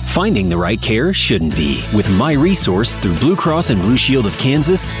challenging. Finding the right care shouldn't be. With My Resource through Blue Cross and Blue Shield of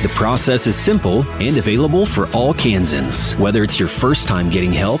Kansas, the process is simple and available for all Kansans. Whether it's your first time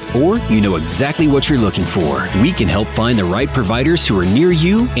getting help or you know exactly what you're looking for, we can help find the right providers who are near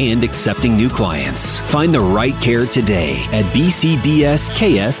you and accepting new clients. Find the right care today at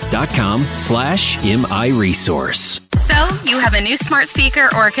bcbsks.com/MIResource. So, you have a new smart speaker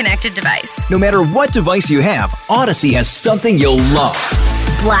or a connected device. No matter what device you have, Odyssey has something you'll love.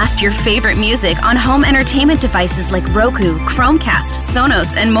 Blast your favorite music on home entertainment devices like Roku, Chromecast,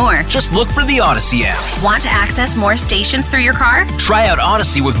 Sonos, and more. Just look for the Odyssey app. Want to access more stations through your car? Try out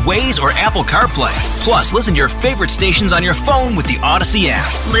Odyssey with Waze or Apple CarPlay. Plus, listen to your favorite stations on your phone with the Odyssey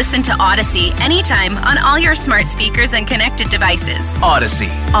app. Listen to Odyssey anytime on all your smart speakers and connected devices. Odyssey.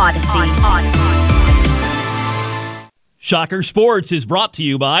 Shocker Sports is brought to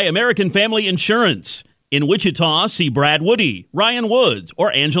you by American Family Insurance. In Wichita, see Brad Woody, Ryan Woods,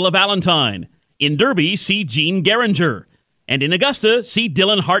 or Angela Valentine. In Derby, see Gene Geringer. And in Augusta, see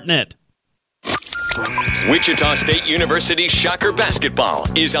Dylan Hartnett. Wichita State University Shocker Basketball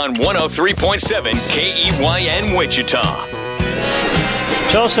is on 103.7 KEYN Wichita.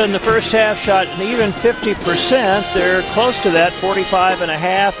 Tulsa in the first half shot an even 50%. They're close to that,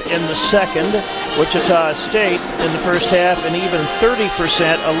 45.5 in the second. Wichita State in the first half an even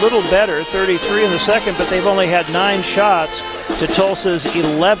 30%, a little better, 33 in the second, but they've only had 9 shots to Tulsa's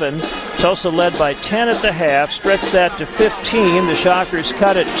 11. Tulsa led by 10 at the half, stretched that to 15. The Shockers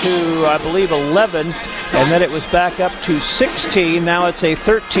cut it to, I believe, 11, and then it was back up to 16. Now it's a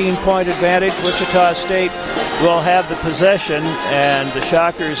 13-point advantage. Wichita State will have the possession, and the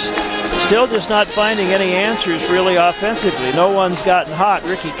Shockers still just not finding any answers really offensively. No one's gotten hot.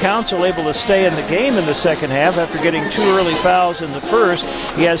 Ricky Council able to stay in the game in the second half after getting 2 early fouls in the first.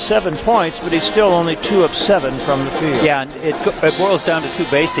 He has 7 points, but he's still only 2 of 7 from the field. Yeah, and it boils down to 2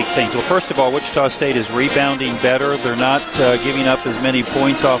 basic things. Well, first of all, Wichita State is rebounding better. They're not giving up as many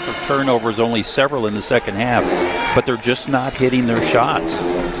points off of turnovers, only several in the second half, but they're just not hitting their shots.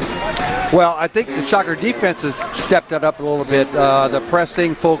 Well, I think the Shocker defense has stepped it up a little bit. The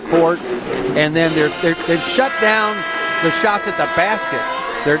pressing full court, and then they've shut down the shots at the basket.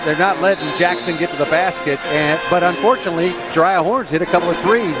 They're not letting Jackson get to the basket, but unfortunately, Jariah Horns hit a couple of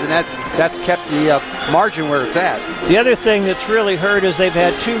threes, and that's kept the margin where it's at. The other thing that's really hurt is they've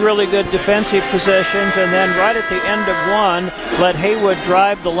had 2 really good defensive possessions, and then right at the end of one, let Haywood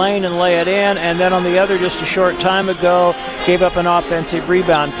drive the lane and lay it in, and then on the other, just a short time ago, gave up an offensive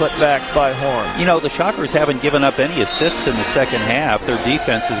rebound put back by Horn. You know, the Shockers haven't given up any assists in the second half. Their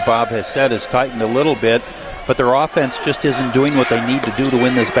defense, as Bob has said, has tightened a little bit, but their offense just isn't doing what they need to do to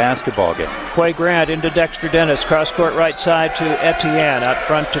win this basketball game. Quay Grant into Dexter Dennis, cross-court right side to Etienne, out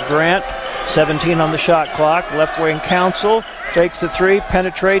front to Grant, 17 on the shot clock, left wing Council, fakes the 3,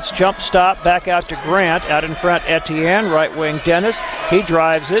 penetrates, jump stop, back out to Grant, out in front Etienne, right wing Dennis, he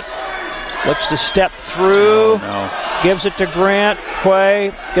drives it, looks to step through, gives it to Grant,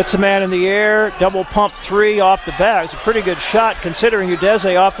 Quay gets a man in the air, double pump 3 off the back. It's a pretty good shot considering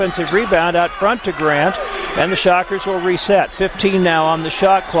Udeze offensive rebound out front to Grant, and the Shockers will reset. 15 now on the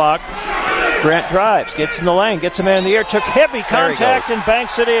shot clock. Grant drives, gets in the lane, gets a man in the air, took heavy contact and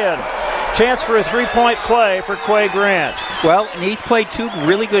banks it in. Chance for a 3-point play for Quay Grant. Well, and he's played 2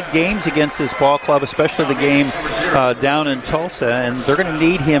 really good games against this ball club, especially the game down in Tulsa, and they're going to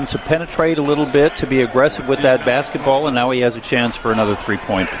need him to penetrate a little bit, to be aggressive with that basketball, and now he has a chance for another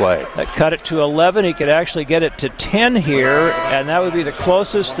 3-point play. That cut it to 11. He could actually get it to 10 here, and that would be the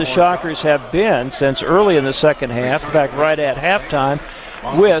closest the Shockers have been since early in the second half, in fact, right at halftime,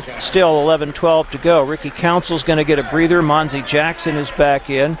 with still 11-12 to go. Ricky Council's going to get a breather. Monzie Jackson is back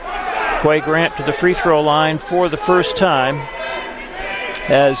in. Quay Grant to the free throw line for the first time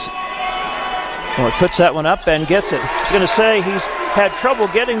as he puts that one up and gets it. I was going to say he's had trouble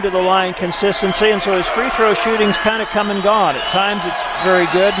getting to the line consistency, and so his free throw shooting's kind of come and gone. At times it's very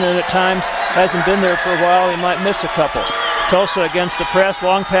good, and then at times hasn't been there for a while. He might miss a couple. Tulsa against the press,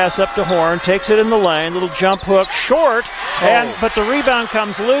 long pass up to Horn, takes it in the lane, little jump hook, short, but the rebound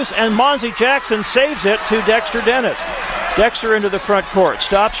comes loose, and Monzie Jackson saves it to Dexter Dennis. Dexter into the front court,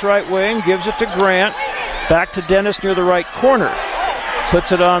 stops right wing, gives it to Grant, back to Dennis near the right corner.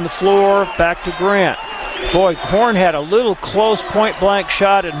 Puts it on the floor, back to Grant. Boy, Horn had a little close point-blank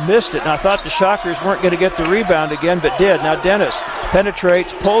shot and missed it, and I thought the Shockers weren't going to get the rebound again, but did. Now Dennis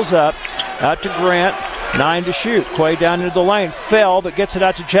penetrates, pulls up, out to Grant, 9 to shoot. Quay down into the lane, fell, but gets it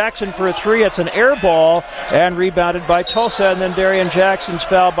out to Jackson for a 3. It's an air ball, and rebounded by Tulsa, and then Darian Jackson's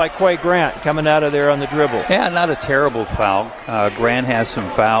fouled by Quay Grant, coming out of there on the dribble. Yeah, not a terrible foul. Grant has some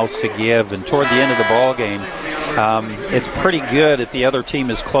fouls to give, and toward the end of the ball game, it's pretty good if the other team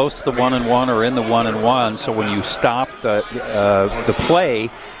is close to the 1-and-1 or in the 1-and-1, so when you stop the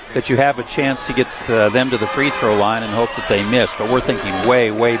play, that you have a chance to get them to the free throw line and hope that they miss. But we're thinking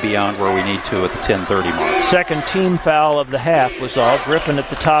way, way beyond where we need to at the 10:30 mark. Second team foul of the half was all. Griffin at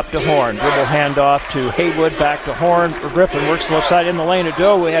the top to Horn. Dribble handoff to Haywood, back to Horn. For Griffin, works the left side in the lane.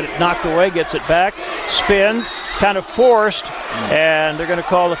 Ado, we had it knocked away, gets it back. spins, kind of forced, and they're going to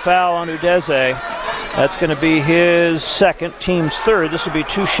call the foul on Udeze. That's going to be his second, team's third. This will be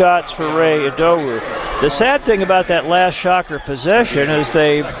 2 shots for Ray Idowu. The sad thing about that last Shocker possession is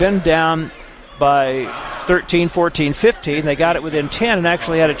they've been down by 13, 14, 15. They got it within 10 and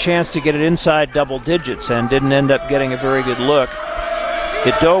actually had a chance to get it inside double digits and didn't end up getting a very good look.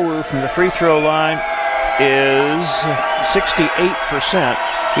 Idowu from the free throw line is 68%.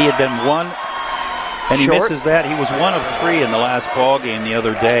 He had been one, and he misses that. He was 1 of 3 in the last ball game the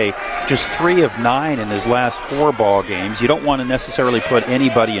other day. Just 3 of 9 in his last 4 ball games. You don't want to necessarily put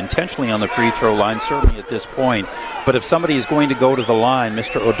anybody intentionally on the free throw line, certainly at this point. But if somebody is going to go to the line,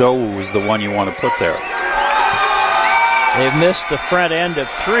 Mr. Idowu is the one you want to put there. They've missed the front end of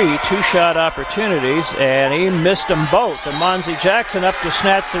 3 2-shot opportunities, and he missed them both. And Monzie Jackson up to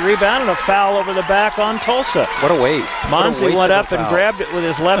snatch the rebound, and a foul over the back on Tulsa. What a waste. Monzie went up and grabbed it with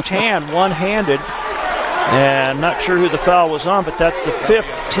his left hand, one-handed. And not sure who the foul was on, but that's the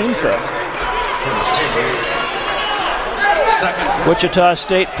 5th team foul. Wichita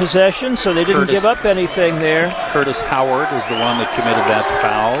State possession, so they didn't give up anything there. Curtis Howard is the one that committed that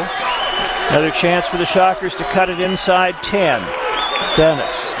foul. Another chance for the Shockers to cut it inside 10.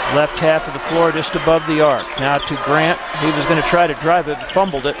 Dennis, left half of the floor just above the arc. Now to Grant. He was going to try to drive it,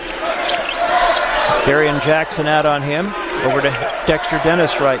 fumbled it. Darian Jackson out on him. Over to Dexter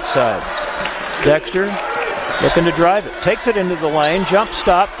Dennis, right side. Dexter looking to drive it. Takes it into the lane. Jump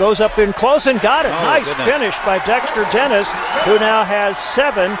stop. Goes up in close and got it. Nice finish by Dexter Dennis, who now has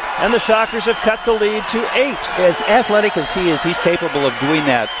 7. And the Shockers have cut the lead to 8. As athletic as he is, he's capable of doing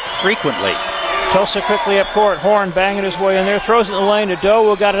that frequently. Tulsa quickly up court. Horn banging his way in there. Throws it in the lane.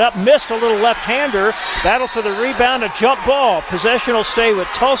 Idowu got it up. Missed a little left-hander. Battle for the rebound. A jump ball. Possession will stay with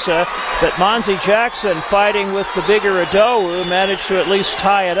Tulsa. But Monzie Jackson, fighting with the bigger Idowu, managed to at least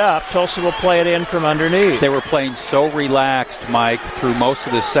tie it up. Tulsa will play it in from underneath. They were playing so relaxed, Mike, through most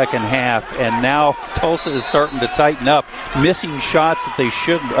of the second half. And now Tulsa is starting to tighten up, missing shots that they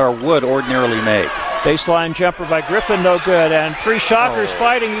should or would ordinarily make. Baseline jumper by Griffin, no good. And 3 Shockers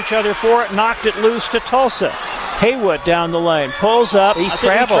fighting each other for it. Knocked it loose to Tulsa. Haywood down the lane. Pulls up. He's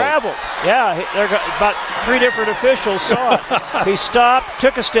traveled. Yeah, about 3 different officials saw it. He stopped,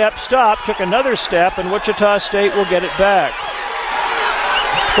 took a step, stopped, took another step, and Wichita State will get it back.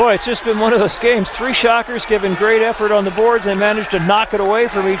 Boy, it's just been one of those games. 3 Shockers giving great effort on the boards. They managed to knock it away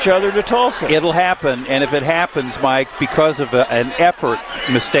from each other to Tulsa. It'll happen, and if it happens, Mike, because of an effort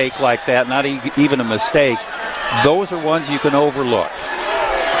mistake like that, not even a mistake, those are ones you can overlook.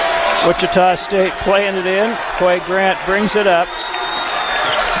 Wichita State playing it in. Quay Grant brings it up.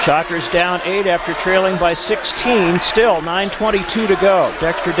 Shockers down 8 after trailing by 16. Still 9:22 to go.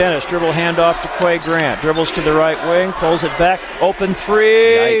 Dexter Dennis dribble handoff to Quay Grant. Dribbles to the right wing, pulls it back. Open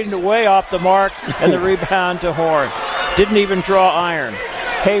 3, way off the mark, and the rebound to Horn. Didn't even draw iron.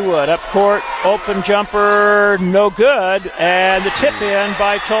 Haywood up court, open jumper, no good, and the tip in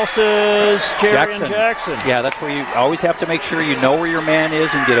by Tulsa's Jarian Jackson. Yeah, that's where you always have to make sure you know where your man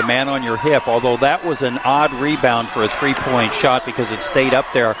is and get a man on your hip, although that was an odd rebound for a 3-point shot because it stayed up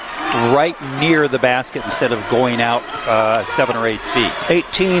there right near the basket instead of going out 7 or 8 feet.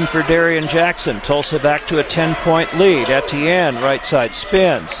 18 for Darian Jackson. Tulsa back to a 10-point lead. Etienne, right side,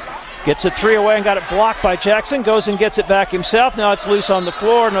 spins. Gets it 3 away and got it blocked by Jackson. Goes and gets it back himself. Now it's loose on the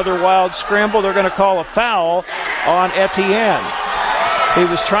floor. Another wild scramble. They're going to call a foul on Etienne. He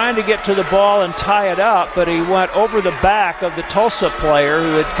was trying to get to the ball and tie it up, but he went over the back of the Tulsa player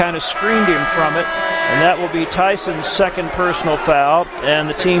who had kind of screened him from it. And that will be Tyson's second personal foul and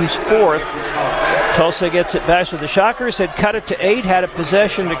the team's 4th. Tulsa gets it back. So the Shockers had cut it to 8, had a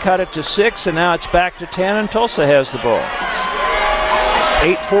possession to cut it to 6, and now it's back to 10, and Tulsa has the ball.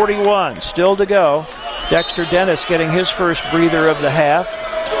 8:41 still to go. Dexter Dennis getting his first breather of the half.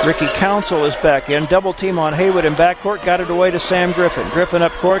 Ricky Council is back in. Double team on Haywood in backcourt. Got it away to Sam Griffin. Griffin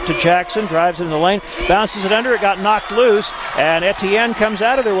up court to Jackson. Drives in the lane. Bounces it under. It got knocked loose. And Etienne comes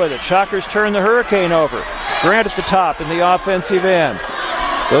out of there with it. Shockers turn the Hurricane over. Grant at the top in the offensive end.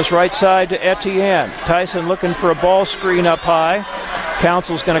 Goes right side to Etienne. Tyson looking for a ball screen up high.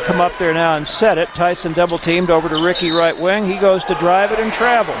 Council's going to come up there now and set it. Tyson double teamed over to Ricky right wing. He goes to drive it and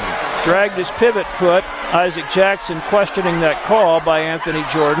travel. Dragged his pivot foot. Isaac Jackson questioning that call by Anthony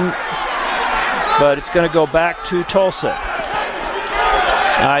Jordan. But it's going to go back to Tulsa.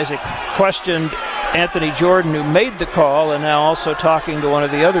 Isaac questioned Anthony Jordan, who made the call, and now also talking to one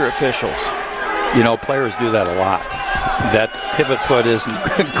of the other officials. You know, players do that a lot. That pivot foot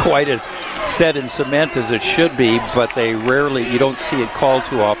isn't quite as set in cement as it should be, but you don't see it called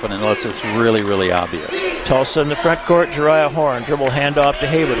too often unless it's really, really obvious. Tulsa in the front court, Jariah Horn. Dribble handoff to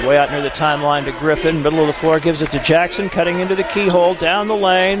Haywood, way out near the timeline to Griffin. Middle of the floor, gives it to Jackson, cutting into the keyhole, down the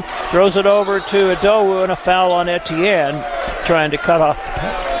lane, throws it over to Adowu, and a foul on Etienne, trying to cut off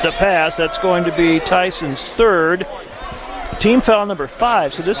the pass. That's going to be Tyson's third. Team foul number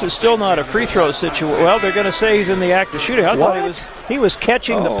 5, so this is still not a free throw situation. Well, they're going to say he's in the act of shooting. I thought he was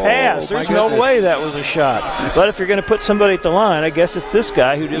catching the pass. There's no way that was a shot. But if you're going to put somebody at the line, I guess it's this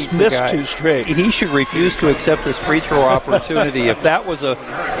guy who just missed 2 straight. He should refuse to accept this free throw opportunity. If that was a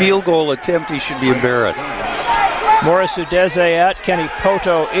field goal attempt, he should be embarrassed. Morris Udeze out, Kenny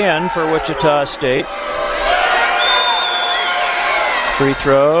Poto in for Wichita State. Free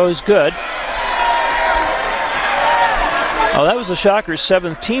throws, good. Oh, that was the Shockers'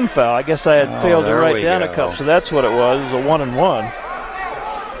 7th team foul. I guess I had failed to write down a couple, so that's what it was. It was a 1-and-1.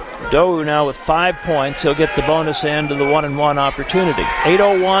 Dowu now with 5 points. He'll get the bonus end of the 1-and-1 opportunity.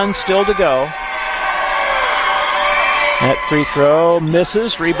 8:01 still to go. That free throw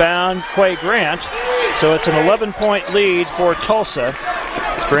misses. Rebound, Quay Grant. So it's an 11-point lead for Tulsa.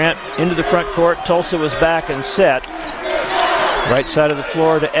 Grant into the front court. Tulsa was back and set. Right side of the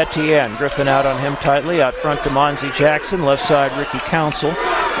floor to Etienne. Griffin out on him tightly. Out front to Monzie Jackson. Left side, Ricky Council.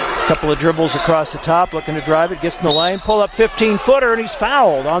 Couple of dribbles across the top. Looking to drive it. Gets in the lane. Pull up 15-footer, and he's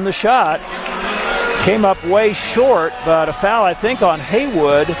fouled on the shot. Came up way short, but a foul, I think, on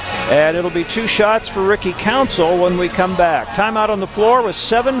Haywood. And it'll be 2 shots for Ricky Council when we come back. Timeout on the floor with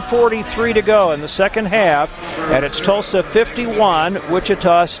 7:43 to go in the second half. And it's Tulsa 51,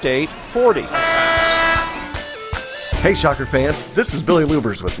 Wichita State 40. Hey Shocker fans, this is Billy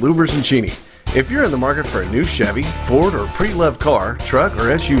Lubers with Lubers and Cheney. If you're in the market for a new Chevy, Ford, or pre-loved car, truck,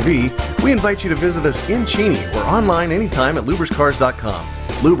 or SUV, we invite you to visit us in Cheney or online anytime at luberscars.com.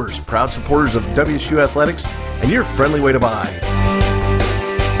 Lubers, proud supporters of WSU Athletics, and your friendly way to buy.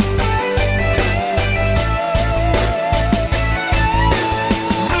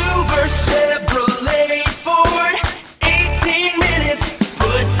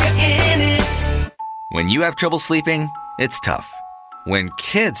 When you have trouble sleeping, it's tough. When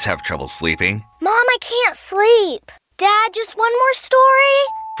kids have trouble sleeping, Mom, I can't sleep. Dad, just one more story?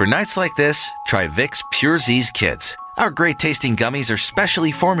 For nights like this, try Vicks Pure Z's Kids. Our great tasting gummies are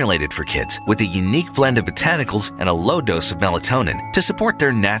specially formulated for kids with a unique blend of botanicals and a low dose of melatonin to support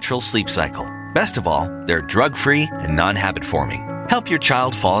their natural sleep cycle. Best of all, they're drug-free and non-habit forming. Help your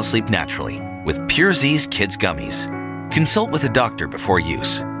child fall asleep naturally with Pure Z's Kids Gummies. Consult with a doctor before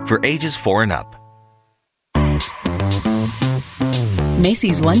use. For ages 4 and up.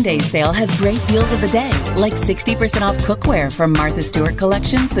 Macy's One Day Sale has great deals of the day, like 60% off cookware from Martha Stewart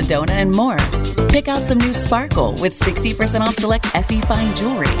Collection, Sedona, and more. Pick out some new Sparkle with 60% off select Effie Fine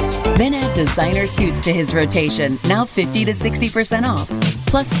jewelry. Then add designer suits to his rotation, now 50 to 60% off.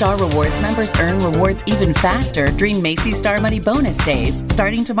 Plus, Star Rewards members earn rewards even faster during Macy's Star Money Bonus Days,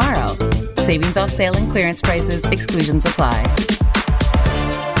 starting tomorrow. Savings off sale and clearance prices, exclusions apply.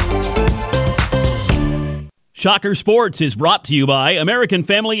 Shocker Sports is brought to you by American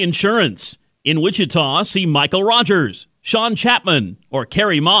Family Insurance. In Wichita, see Michael Rogers, Sean Chapman, or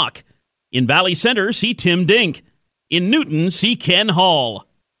Kerry Mock. In Valley Center, see Tim Dink. In Newton, see Ken Hall.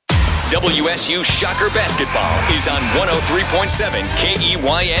 WSU Shocker Basketball is on 103.7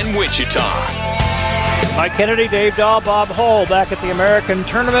 KEYN Wichita. Mike Kennedy, Dave Dahl, Bob Hull back at the American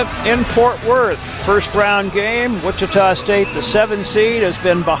Tournament in Fort Worth. First round game, Wichita State, the 7 seed, has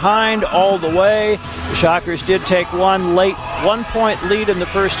been behind all the way. The Shockers did take one late 1-point lead in the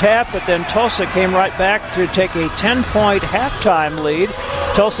first half, but then Tulsa came right back to take a 10-point halftime lead.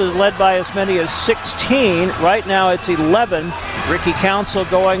 Tulsa is led by as many as 16. Right now it's 11. Ricky Council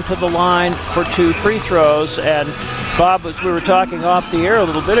going to the line for 2 free throws. And Bob, as we were talking off the air a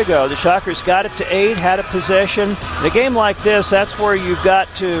little bit ago, the Shockers got it to 8, had a possession. In a game like this, that's where you've got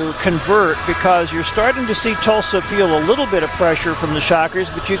to convert, because you're starting to see Tulsa feel a little bit of pressure from the Shockers,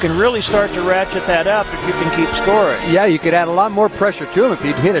 but you can really start to ratchet that up if you can keep scoring. Yeah, you could add a lot more pressure to them if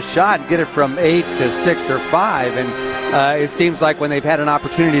you'd hit a shot and get it from 8 to 6 or 5. And it seems like when they've had an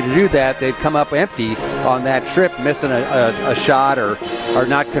opportunity to do that, they've come up empty on that trip, missing a shot or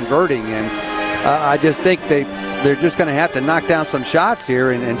not converting. And I just think they're just going to have to knock down some shots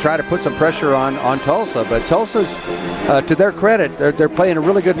here and try to put some pressure on Tulsa. But Tulsa's, to their credit, they're playing a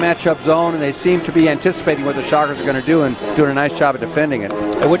really good matchup zone, and they seem to be anticipating what the Shockers are going to do and doing a nice job of defending it.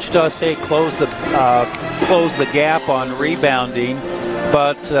 Wichita State closed the gap on rebounding,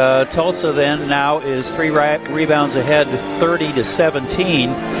 but Tulsa then now is 3 rebounds ahead, 30 to 17,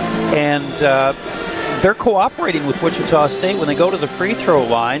 and they're cooperating with Wichita State. When they go to the free throw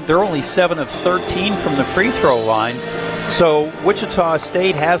line, they're only 7 of 13 from the free throw line. So Wichita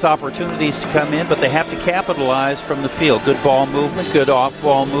State has opportunities to come in, but they have to capitalize from the field. Good ball movement, good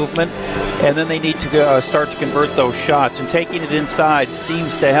off-ball movement, and then they need to start to convert those shots. And taking it inside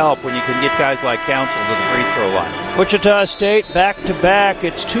seems to help when you can get guys like Council to the free throw line. Wichita State back-to-back.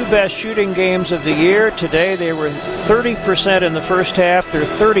 Its 2 best shooting games of the year. Today they were 30% in the first half. They're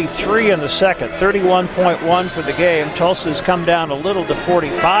 33 in the second, 31.1 for the game. Tulsa's come down a little to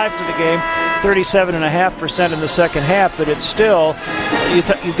 45 for the game, 37.5% in the second half, but it's still,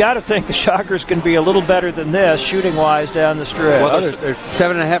 you got to think the Shockers can be a little better than this shooting-wise down the stretch. Well, there's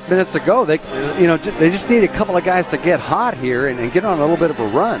 7.5 minutes to go. They just need a couple of guys to get hot here and get on a little bit of a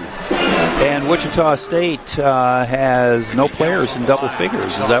run. And Wichita State has no players in double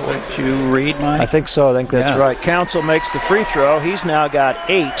figures. Is that what you read, Mike? I think so. I think that's right. Council makes the free throw. He's now got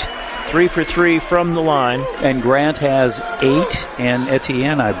 8. 3 for 3 from the line. And Grant has 8, and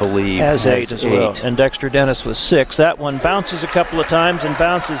Etienne, I believe, has 8 as well. And Dexter Dennis with 6. That one bounces a couple of times and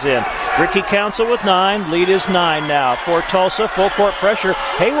bounces in. Ricky Council with 9. Lead is 9 now for Tulsa. Full court pressure.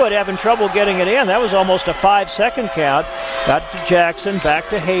 Haywood having trouble getting it in. That was almost a 5-second count. Got to Jackson, back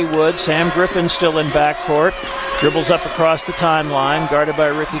to Haywood. Sam Griffin still in backcourt. Dribbles up across the timeline, guarded by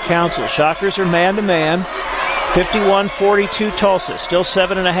Ricky Council. Shockers are man-to-man. 51-42 Tulsa. Still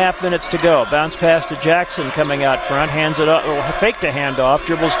 7.5 minutes to go. Bounce pass to Jackson coming out front. Hands it up, or fake to handoff.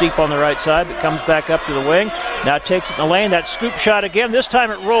 Dribbles deep on the right side, but comes back up to the wing. Now takes it in the lane. That scoop shot again. This time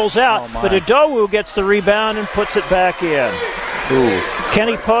it rolls out, but Idowu gets the rebound and puts it back in. Ooh.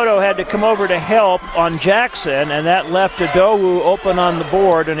 Kenny Poto had to come over to help on Jackson, and that left Idowu open on the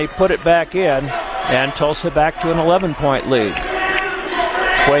board, and he put it back in. And Tulsa back to an 11-point lead.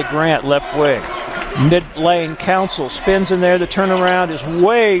 Quay Grant, left wing. Mid-lane Council spins in there. The turnaround is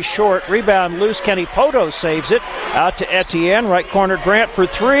way short. Rebound loose. Kenny Poto saves it. Out to Etienne. Right corner Grant for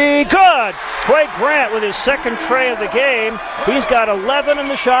 3. Good! Quay Grant with his second tray of the game. He's got 11, and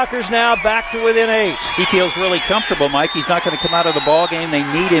the Shockers now back to within 8. He feels really comfortable, Mike. He's not going to come out of the ball game. They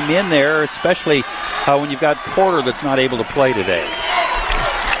need him in there, especially when you've got Porter that's not able to play today.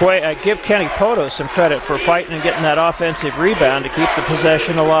 Boy, I give Kenny Poto some credit for fighting and getting that offensive rebound to keep the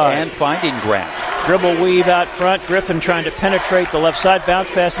possession alive. And finding Grant. Dribble weave out front. Griffin trying to penetrate the left side. Bounce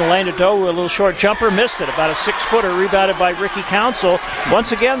pass in the lane to Doe. A little short jumper. Missed it. About a 6-footer rebounded by Ricky Council.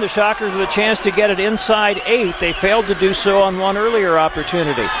 Once again, the Shockers with a chance to get it inside 8. They failed to do so on one earlier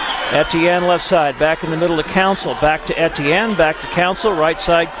opportunity. Etienne left side. Back in the middle to Council. Back to Etienne. Back to Council. Right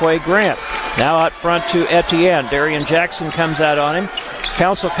side, Quay Grant. Now out front to Etienne. Darian Jackson comes out on him.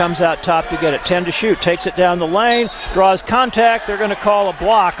 Council comes out top to get it. 10 to shoot. Takes it down the lane. Draws contact. They're going to call a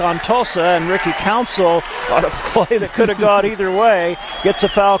block on Tulsa, and Ricky Council on a play that could have gone either way gets a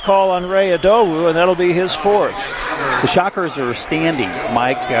foul call on Ray Idowu, and that'll be his 4th. The Shockers are standing,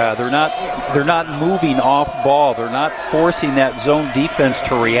 Mike. They're not moving off ball. They're not forcing that zone defense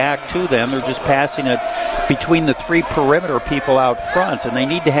to react to them. They're just passing it between the 3 perimeter people out front, and they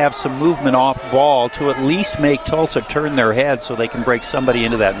need to have some movement off ball to at least make Tulsa turn their head so they can break somebody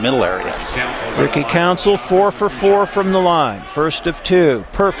into that middle area. Ricky Council 4 for 4 from the line. First of 2.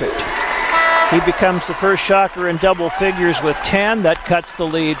 Perfect. He becomes the first Shocker in double figures with 10. That cuts the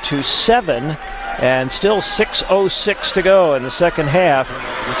lead to 7. And still 6:06 to go in the second half.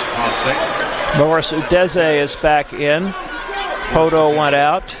 Morris Udeze is back in. Poto went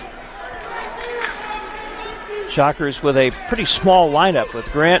out. Shockers with a pretty small lineup with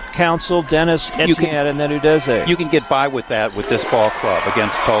Grant, Council, Dennis, Etienne, and then Udeze. You can get by with that with this ball club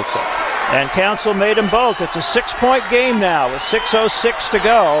against Tulsa. And Council made them both. It's a 6-point game now with 6:06 to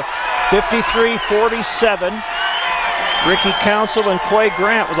go. 53-47. Ricky Council and Quay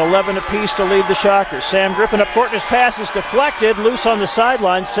Grant with 11 apiece to lead the Shockers. Sam Griffin up court, his pass is deflected, loose on the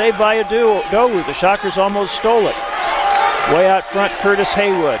sideline, saved by Idowu. The Shockers almost stole it. Way out front, Curtis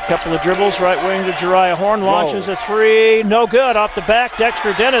Haywood. Couple of dribbles, right wing to Jariah Horn, launches a 3. No good, off the back.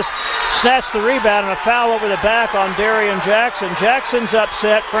 Dexter Dennis snatched the rebound and a foul over the back on Darian Jackson. Jackson's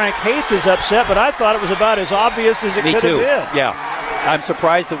upset, Frank Haith is upset, but I thought it was about as obvious as it could have been. Yeah. I'm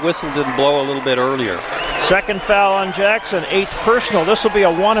surprised the whistle didn't blow a little bit earlier. Second foul on Jackson, 8th personal. This will be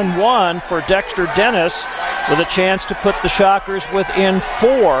a 1-and-1 for Dexter Dennis with a chance to put the Shockers within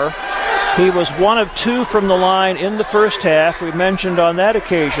 4. He was 1 of 2 from the line in the first half. We mentioned on that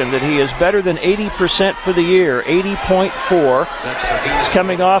occasion that he is better than 80% for the year, 80.4. He's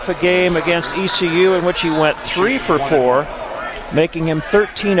coming off a game against ECU in which he went 3 for 4. making him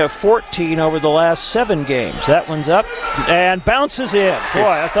 13 of 14 over the last 7 games. That one's up and bounces in. Boy,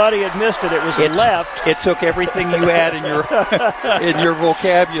 I thought he had missed it. It was left. It took everything you had in your in your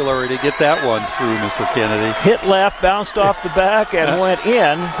vocabulary to get that one through, Mr. Kennedy. Hit left, bounced off the back, and went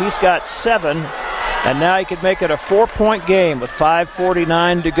in. He's got 7, and now he could make it a 4-point game with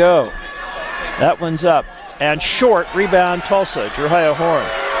 5:49 to go. That one's up. And short, rebound Tulsa, Jeriah Horn.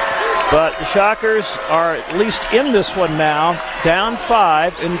 But the Shockers are at least in this one now, down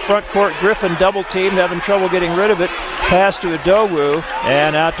 5 in front court. Griffin double-teamed, having trouble getting rid of it. Pass to Adowu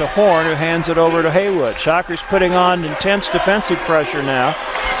and out to Horn, who hands it over to Haywood. Shockers putting on intense defensive pressure now.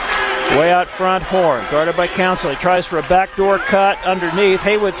 Way out front, Horn, guarded by Council. He tries for a backdoor cut underneath.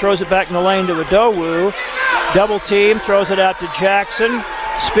 Haywood throws it back in the lane to Adowu. Double-team, throws it out to Jackson.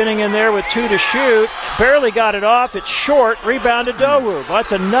 Spinning in there with 2 to shoot. Barely got it off. It's short. Rebound to Adowu.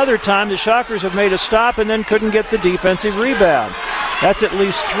 That's another time the Shockers have made a stop and then couldn't get the defensive rebound. That's at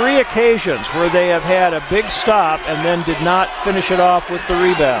least 3 occasions where they have had a big stop and then did not finish it off with the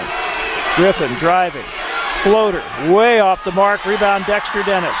rebound. Griffin driving. Floater. Way off the mark. Rebound Dexter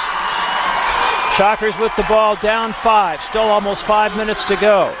Dennis. Shockers with the ball, down 5. Still almost 5 minutes to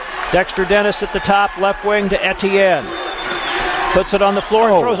go. Dexter Dennis at the top, left wing to Etienne. Puts it on the floor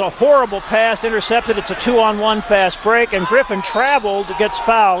and throws a horrible pass, intercepted. It's a 2-on-1 fast break, and Griffin traveled, gets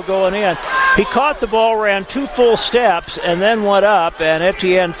fouled going in. He caught the ball, ran 2 full steps, and then went up, and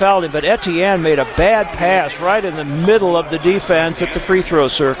Etienne fouled him. But Etienne made a bad pass right in the middle of the defense at the free throw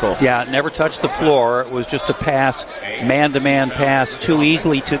circle. Yeah, it never touched the floor. It was just a pass, man-to-man pass, too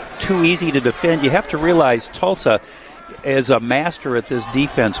easy to defend. You have to realize Tulsa is a master at this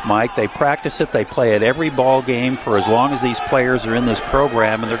defense, Mike. They practice it. They play it every ball game for as long as these players are in this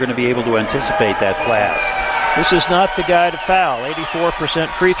program, and they're going to be able to anticipate that class. This is not the guy to foul.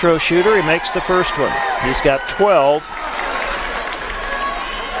 84% free throw shooter. He makes the first one. He's got 12.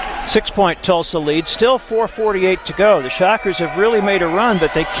 6-point Tulsa lead. Still 4:48 to go. The Shockers have really made a run,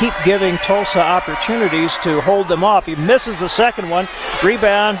 but they keep giving Tulsa opportunities to hold them off. He misses the second one.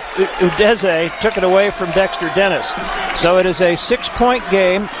 Rebound, Udeze took it away from Dexter Dennis. So it is a 6-point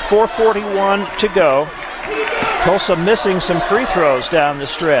game, 4:41 to go. Tulsa missing some free throws down the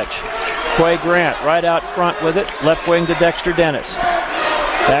stretch. Quay Grant right out front with it. Left wing to Dexter Dennis.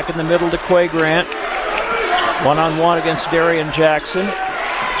 Back in the middle to Quay Grant. One-on-one against Darian Jackson.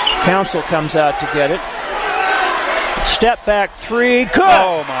 Council comes out to get it. Step back 3. Good!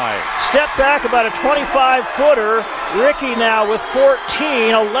 Oh, my. Step back about a 25-footer. Ricky now with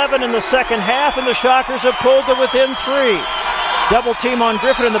 14, 11 in the second half, and the Shockers have pulled to within 3. Double team on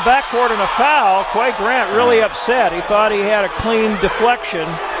Griffin in the backcourt and a foul. Quay Grant really upset. He thought he had a clean deflection.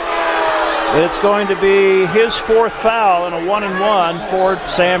 It's going to be his 4th foul and a 1-and-1 for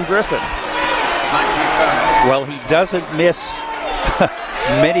Sam Griffin. Well, he doesn't miss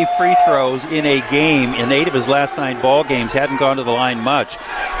many free throws in a game. In 8 of his last 9 ball games, hadn't gone to the line much,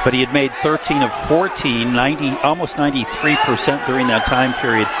 but he had made 13 of 14, almost 93% during that time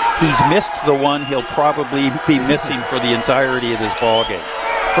period. He's missed the one he'll probably be missing for the entirety of this ball game.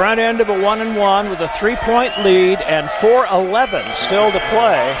 Front end of a 1-and-1 with a 3-point lead and 4:11 still to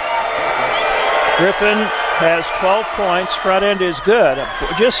play. Griffin has 12 points. Front end is good.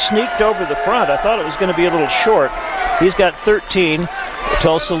 Just sneaked over the front. I thought it was going to be a little short. He's got 13.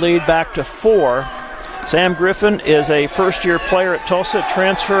 Tulsa lead back to 4. Sam Griffin is a first-year player at Tulsa,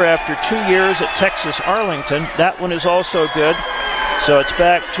 transfer after 2 years at Texas Arlington. That one is also good. So it's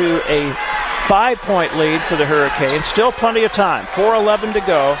back to a 5-point lead for the Hurricanes. Still plenty of time. 4:11 to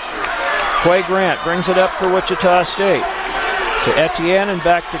go. Quay Grant brings it up for Wichita State. To Etienne and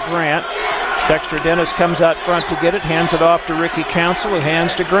back to Grant. Dexter Dennis comes out front to get it, hands it off to Ricky Council, who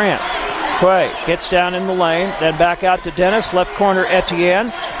hands to Grant. Quay gets down in the lane, then back out to Dennis, left corner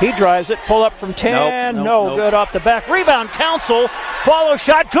Etienne. He drives it, pull up from 10, no good off the back. Rebound Council, follow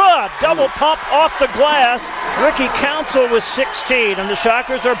shot, good! Double pump off the glass. Ricky Council with 16, and the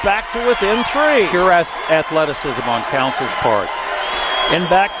Shockers are back to within 3. Pure athleticism on Council's part. In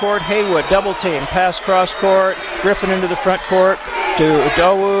backcourt, Haywood, double team, pass cross court, Griffin into the front court to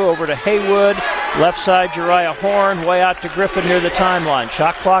Adowu, over to Haywood. Left side, Jeriah Horn, way out to Griffin near the timeline.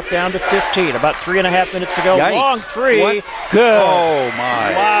 Shot clock down to 15, about 3.5 minutes to go. Yikes. Long 3, what? Good. Oh,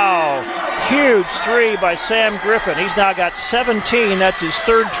 my. Wow. Huge 3 by Sam Griffin. He's now got 17, that's his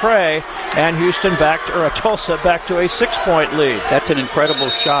 3rd tray, and Houston Tulsa back to a 6-point lead. That's an incredible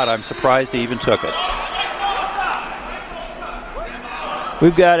shot. I'm surprised he even took it.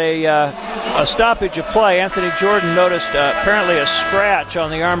 We've got a a stoppage of play. Anthony Jordan noticed apparently a scratch on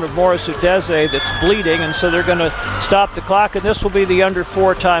the arm of Morris Udeze that's bleeding, and so they're going to stop the clock, and this will be the under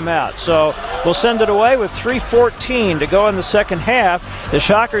 4 timeout. So we'll send it away with 3:14 to go in the second half. The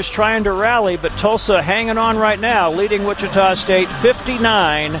Shockers trying to rally, but Tulsa hanging on right now, leading Wichita State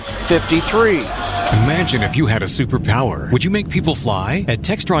 59-53. Imagine if you had a superpower. Would you make people fly? At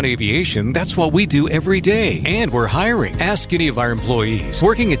Textron Aviation, that's what we do every day. And we're hiring. Ask any of our employees.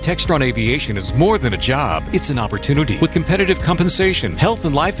 Working at Textron Aviation is more than a job. It's an opportunity with competitive compensation, health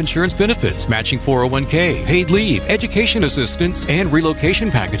and life insurance benefits, matching 401k, paid leave, education assistance, and relocation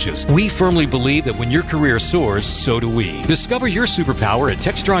packages. We firmly believe that when your career soars, so do we. Discover your superpower at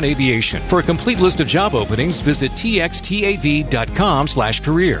Textron Aviation. For a complete list of job openings, visit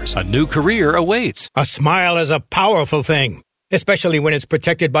txtav.com/careers. A new career awaits. A smile is a powerful thing, especially when it's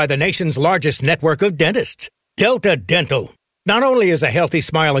protected by the nation's largest network of dentists, Delta Dental. Not only is a healthy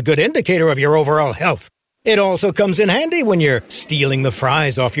smile a good indicator of your overall health, it also comes in handy when you're stealing the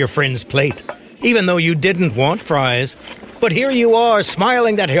fries off your friend's plate, even though you didn't want fries. But here you are,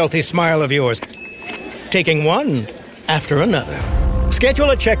 smiling that healthy smile of yours, taking one after another. Schedule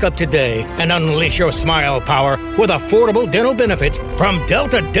a checkup today and unleash your smile power with affordable dental benefits from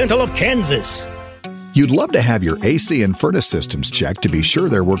Delta Dental of Kansas. You'd love to have your AC and furnace systems checked to be sure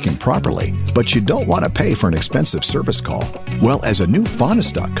they're working properly, but you don't want to pay for an expensive service call. Well, as a new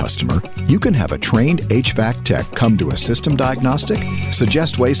Faunastock customer, you can have a trained HVAC tech come do a system diagnostic,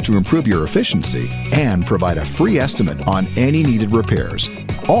 suggest ways to improve your efficiency, and provide a free estimate on any needed repairs.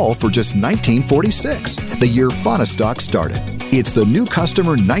 All for just $19.46, the year Faunastock started. It's the new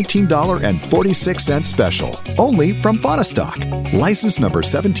customer $19.46 special, only from Faunastock. License number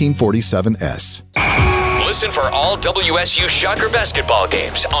 1747S. Listen for all WSU Shocker basketball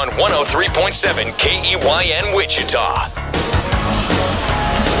games on 103.7 KEYN Wichita.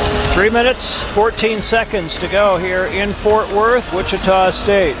 3 minutes, 14 seconds to go here in Fort Worth. Wichita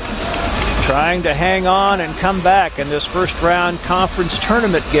State trying to hang on and come back in this first round conference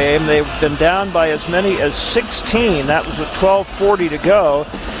tournament game. They've been down by as many as 16. That was with 12:40 to go.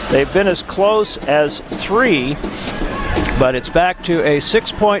 They've been as close as 3. But it's back to a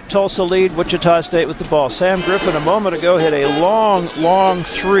 6-point Tulsa lead. Wichita State with the ball. Sam Griffin a moment ago hit a long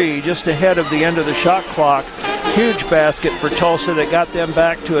three just ahead of the end of the shot clock. Huge basket for Tulsa that got them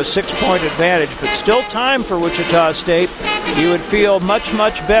back to a 6-point advantage. But still time for Wichita State. You would feel much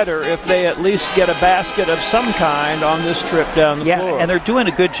better if they at least get a basket of some kind on this trip down the floor. Yeah, and they're doing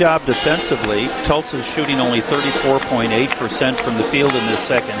a good job defensively. Tulsa's shooting only 34.8% from the field in this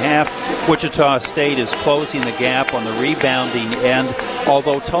second half. Wichita State is closing the gap on the rebounding end.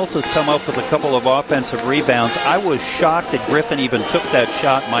 Although Tulsa's come up with a couple of offensive rebounds, I was shocked that Griffin even took that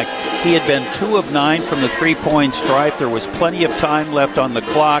shot, Mike. He had been 2 of 9 from the three-point stripe. There was plenty of time left on the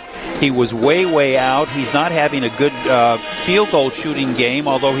clock. He was way out. He's not having a good field goal shooting game,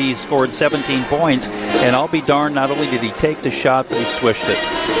 although he scored 17 points. And I'll be darned, not only did he take the shot, but he swished it.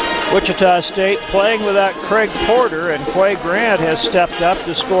 Wichita State playing without Craig Porter, and Quay Grant has stepped up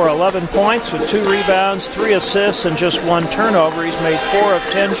to score 11 points with 2 rebounds, 3 assists, and just 1 turnover. He's made 4 of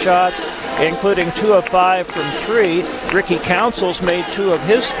 10 shots, including 2 of 5 from 3. Ricky Councils made 2 of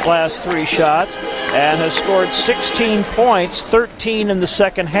his last 3 shots and has scored 16 points, 13 in the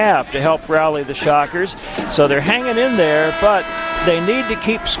second half to help rally the Shockers. So they're hanging in there, but they need to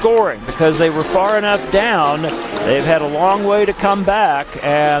keep scoring because they were far enough down. They've had a long way to come back,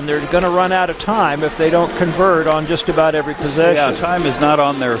 and they're going to run out of time if they don't convert on just about every possession. Yeah, time is not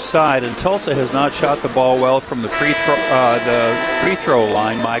on their side, and Tulsa has not shot the ball well from the free throw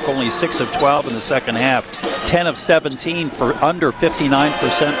line, Mike. Only 6 of 12 in the second half, 10 of 17 for under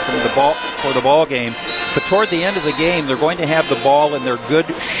 59% from the ball game. But toward the end of the game, they're going to have the ball in their good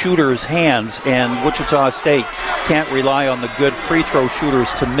shooters' hands, and Wichita State can't rely on the good free throw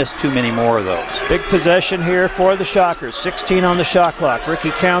shooters to miss too many more of those. Big possession here for the Shockers. 16 on the shot clock.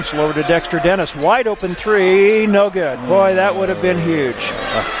 Ricky Council over to Dexter Dennis. Wide open 3, no good. Boy, that would have been huge.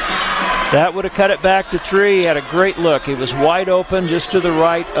 That would have cut it back to 3. He had a great look. He was wide open just to the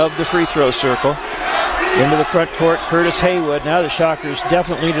right of the free throw circle. Into the front court, Curtis Haywood. Now the Shockers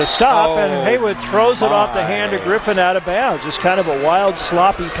definitely need to stop, and Haywood throws it off the hand of Griffin out of bounds. Just kind of a wild,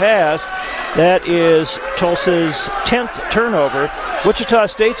 sloppy pass. That is Tulsa's 10th turnover. Wichita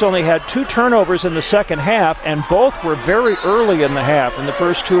State's only had 2 turnovers in the second half, and both were very early in the half, in the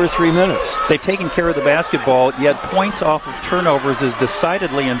first 2 or 3 minutes. They've taken care of the basketball, yet points off of turnovers is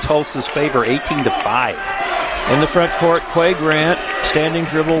decidedly in Tulsa's favor, 18-5. In the front court, Quay Grant, standing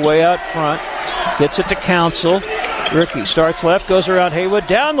dribble way out front. Gets it to Council. Ricky starts left, goes around Haywood,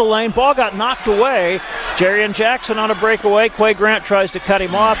 down the lane. Ball got knocked away. Jarian Jackson on a breakaway. Quay Grant tries to cut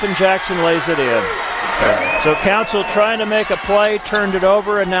him off, and Jackson lays it in. So Council trying to make a play, turned it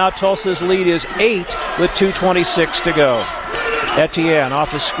over, and now Tulsa's lead is 8 with 2:26 to go. Etienne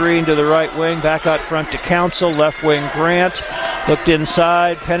off a screen to the right wing, back out front to Council, left wing Grant. Looked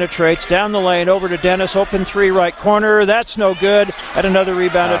inside, penetrates down the lane, over to Dennis, open three right corner. That's no good, and another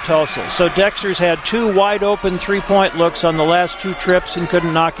rebound at Tulsa. So Dexter's had 2 wide open three-point looks on the last 2 trips and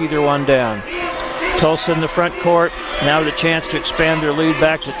couldn't knock either one down. Tulsa in the front court, now with a chance to expand their lead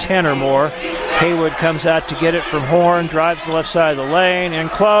back to 10 or more. Haywood comes out to get it from Horn, drives the left side of the lane, in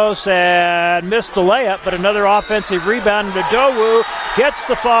close, and missed the layup, but another offensive rebound, and Adowu gets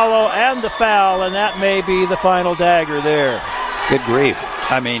the follow and the foul, and that may be the final dagger there. Good grief.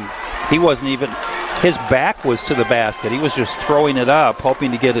 I mean, he wasn't even, his back was to the basket. He was just throwing it up,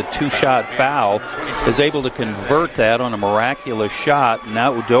 hoping to get a 2-shot foul. Was able to convert that on a miraculous shot.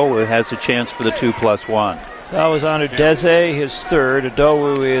 Now Adowu has a chance for the 2+1. That was on Udeze, his third.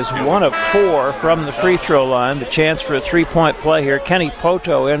 Adowu is 1 of 4 from the free throw line. The chance for a 3-point play here. Kenny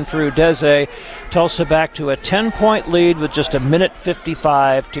Poto in through Udeze. Tulsa back to a 10-point lead with just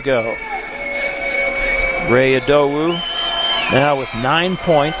 1:55 to go. Ray Adowu now with 9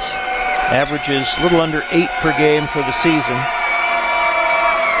 points. Averages a little under 8 per game for the season.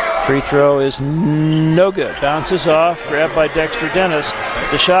 Free throw is no good. Bounces off, grabbed by Dexter Dennis.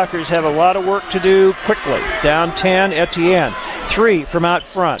 The Shockers have a lot of work to do quickly. Down 10, Etienne. 3 from out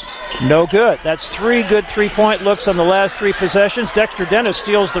front. No good. That's 3 good 3-point looks on the last 3 possessions. Dexter Dennis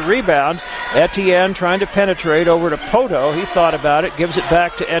steals the rebound. Etienne trying to penetrate over to Poto. He thought about it, gives it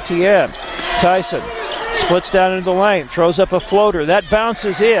back to Etienne. Tyson splits down into the lane, throws up a floater. That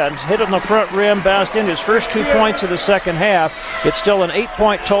bounces in, hit on the front rim, bounced in. His first 2 points of the second half. It's still an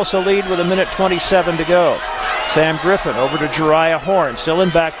 8-point Tulsa lead with 1:27 to go. Sam Griffin over to Jariah Horn, still in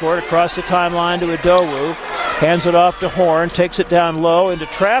backcourt, across the timeline to Adowu. Hands it off to Horn, takes it down low into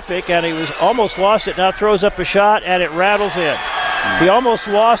traffic, and he was almost lost it. Now throws up a shot, and it rattles in. He almost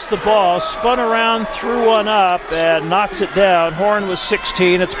lost the ball, spun around, threw one up, and knocks it down. Horn was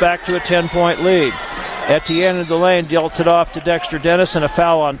 16. It's back to a 10-point lead. Etienne in the lane dealt it off to Dexter Dennis, and a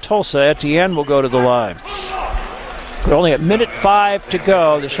foul on Tulsa. Etienne will go to the line. We're only at 1:05 to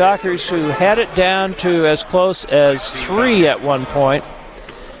go. The Shockers, who had it down to as close as 3 at one point,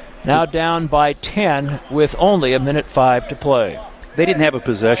 now down by 10 with only 1:05 to play. They didn't have a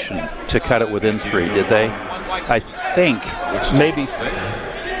possession to cut it within 3, did they? I think. Maybe.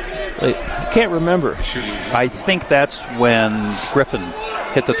 I can't remember. I think that's when Griffin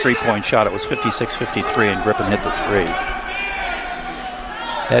hit the 3-point shot. It was 56-53, and Griffin hit the 3.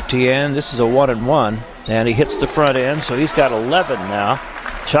 Etienne, this is a 1-and-1, and he hits the front end, so he's got 11 now.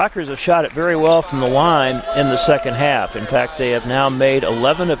 Shockers have shot it very well from the line in the second half. In fact, they have now made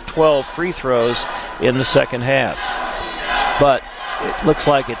 11 of 12 free throws in the second half. But it looks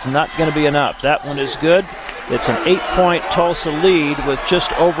like it's not going to be enough. That one is good. It's an 8-point Tulsa lead with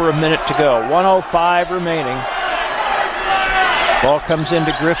just over a minute to go. 1:05 remaining. Ball comes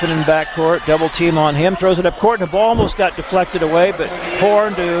into Griffin in backcourt. Double team on him. Throws it up court, and the ball almost got deflected away, but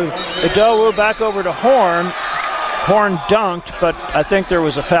Horn to Adowu, back over to Horn. Horn dunked, but I think there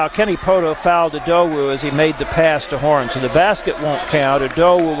was a foul. Kenny Poto fouled Adowu as he made the pass to Horn, so the basket won't count.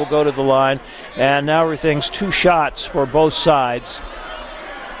 Adowu will go to the line, and now everything's 2 shots for both sides.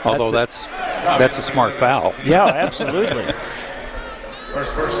 Although that's a smart foul. Yeah, absolutely.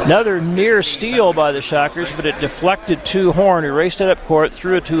 Another near steal by the Shockers, but it deflected to Horn, who raced it up court,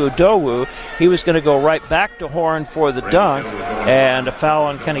 threw it to Adowu. He was going to go right back to Horn for the dunk, and a foul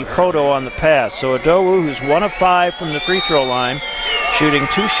on Kenny Poto on the pass. So Adowu, who's 1 of 5 from the free throw line, shooting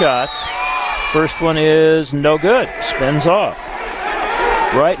 2 shots. First one is no good, spins off.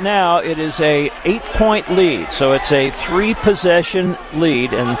 Right now, it is a 8-point lead, so it's a 3-possession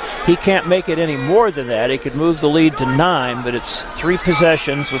lead, and he can't make it any more than that. He could move the lead to 9, but it's 3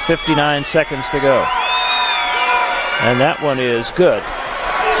 possessions with 59 seconds to go. And that one is good.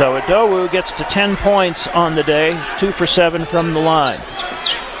 So Adowu gets to 10 points on the day, 2 for 7 from the line.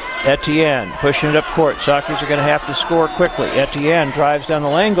 Etienne pushing it up court. Shockers are going to have to score quickly. Etienne drives down the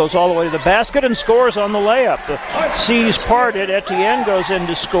lane, goes all the way to the basket, and scores on the layup. The C's parted. Etienne goes in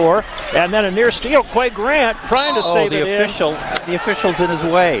to score, and then a near steal. Quay Grant trying to save it in. The official's in his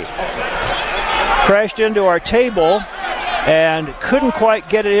way. Crashed into our table and couldn't quite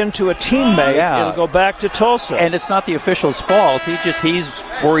get it into a teammate. Yeah. It'll go back to Tulsa. And it's not the official's fault. He's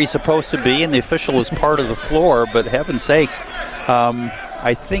where he's supposed to be, and the official is part of the floor, but heaven's sakes,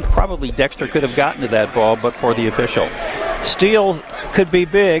 I think probably Dexter could have gotten to that ball, but for the official. Steal could be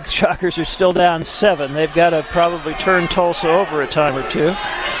big. Shockers are still down 7. They've got to probably turn Tulsa over a time or two.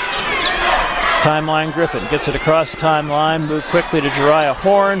 Timeline, Griffin gets it across the timeline, move quickly to Jariah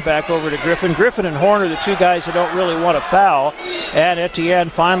Horn, back over to Griffin. Griffin and Horn are the two guys that don't really want to foul, and Etienne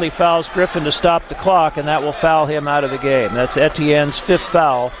finally fouls Griffin to stop the clock, and that will foul him out of the game. That's Etienne's 5th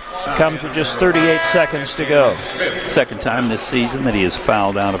foul. Comes with just 38 seconds to go. Second time this season that he has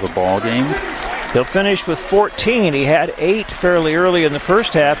fouled out of a ball game. He'll finish with 14. He had 8 fairly early in the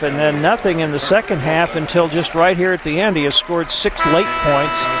first half, and then nothing in the second half until just right here at the end. He has scored 6 late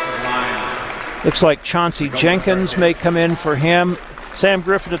points. Looks like Chauncey Jenkins may come in for him. Sam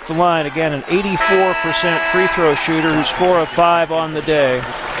Griffin at the line, again, an 84% free throw shooter who's 4 of 5 on the day.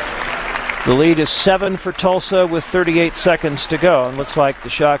 The lead is 7 for Tulsa with 38 seconds to go. And looks like the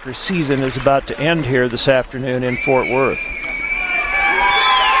Shocker season is about to end here this afternoon in Fort Worth.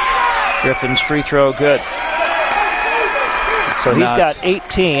 Griffin's free throw good. So he's got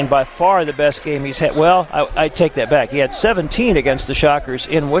 18, by far the best game he's had. Well, I take that back. He had 17 against the Shockers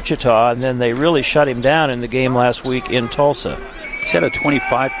in Wichita, and then they really shut him down in the game last week in Tulsa. He's had a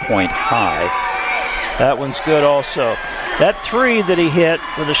 25-point high. That one's good also. That 3 that he hit,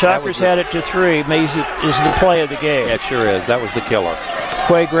 when the Shockers had it to 3, is the play of the game. Yeah, it sure is. That was the killer.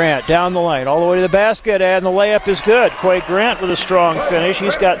 Quay Grant down the lane, all the way to the basket, and the layup is good. Quay Grant with a strong finish.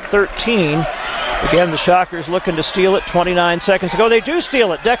 He's got 13. Again, the Shockers looking to steal it. 29 seconds to go. They do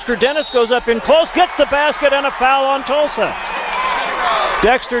steal it. Dexter Dennis goes up in close, gets the basket, and a foul on Tulsa.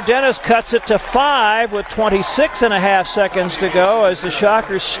 Dexter Dennis cuts it to 5 with 26.5 seconds to go as the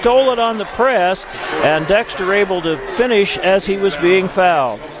Shockers stole it on the press, and Dexter able to finish as he was being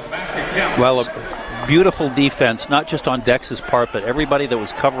fouled. Well, a beautiful defense, not just on Dex's part, but everybody that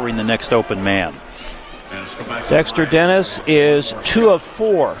was covering the next open man. Dexter Dennis is 2 of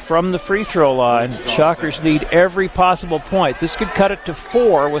 4 from the free throw line. Shockers need every possible point. This could cut it to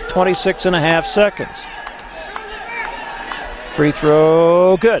 4 with 26.5 seconds. Free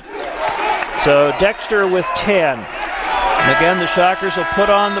throw, good. So Dexter with 10. And again, the Shockers will put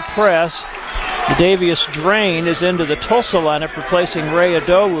on the press. Davius Drain is into the Tulsa lineup, replacing Ray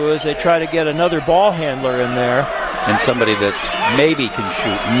Adowu as they try to get another ball handler in there. And somebody that maybe can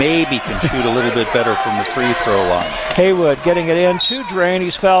shoot a little bit better from the free throw line. Haywood getting it in to Drain.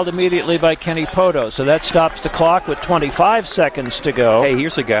 He's fouled immediately by Kenny Poto, so that stops the clock with 25 seconds to go. Hey,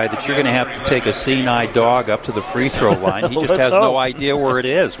 here's a guy that you're going to have to take a senile dog up to the free throw line. He just has no idea where it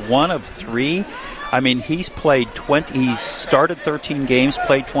is. 1 of 3. I mean, he's played 20. He's started 13 games,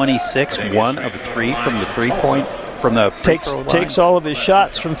 played 26. 1 of 3 from the free-point. From the free throw line. Takes all of his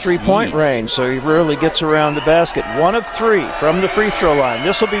shots from three-point range, so he rarely gets around the basket. 1 of 3 from the free throw line.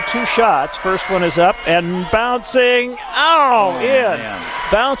 This will be 2 shots. First one is up and bouncing. In. Man.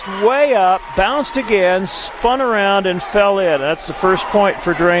 Bounced way up, bounced again, spun around and fell in. That's the first point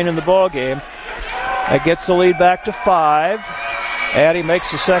for Drain in the ball game. That gets the lead back to 5, and he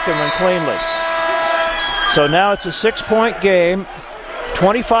makes the second one cleanly. So now it's a 6-point game.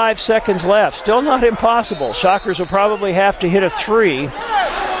 25 seconds left. Still not impossible. Shockers will probably have to hit a 3.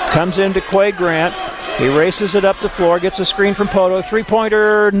 Comes into Quay Grant. He races it up the floor, gets a screen from Poto.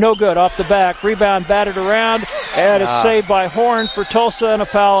 3-pointer, no good off the back. Rebound batted around, and it's saved by Horn for Tulsa, and a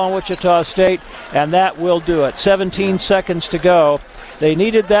foul on Wichita State, and that will do it. 17 seconds to go. They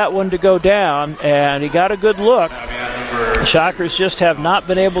needed that one to go down, and he got a good look. The Shockers just have not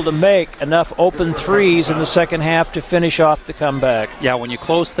been able to make enough open threes in the second half to finish off the comeback. Yeah, when you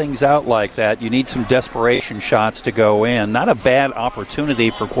close things out like that, you need some desperation shots to go in. Not a bad opportunity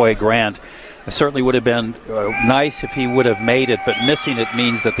for Quay Grant. It certainly would have been nice if he would have made it, but missing it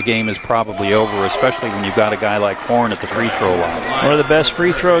means that the game is probably over, especially when you've got a guy like Horn at the free throw line. One of the best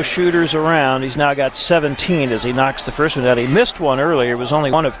free throw shooters around. He's now got 17 as he knocks the first one out. He missed one earlier. It was only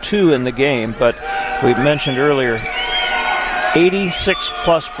 1 of 2 in the game, but we mentioned earlier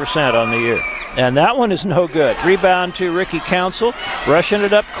 86+% on the year. And that one is no good. Rebound to Ricky Council, rushing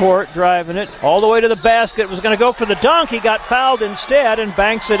it up court, driving it all the way to the basket. Was going to go for the dunk. He got fouled instead and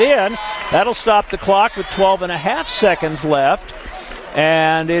banks it in. That'll stop the clock with 12.5 seconds left.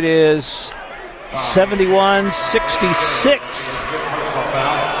 And it is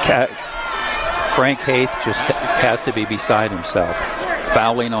 71-66. Frank Haith just has to be beside himself.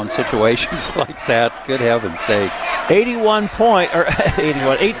 Fouling on situations like that, good heaven's sakes. 18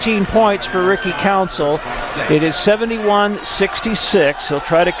 points for Ricky Council. It is 71-66. He'll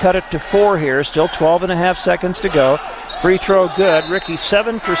try to cut it to 4 here. Still 12.5 seconds to go. Free throw good. Ricky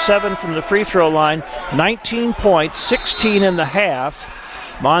 7 for 7 from the free throw line. 19 points, 16 in the half.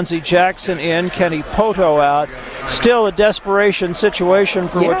 Monzie Jackson in, Kenny Poto out. Still a desperation situation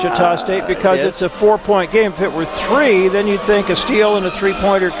for Wichita State because it's a 4-point game. If it were 3, then you'd think a steal and a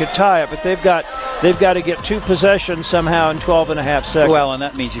 3-pointer could tie it, but they've got to get 2 possessions somehow in 12 and a half seconds. Well, and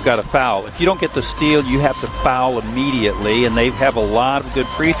that means you've got to foul. If you don't get the steal, you have to foul immediately, and they have a lot of good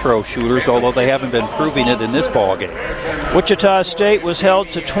free throw shooters, although they haven't been proving it in this ball game. Wichita State was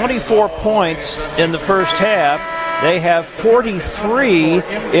held to 24 points in the first half. They have 43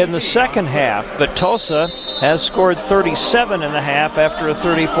 in the second half, but Tulsa has scored 37 in the half after a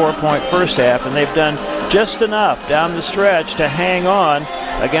 34-point first half, and they've done just enough down the stretch to hang on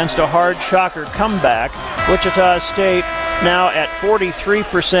against a hard Shocker comeback. Wichita State now at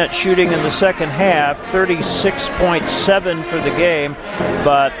 43% shooting in the second half, 36.7 for the game,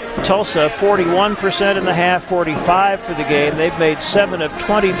 but Tulsa 41% in the half, 45 for the game. They've made 7 of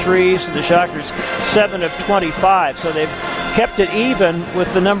 23s, and the Shockers 7 of 25, so they've kept it even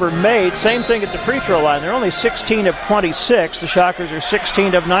with the number made. Same thing at the free throw line. They're only 16 of 26. The Shockers are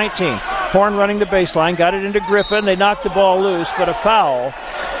 16 of 19. Horn running the baseline, got it into Griffin. They knocked the ball loose, but a foul.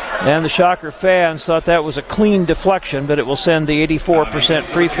 And the Shocker fans thought that was a clean deflection, but it will send the 84%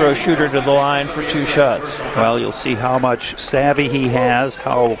 free throw shooter to the line for 2 shots. Well, you'll see how much savvy he has,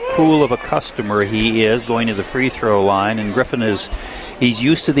 how cool of a customer he is going to the free throw line. And Griffin he's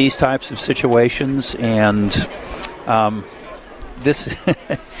used to these types of situations, and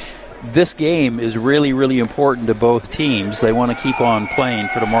this game is really, really important to both teams. They want to keep on playing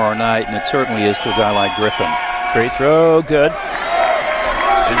for tomorrow night, and it certainly is to a guy like Griffin. Free throw, good.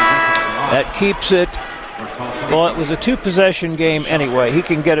 That keeps it. Well, it was a 2-possession game anyway. He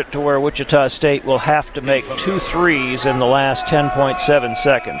can get it to where Wichita State will have to make 2 threes in the last 10.7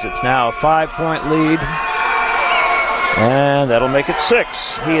 seconds. It's now a 5-point lead, and that'll make it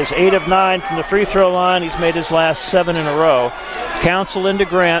 6. He is 8 of 9 from the free throw line. He's made his last 7 in a row. Counsell into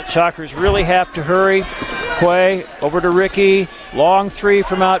Grant. Shockers really have to hurry. Quay over to Ricky. Long 3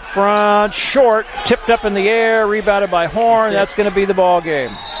 from out front. Short. Tipped up in the air. Rebounded by Horn. That's going to be the ball game.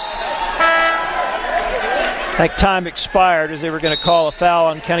 I think time expired as they were going to call a foul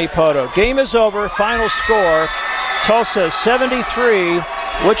on Kenny Poto. Game is over. Final score, Tulsa 73,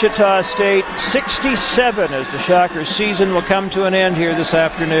 Wichita State 67, as the Shockers season will come to an end here this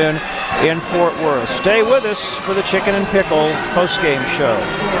afternoon in Fort Worth. Stay with us for the Chicken and Pickle postgame show.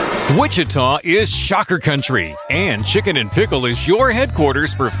 Wichita is Shocker Country, and Chicken and Pickle is your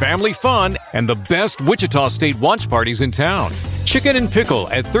headquarters for family fun and the best Wichita State watch parties in town. Chicken and Pickle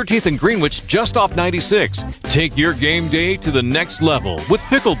at 13th and Greenwich, just off 96. Take your game day to the next level with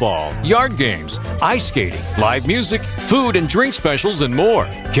pickleball, yard games, ice skating, live music, food and drink specials, and more.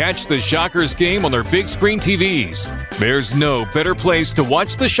 Catch the Shockers game on their big screen TVs. There's no better place to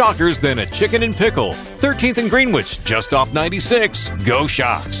watch the Shockers than at Chicken and Pickle, 13th and Greenwich, just off 96. Go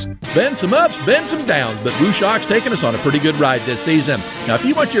Shocks! Been some ups, been some downs, but Blue Shock's taken us on a pretty good ride this season. Now, if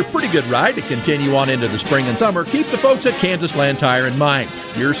you want your pretty good ride to continue on into the spring and summer, keep the folks at Kansas Land Tire in mind.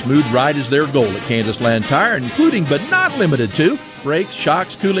 Your smooth ride is their goal at Kansas Land Tire, including but not limited to brakes,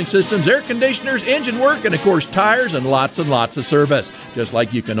 shocks, cooling systems, air conditioners, engine work, and of course tires, and lots of service. Just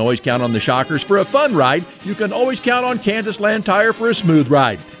like you can always count on the Shockers for a fun ride, you can always count on Kansas Land Tire for a smooth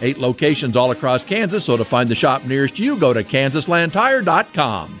ride. 8 locations all across Kansas, so to find the shop nearest you, go to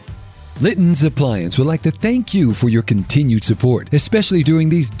kansaslandtire.com. Litton's Appliance would like to thank you for your continued support, especially during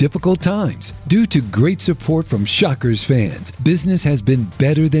these difficult times. Due to great support from Shockers fans, business has been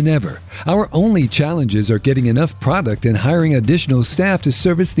better than ever. Our only challenges are getting enough product and hiring additional staff to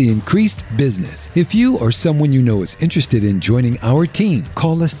service the increased business. If you or someone you know is interested in joining our team,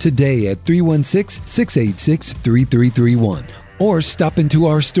 call us today at 316-686-3331 or stop into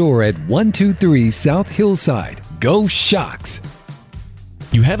our store at 123 South Hillside. Go Shocks!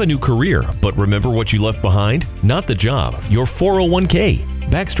 You have a new career, but remember what you left behind? Not the job, your 401k.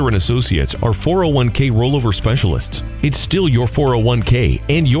 Baxter & Associates are 401k rollover specialists. It's still your 401k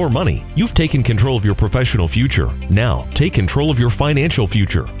and your money. You've taken control of your professional future. Now, take control of your financial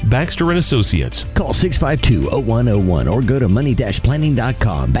future. Baxter & Associates. Call 652-0101 or go to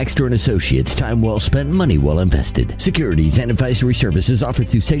money-planning.com. Baxter & Associates. Time well spent, money well invested. Securities and advisory services offered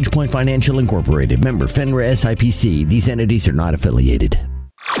through SagePoint Financial Incorporated. Member FINRA SIPC. These entities are not affiliated.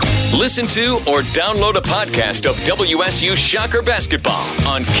 Listen to or download a podcast of WSU Shocker Basketball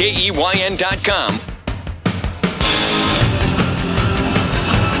on KEYN.com.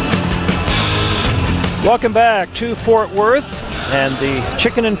 Welcome back to Fort Worth and the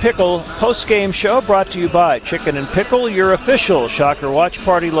Chicken and Pickle post-game show brought to you by Chicken and Pickle, your official Shocker Watch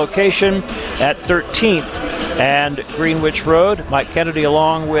Party location at 13th and Greenwich Road. Mike Kennedy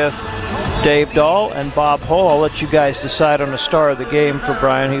along with Dave Dahl and Bob Hull. I'll let you guys decide on a star of the game for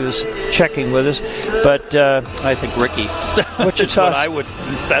Brian. He was checking with us. But I think Ricky. That's who I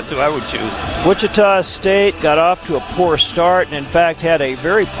would choose. Wichita State got off to a poor start and, in fact, had a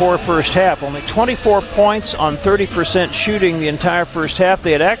very poor first half. Only 24 points on 30% shooting the entire first half.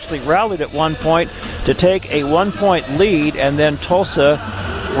 They had actually rallied at one point to take a 1-point lead, and then Tulsa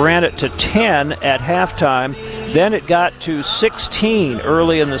ran it to 10 at halftime. Then it got to 16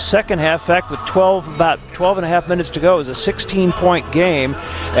 early in the second half. In fact, with about 12 and a half minutes to go, it was a 16-point game.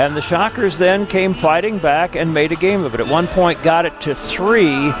 And the Shockers then came fighting back and made a game of it. At one point got it to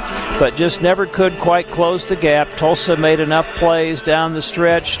 3, but just never could quite close the gap. Tulsa made enough plays down the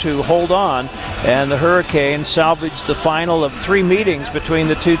stretch to hold on, and the Hurricanes salvaged the final of 3 meetings between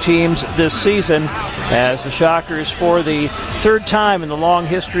the two teams this season, as the Shockers, for the third time in the long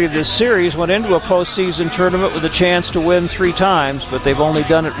history of this series, went into a postseason tournament with a chance to win 3 times, but they've only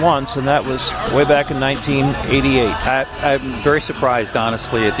done it once, and that was way back in 1988. I'm very surprised,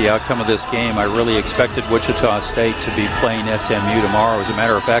 honestly, at the outcome of this game. I really expected Wichita State to be playing SMU tomorrow. As a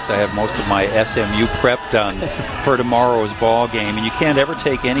matter of fact, I have most of my SMU prep done for tomorrow's ball game, and you can't ever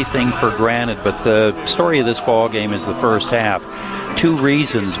take anything for granted, but the story of this ball game is the first half. 2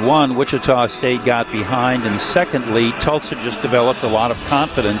 reasons. One, Wichita State got behind, and secondly, Tulsa just developed a lot of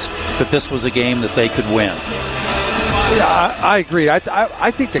confidence that this was a game that they could win. Yeah, I agree.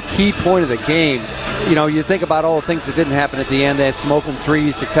 I think the key point of the game, you think about all the things that didn't happen at the end. They had some open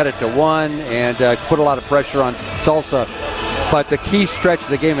threes to cut it to 1 and put a lot of pressure on Tulsa. But the key stretch of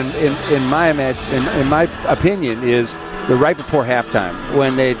the game, in my opinion, is the right before halftime,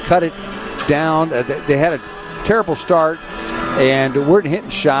 when they had cut it down. They had a terrible start and weren't hitting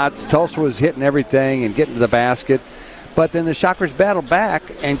shots. Tulsa was hitting everything and getting to the basket. But then the Shockers battled back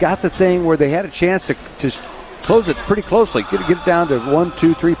and got the thing where they had a chance to close it pretty closely, get it down to 1,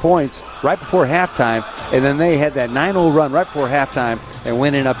 2, 3 points right before halftime, and then they had that 9-0 run right before halftime and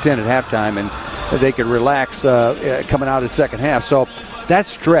went in up 10 at halftime, and they could relax coming out of the second half. So that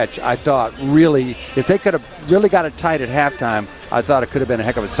stretch, I thought, really, if they could have really got it tight at halftime, I thought it could have been a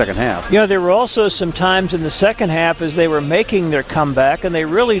heck of a second half. There were also some times in the second half as they were making their comeback, and they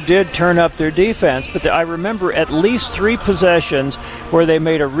really did turn up their defense. But I remember at least 3 possessions where they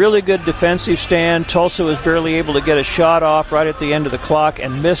made a really good defensive stand. Tulsa was barely able to get a shot off right at the end of the clock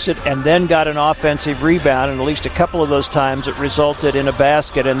and missed it, and then got an offensive rebound. And at least a couple of those times it resulted in a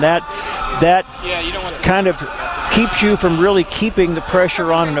basket. And that kind of keeps you from really keeping the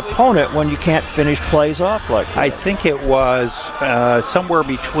pressure on an opponent when you can't finish plays off like that. I think it was somewhere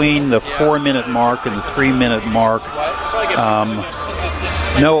between the 4-minute mark and the 3-minute mark.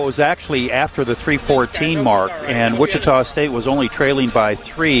 No, it was actually after the 3:14 mark, and Wichita State was only trailing by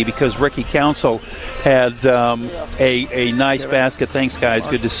 3 because Ricky Council had a nice basket. Thanks, guys.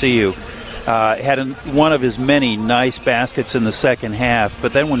 Good to see you. Had one of his many nice baskets in the second half,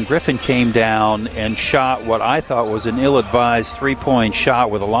 but then when Griffin came down and shot what I thought was an ill-advised 3-point shot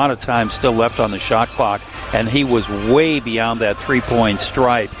with a lot of time still left on the shot clock, and he was way beyond that 3-point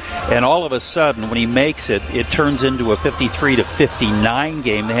stripe, and all of a sudden when he makes it, it turns into a 53-59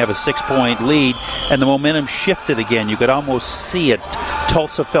 game. They have a 6-point lead, and the momentum shifted again. You could almost see it.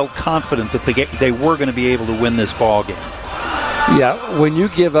 Tulsa felt confident that they were going to be able to win this ball game. Yeah, when you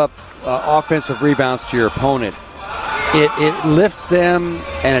give up offensive rebounds to your opponent, it lifts them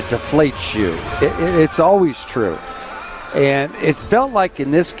and it deflates you. It's always true. And it felt like in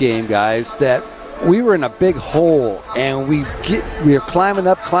this game, guys, that we were in a big hole and we were climbing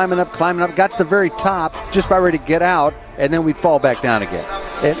up, got to the very top, just about ready to get out, and then we'd fall back down again.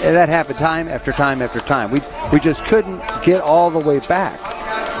 And that happened time after time after time. We just couldn't get all the way back.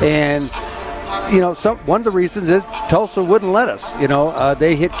 And one of the reasons is Tulsa wouldn't let us.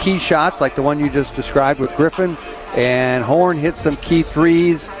 They hit key shots like the one you just described with Griffin, and Horn hit some key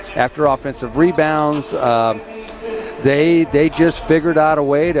threes after offensive rebounds. They just figured out a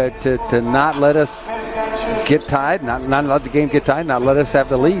way to not let us get tied, not let the game get tied, not let us have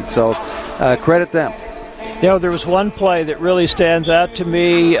the lead. So credit them. There was one play that really stands out to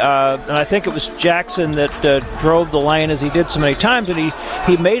me, and I think it was Jackson that drove the lane as he did so many times, and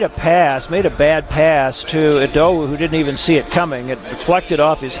he made a bad pass to Idowu, who didn't even see it coming. It deflected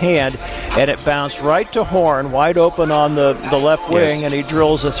off his hand, and it bounced right to Horn, wide open on the left wing, and he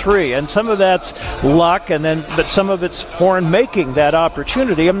drills a 3. And some of that's luck, but some of it's Horn making that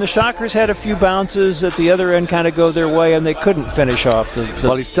opportunity. The Shockers had a few bounces at the other end kind of go their way, and they couldn't finish off the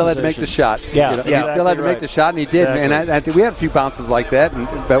Well, he still had to make the shot. Yeah, he still had to make the shot, and he did. Exactly. And I think we had a few bounces like that,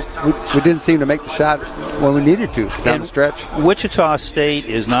 but we didn't seem to make the shot when we needed to down the stretch. Wichita State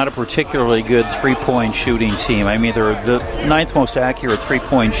is not a particularly good three-point shooting team. I mean, they're the ninth most accurate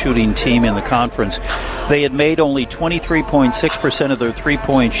three-point shooting team in the conference. They had made only 23.6% of their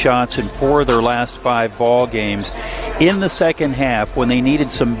three-point shots in 4 of their last 5 ball games. In the second half, when they needed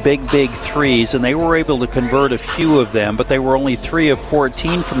some big threes, and they were able to convert a few of them, but they were only 3 of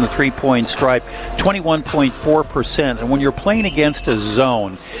 14 from the three-point stripe, 21.4%. And when you're playing against a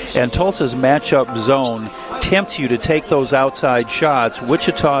zone, and Tulsa's matchup zone tempts you to take those outside shots,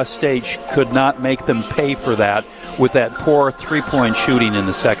 Wichita State could not make them pay for that with that poor three-point shooting in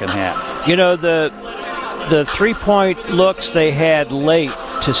the second half. You know, the three-point looks they had late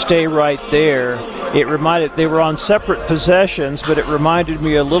to stay right there, they were on separate possessions, but it reminded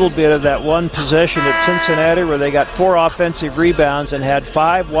me a little bit of that one possession at Cincinnati where they got 4 offensive rebounds and had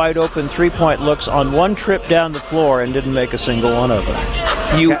 5 wide open three-point looks on one trip down the floor and didn't make a single one of them.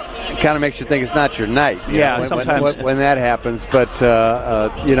 It kind of makes you think it's not your night. Sometimes when that happens. But,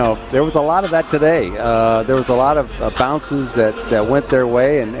 there was a lot of that today. There was a lot of bounces that went their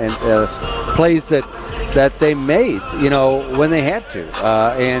way and plays that they made, when they had to.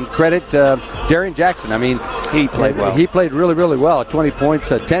 And credit Darian Jackson. I mean, he played well. He played really, really well. 20 points,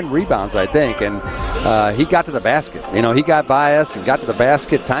 10 rebounds, I think. And he got to the basket. He got by us and got to the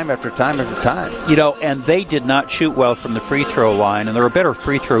basket time after time after time. And they did not shoot well from the free throw line. And they're a better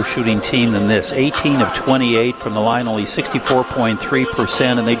free throw shooting team than this. 18 of 28 from the line, only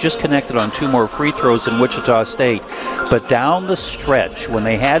 64.3%. And they just connected on 2 more free throws than Wichita State. But down the stretch, when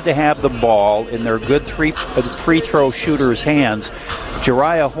they had to have the ball in their good free throw shooters' hands,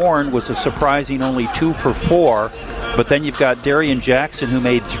 Jariah Horn was a surprising only 2 for 4, but then you've got Darian Jackson, who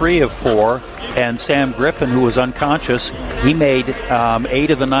made 3 of 4, and Sam Griffin, who was unconscious. He made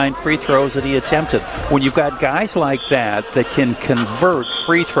 8 of the 9 free throws that he attempted. When you've got guys like that can convert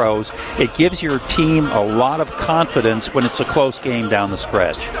free throws, it gives your team a lot of confidence when it's a close game down the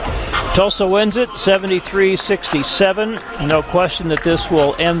stretch. Tulsa wins it 73-67. No question that this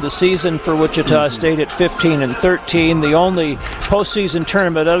will end the season for Wichita State at 15-13. The only postseason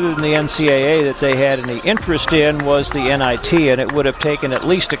tournament other than the NCAA that they had any interest in was the NIT, and it would have taken at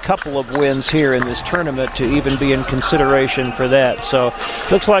least a couple of wins here in this tournament to even be in consideration for that. So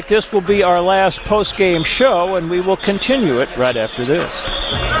looks like this will be our last post-game show, and we will continue it right after this.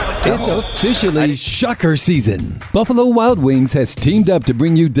 It's officially Shocker season. Buffalo Wild Wings has teamed up to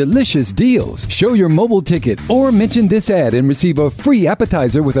bring you delicious deals. Show your mobile ticket or mention this ad and receive a free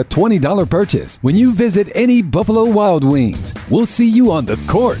appetizer with a $20 purchase when you visit any Buffalo Wild Wings. We'll see you on the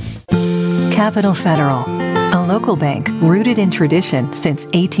court. Capital Federal, a local bank rooted in tradition since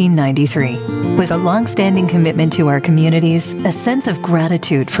 1893. With a long-standing commitment to our communities, a sense of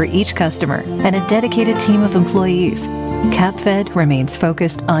gratitude for each customer, and a dedicated team of employees, CapFed remains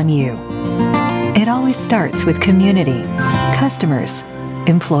focused on you. It always starts with community, customers,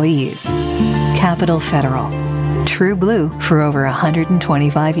 employees. Capital Federal. True blue for over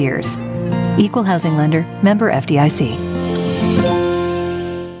 125 years. Equal housing lender, member FDIC.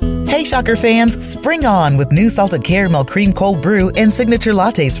 Hey Shocker fans, spring on with new salted caramel cream cold brew and signature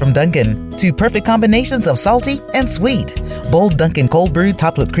lattes from Dunkin'. 2 perfect combinations of salty and sweet. Bold Dunkin' cold brew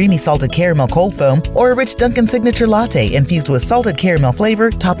topped with creamy salted caramel cold foam, or a rich Dunkin' signature latte infused with salted caramel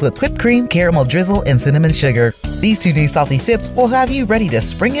flavor topped with whipped cream, caramel drizzle, and cinnamon sugar. These 2 new salty sips will have you ready to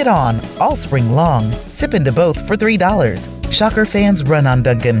spring it on all spring long. Sip into both for $3. Shocker fans, run on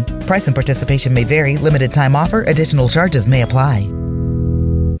Dunkin'. Price and participation may vary. Limited time offer. Additional charges may apply.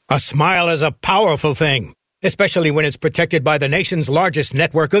 A smile is a powerful thing, especially when it's protected by the nation's largest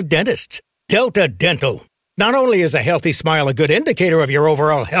network of dentists, Delta Dental. Not only is a healthy smile a good indicator of your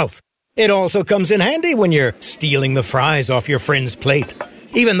overall health, it also comes in handy when you're stealing the fries off your friend's plate,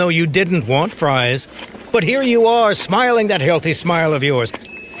 even though you didn't want fries. But here you are, smiling that healthy smile of yours,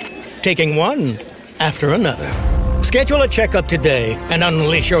 taking one after another. Schedule a checkup today and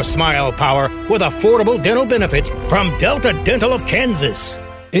unleash your smile power with affordable dental benefits from Delta Dental of Kansas.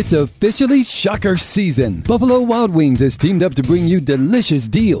 It's officially Shocker season. Buffalo Wild Wings has teamed up to bring you delicious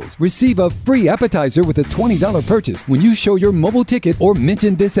deals. Receive a free appetizer with a $20 purchase when you show your mobile ticket or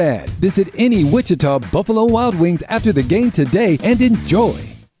mention this ad. Visit any Wichita Buffalo Wild Wings after the game today and enjoy.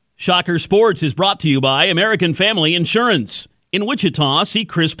 Shocker Sports is brought to you by American Family Insurance. In Wichita, see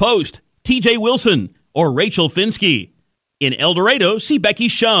Chris Post, TJ Wilson, or Rachel Finsky. In El Dorado, see Becky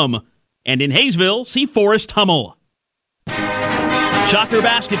Shum. And in Hayesville, see Forrest Hummel. Shocker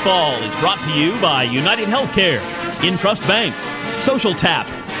Basketball is brought to you by United Healthcare, Intrust Bank, Social Tap,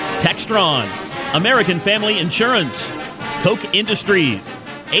 Textron, American Family Insurance, Koch Industries,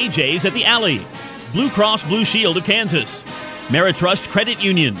 AJ's at the Alley, Blue Cross Blue Shield of Kansas, Meritrust Credit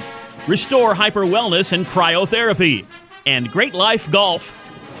Union, Restore Hyper Wellness and Cryotherapy, and Great Life Golf.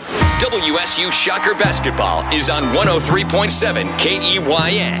 WSU Shocker Basketball is on 103.7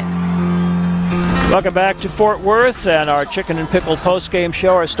 KEYN. Welcome back to Fort Worth and our Chicken and Pickle postgame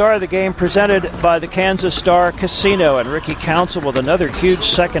show. Our star of the game presented by the Kansas Star Casino. And Ricky Council with another huge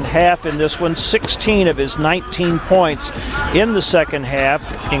second half in this one. 16 of his 19 points in the second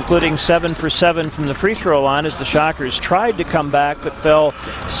half, including 7 for 7 from the free throw line as the Shockers tried to come back but fell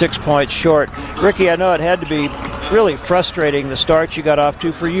 6 points short. Ricky, I know it had to be really frustrating, the start you got off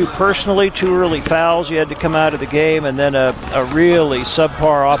to. For you personally, 2 early fouls, you had to come out of the game, and then a really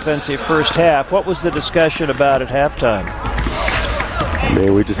subpar offensive first half. What was the discussion about at halftime? I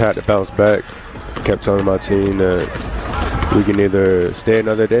mean, we just had to bounce back. I kept telling my team that we can either stay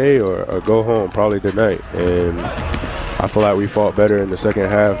another day or go home probably tonight. And I feel like we fought better in the second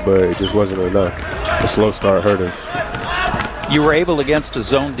half, but it just wasn't enough. The slow start hurt us. You were able against a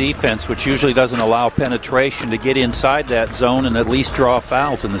zone defense, which usually doesn't allow penetration, to get inside that zone and at least draw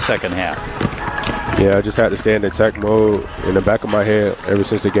fouls in the second half. Yeah, I just had to stay in attack mode. In the back of my head, ever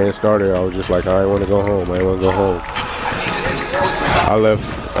since the game started, I was just like, I want to go home. I want to go home. I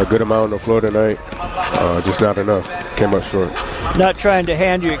left a good amount on the floor tonight, just not enough. Came up short. Not trying to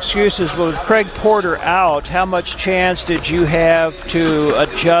hand you excuses, but with Craig Porter out, how much chance did you have to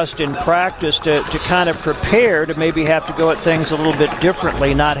adjust in practice to kind of prepare to maybe have to go at things a little bit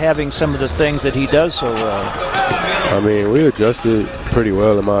differently, not having some of the things that he does so well? I mean, we adjusted pretty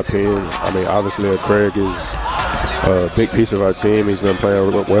well, in my opinion. I mean, obviously, Craig is a big piece of our team. He's been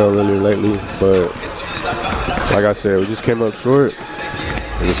playing well really lately. But like I said, we just came up short.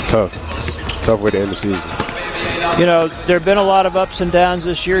 And it's tough. It's a tough way to end the season. You know, there have been a lot of ups and downs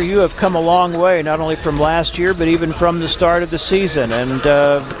this year. You have come a long way, not only from last year, but even from the start of the season. And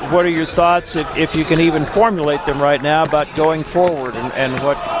what are your thoughts, if you can even formulate them right now, about going forward and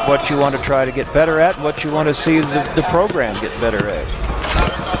what you want to try to get better at, and what you want to see the program get better at?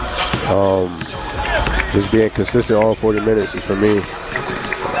 Just being consistent all 40 minutes is for me.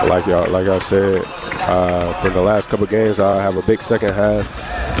 Like I said, for the last couple games, I have a big second half.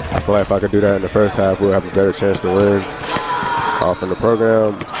 I feel like if I could do that in the first half, we'll have a better chance to win. From the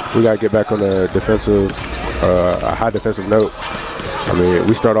program, we got to get back on a high defensive note. I mean,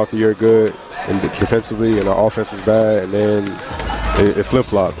 we start off the year good and defensively, and our offense is bad, and then it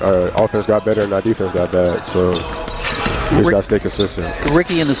flip-flopped. Our offense got better and our defense got bad, so we just got to stay consistent.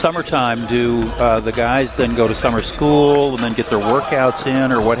 Ricky, in the summertime, do the guys then go to summer school and then get their workouts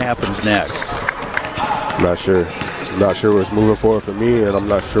in, or what happens next? I'm not sure. I'm not sure what's moving forward for me, and I'm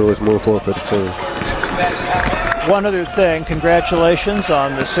not sure what's moving forward for the team. One other thing, congratulations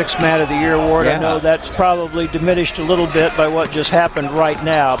on the 6th Man of the Year award. Yeah. I know that's probably diminished a little bit by what just happened right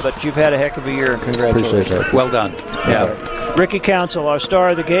now, but you've had a heck of a year, and congratulations. Appreciate that. Well done. Yeah. Ricky Council, our star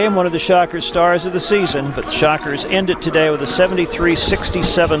of the game, one of the Shockers' stars of the season, but the Shockers ended today with a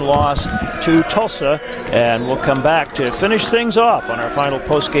 73-67 loss to Tulsa, and we'll come back to finish things off on our final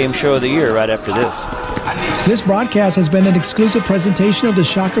post-game show of the year right after this. This broadcast has been an exclusive presentation of the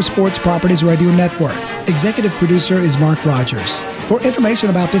Shocker Sports Properties Radio Network. Executive producer is Mark Rogers. For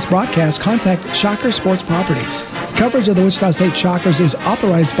information about this broadcast, contact Shocker Sports Properties. Coverage of the Wichita State Shockers is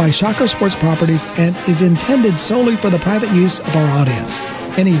authorized by Shocker Sports Properties and is intended solely for the private use of our audience.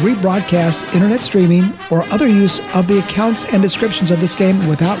 Any rebroadcast, internet streaming, or other use of the accounts and descriptions of this game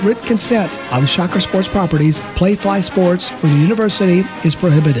without written consent of Shocker Sports Properties, Playfly Sports, or the university is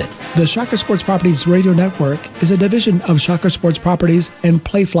prohibited. The Shocker Sports Properties Radio Network is a division of Shocker Sports Properties and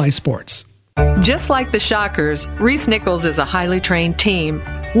Playfly Sports. Just like the Shockers, Reese Nichols is a highly trained team.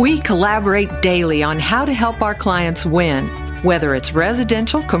 We collaborate daily on how to help our clients win. Whether it's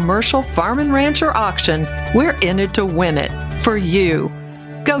residential, commercial, farm and ranch, or auction, we're in it to win it. For you.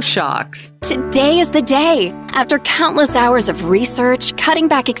 Go Shocks. Today is the day. After countless hours of research, cutting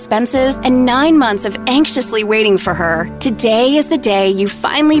back expenses, and 9 months of anxiously waiting for her, today is the day you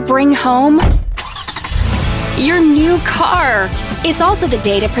finally bring home your new car. It's also the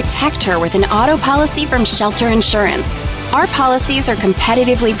day to protect her with an auto policy from Shelter Insurance. Our policies are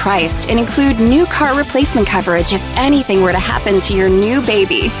competitively priced and include new car replacement coverage if anything were to happen to your new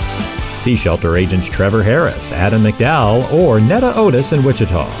baby. See Shelter agents Trevor Harris, Adam McDowell, or Netta Otis in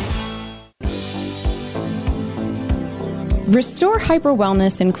Wichita. Restore Hyper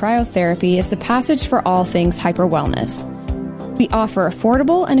Wellness and Cryotherapy is the passage for all things hyper wellness. We offer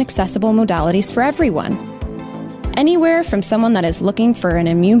affordable and accessible modalities for everyone. Anywhere from someone that is looking for an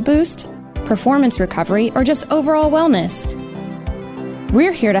immune boost, performance recovery, or just overall wellness.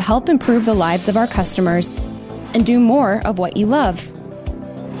 We're here to help improve the lives of our customers and do more of what you love.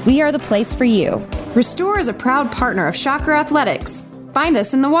 We are the place for you. Restore is a proud partner of Shocker Athletics. Find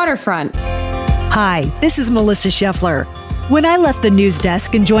us in the waterfront. Hi, this is Melissa Scheffler. When I left the news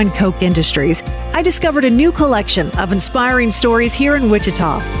desk and joined Koch Industries, I discovered a new collection of inspiring stories here in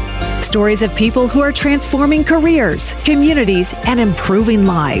Wichita. Stories of people who are transforming careers, communities, and improving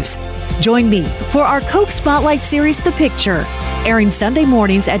lives. Join me for our Koch Spotlight series, The Picture, airing Sunday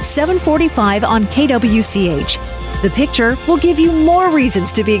mornings at 7:45 on KWCH. The Picture will give you more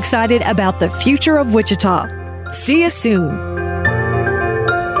reasons to be excited about the future of Wichita. See you soon.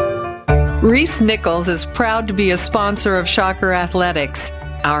 Reese Nichols is proud to be a sponsor of Shocker Athletics.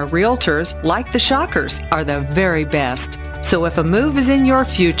 Our realtors, like the Shockers, are the very best. So if a move is in your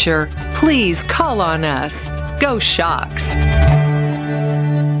future, please call on us. Go Shocks!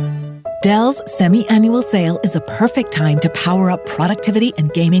 Dell's semi-annual sale is the perfect time to power up productivity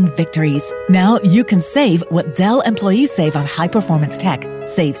and gaming victories. Now you can save what Dell employees save on high-performance tech.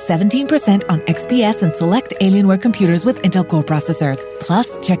 Save 17% on XPS and select Alienware computers with Intel Core processors.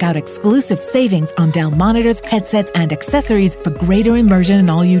 Plus, check out exclusive savings on Dell monitors, headsets, and accessories for greater immersion in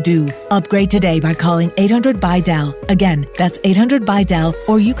all you do. Upgrade today by calling 800-BUY-DELL. Again, that's 800-BUY-DELL,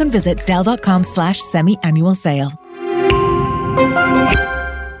 or you can visit Dell.com/semi-annual sale.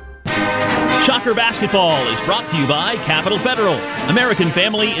 Shocker Basketball is brought to you by Capital Federal, American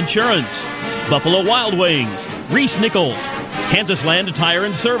Family Insurance, Buffalo Wild Wings, Reese Nichols, Kansas Land Tire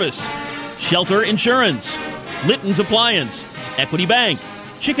and Service, Shelter Insurance, Litton's Appliance, Equity Bank,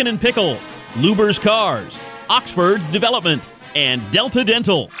 Chicken and Pickle, Luber's Cars, Oxford Development, and Delta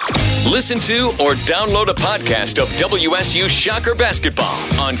Dental. Listen to or download a podcast of WSU Shocker Basketball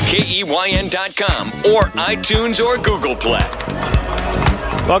on KEYN.com or iTunes or Google Play.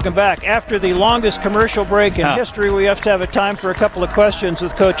 Welcome back. After the longest commercial break in history, we have to have a time for a couple of questions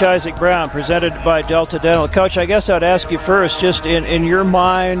with Coach Isaac Brown, presented by Delta Dental. Coach, I guess I'd ask you first, just in your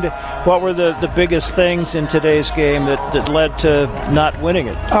mind, what were the biggest things in today's game that led to not winning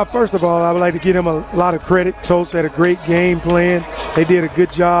it? First of all, I would like to give them a lot of credit. Tulsa had a great game plan. They did a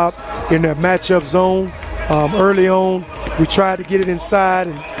good job in their matchup zone. Early on, we tried to get it inside,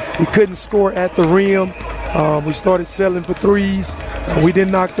 and we couldn't score at the rim. We started settling for threes. We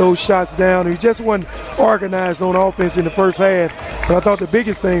didn't knock those shots down. We just wasn't organized on offense in the first half. But I thought the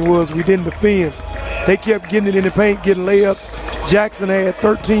biggest thing was we didn't defend. They kept getting it in the paint, getting layups. Jackson had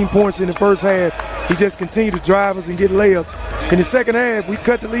 13 points in the first half. He just continued to drive us and get layups. In the second half, we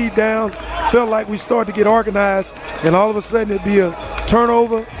cut the lead down, felt like we started to get organized, and all of a sudden it'd be a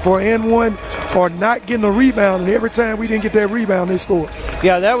turnover for an N1 or not getting a rebound, and every time we didn't get that rebound, they scored.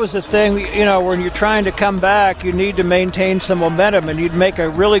 Yeah, that was the thing. You know, when you're trying to come back, you need to maintain some momentum, and you'd make a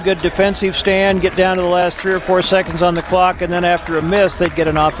really good defensive stand, get down to the last 3 or 4 seconds on the clock, and then after a miss, they'd get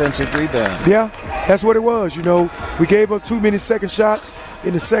an offensive rebound. Yeah, that's what it was. You know, we gave up too many second shots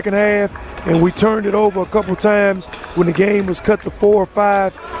in the second half, and we turned it over a couple times when the game was cut to 4 or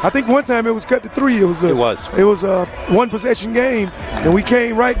 5. I think one time it was cut to 3. It was a one-possession game, and we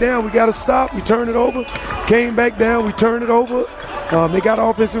came right down. We got to stop. We turned it over, came back down. We turned it over. They got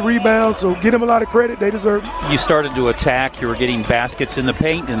offensive rebounds, so give them a lot of credit. They deserve it. You started to attack. You were getting baskets in the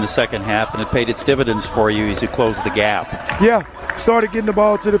paint in the second half, and it paid its dividends for you as you closed the gap. Yeah, started getting the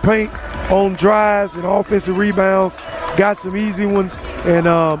ball to the paint on drives and offensive rebounds. Got some easy ones, and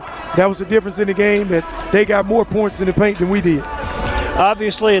that was the difference in the game, that they got more points in the paint than we did.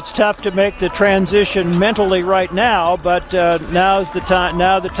 Obviously, it's tough to make the transition mentally right now, but now's the time.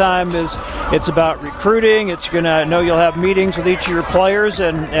 Now the time is, it's about recruiting. It's going to know you'll have meetings with each of your players,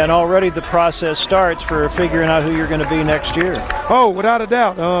 and already the process starts for figuring out who you're going to be next year. Oh, without a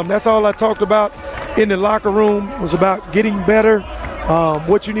doubt. That's all I talked about in the locker room, was about getting better,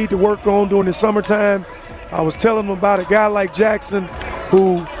 what you need to work on during the summertime. I was telling them about a guy like Jackson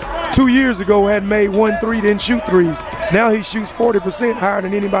who 2 years ago had made 1 3, didn't shoot threes. Now he shoots 40% higher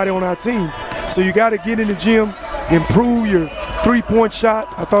than anybody on our team. So you got to get in the gym, improve your three-point shot.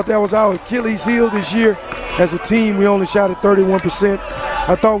 I thought that was our Achilles heel this year. As a team, we only shot at 31%.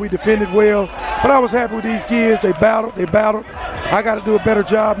 I thought we defended well, but I was happy with these kids. They battled. I got to do a better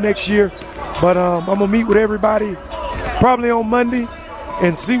job next year, but I'm going to meet with everybody probably on Monday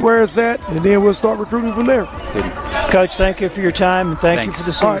and see where it's at, and then we'll start recruiting from there. Coach, thank you for your time, and thank you for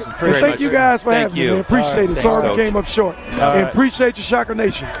the season. Right. Thank you guys for having me, man. Appreciate it. Sorry we came up short. And appreciate you, Shocker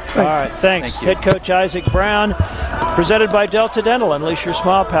Nation. Thanks. All right, thanks. Head Coach Isaac Brown, presented by Delta Dental. Unleash your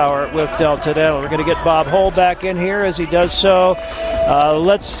smile power with Delta Dental. We're going to get Bob Hull back in here as he does so.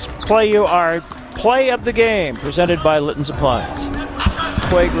 Let's play you our play of the game, presented by Litton's Appliance.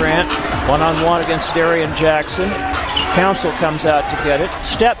 Quay Grant, one-on-one against Darian Jackson. Council comes out to get it.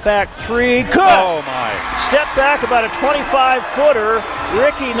 Step back three. Good! Oh, my. Step back about a 25-footer.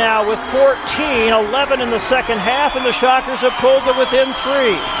 Ricky now with 14, 11 in the second half, and the Shockers have pulled to within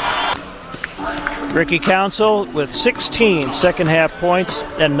 3. Ricky Council with 16 second-half points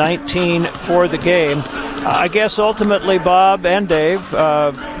and 19 for the game. I guess ultimately, Bob and Dave,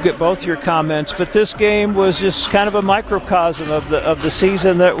 get both your comments, but this game was just kind of a microcosm of the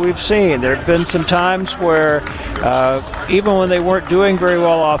season that we've seen. There have been some times where even when they weren't doing very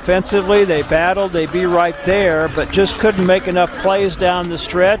well offensively, they battled, they'd be right there, but just couldn't make enough plays down the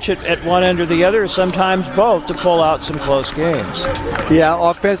stretch at one end or the other, sometimes both, to pull out some close games. Yeah,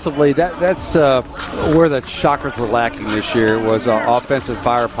 offensively, that's where the Shockers were lacking this year was offensive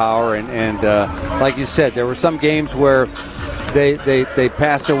firepower, and like you said, there were some games where they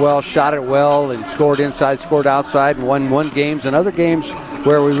passed it well, shot it well, and scored inside, scored outside, and won games. And other games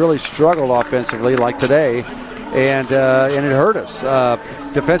where we really struggled offensively, like today, and it hurt us.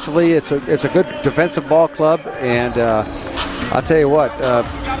 Defensively, it's a good defensive ball club, and I'll tell you what,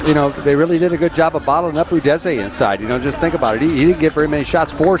 they really did a good job of bottling up Udeze inside. Just think about it. He didn't get very many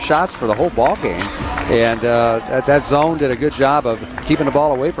shots, 4 shots for the whole ball game. And that zone did a good job of keeping the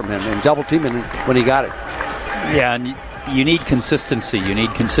ball away from him and double teaming when he got it. Yeah, and you need consistency. You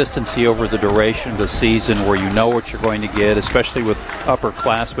need consistency over the duration of the season where you know what you're going to get, especially with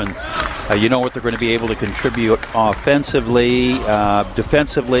upperclassmen. You know what they're going to be able to contribute offensively,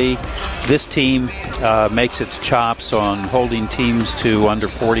 defensively. This team makes its chops on holding teams to under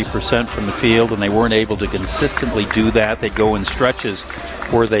 40% from the field, and they weren't able to consistently do that. They'd go in stretches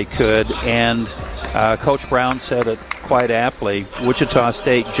where they could, and Coach Brown said it quite aptly. Wichita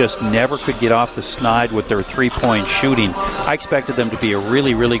State just never could get off the snide with their three-point shooting. I expected them to be a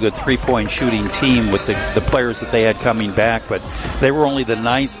really, really good three-point shooting team with the players that they had coming back, but they were only the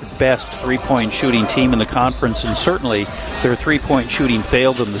 9th best three-point shooting team in the conference, and certainly their three-point shooting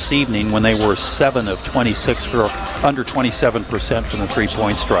failed them this evening when they were 7 of 26 for under 27% from the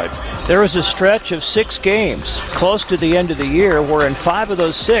three-point stripe. There was a stretch of 6 games close to the end of the year where in 5 of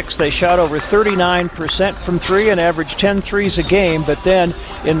those 6 they shot over 39% from 3 and averaged 10 threes a game, but then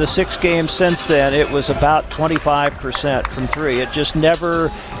in the 6 games since then it was about 25% from 3. It just never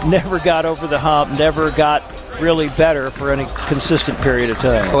got over the hump, never got really better for any consistent period of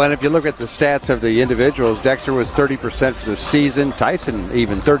time. Well, and if you look at the stats of the individuals, Dexter was 30% for the season, Tyson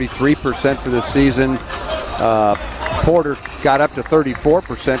even 33% for the season, Porter got up to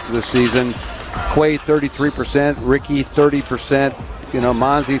 34% for the season, Quay 33%, Ricky 30%,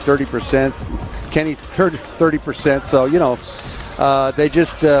 Monzi 30%, Kenny 30%. So, they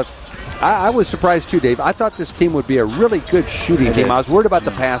just I was surprised too, Dave. I thought this team would be a really good shooting team. I was worried about the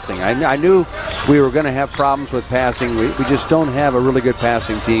passing. I knew we were going to have problems with passing. We just don't have a really good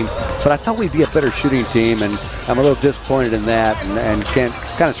passing team. But I thought we'd be a better shooting team, and I'm a little disappointed in that and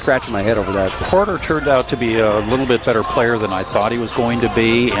kind of scratching my head over that. Porter turned out to be a little bit better player than I thought he was going to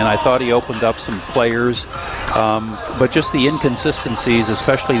be, and I thought he opened up some players. But just the inconsistencies,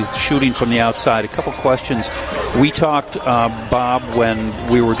 especially shooting from the outside. A couple questions. We talked, Bob, when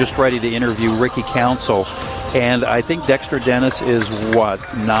we were just ready to interview Ricky Council, and I think Dexter Dennis is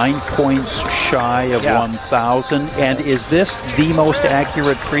 9 points shy of 1,000, and is this the most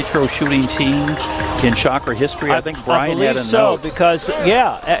accurate free throw shooting team in Shocker history? I think Brian had a note. Because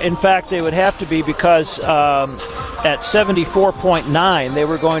in fact they would have to be, because at 74.9 they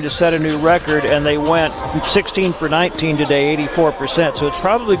were going to set a new record, and they went 16 for 19 today, 84%. So it's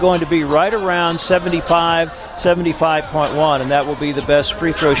probably going to be right around 75.1, and that will be the best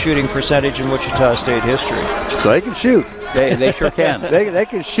free throw shooting percentage in Wichita State history. So they can shoot. They sure can. They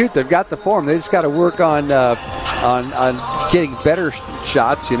can shoot. They've got the form. They just got to work on getting better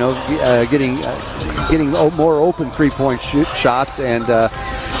shots. Getting more open 3-point shots and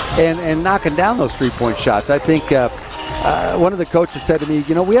knocking down those 3-point shots. I think one of the coaches said to me,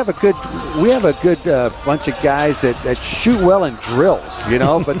 we have a good bunch of guys that shoot well in drills,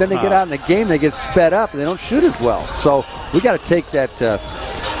 but then they get out in the game, they get sped up, and they don't shoot as well. So we got to take that.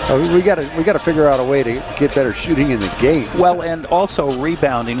 We got to figure out a way to get better shooting in the game. Well, and also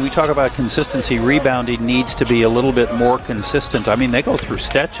rebounding. We talk about consistency. Rebounding needs to be a little bit more consistent. I mean, they go through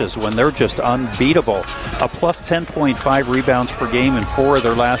stretches when they're just unbeatable. A plus 10.5 rebounds per game in 4 of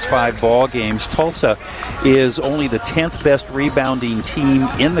their last 5 ball games. Tulsa is only the 10th best rebounding team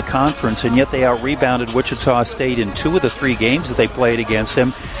in the conference, and yet they out-rebounded Wichita State in 2 of the 3 games that they played against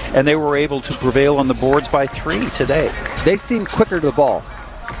them, and they were able to prevail on the boards by 3 today. They seem quicker to the ball.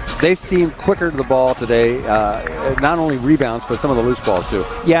 They seemed quicker to the ball today, not only rebounds, but some of the loose balls, too.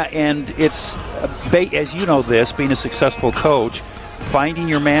 Yeah, and it's, as you know this, being a successful coach, finding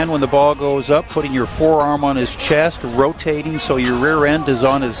your man when the ball goes up, putting your forearm on his chest, rotating so your rear end is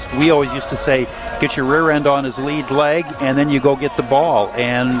on his, we always used to say, get your rear end on his lead leg, and then you go get the ball.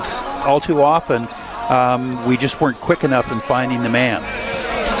 And all too often, we just weren't quick enough in finding the man.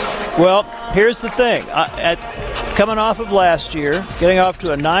 Well, here's the thing. Coming off of last year, getting off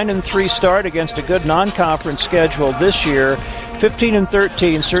to a 9-3 start against a good non-conference schedule this year,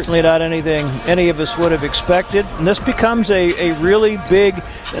 15-13, certainly not anything any of us would have expected. And this becomes a really big,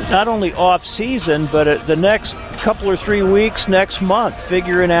 not only off-season, but the next couple or 3 weeks, next month,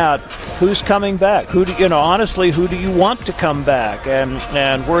 figuring out who's coming back. Honestly, who do you want to come back?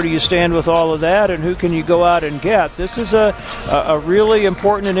 And where do you stand with all of that? And who can you go out and get? This is a really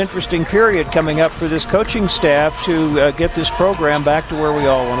important and interesting period coming up for this coaching staff to get this program back to where we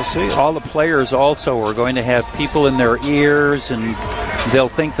all want to see it. All the players also are going to have people in their ears, and they'll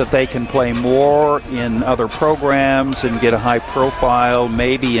think that they can play more in other programs and get a high profile,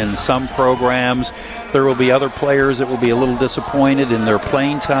 maybe in some programs. There will be other players that will be a little disappointed in their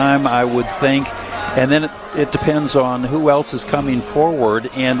playing time, I would think. And then it depends on who else is coming forward.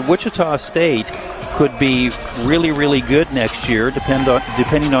 And Wichita State could be really, really good next year,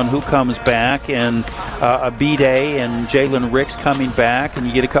 depending on who comes back. And Abide and Jalen Ricks coming back, and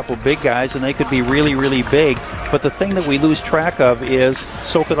you get a couple big guys, and they could be really, really big. But the thing that we lose track of is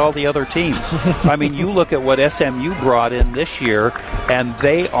so could all the other teams. I mean, you look at what SMU brought in this year, and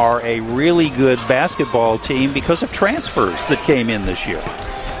they are a really good basketball team because of transfers that came in this year.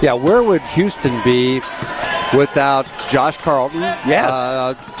 Yeah, where would Houston be without Josh Carlton,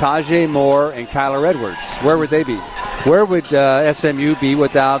 Tajay Moore, and Kyler Edwards? Where would they be? Where would SMU be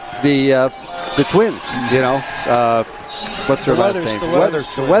without the twins? What's their last name?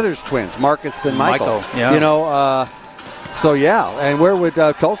 The Weathers twins, Marcus and Michael. Yeah. And where would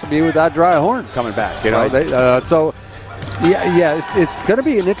Tulsa be without Dry Horn coming back? It's going to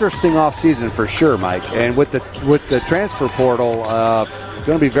be an interesting offseason for sure, Mike. And with the transfer portal, it's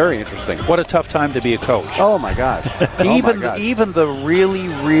going to be very interesting. What a tough time to be a coach. Oh my gosh! Even the really,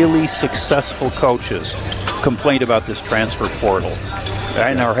 really successful coaches complained about this transfer portal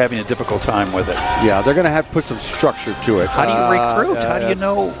and are having a difficult time with it. Yeah, they're going to have to put some structure to it. How do you recruit? How do you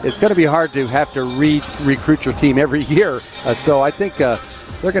know? It's going to be hard to have to recruit your team every year. So I think they're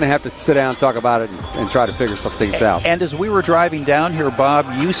going to have to sit down and talk about it and try to figure some things out. And as we were driving down here, Bob,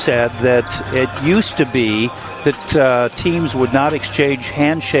 you said that it used to be that teams would not exchange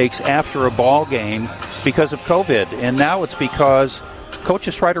handshakes after a ball game because of COVID. And now it's because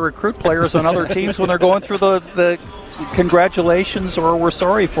coaches try to recruit players on other teams when they're going through the congratulations or we're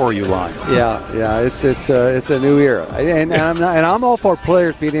sorry for you line. Yeah, it's a new era, and I'm all for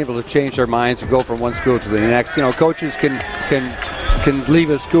players being able to change their minds and go from one school to the next. Coaches can leave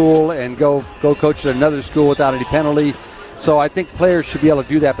a school and go coach at another school without any penalty. So I think players should be able to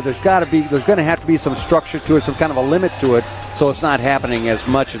do that, but there's going to have to be some structure to it, some kind of a limit to it, so it's not happening as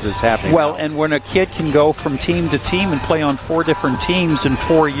much as it's happening. Well, now. And when a kid can go from team to team and play on 4 different teams in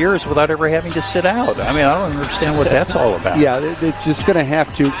 4 years without ever having to sit out, I mean, I don't understand what that's all about. Yeah, it's just going to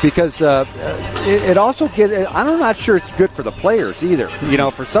have to, because it also I'm not sure it's good for the players either.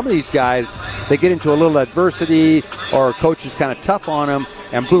 For some of these guys, they get into a little adversity or a coach is kind of tough on them,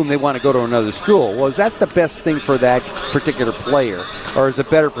 and boom, they want to go to another school. Well, is that the best thing for that particular player? Or is it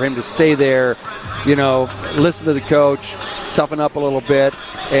better for him to stay there, listen to the coach, toughen up a little bit,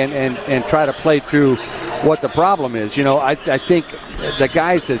 and try to play through what the problem is? I think the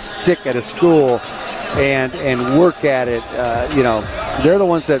guys that stick at a school and work at it, they're the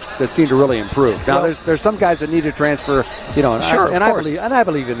ones that seem to really improve. Now, there's some guys that need to transfer, Sure, I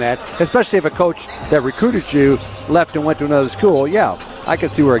believe in that, especially if a coach that recruited you left and went to another school. Yeah, I can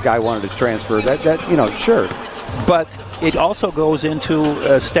see where a guy wanted to transfer. Sure. But it also goes into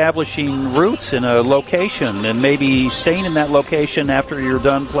establishing roots in a location and maybe staying in that location after you're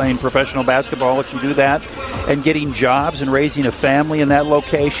done playing professional basketball, if you do that, and getting jobs and raising a family in that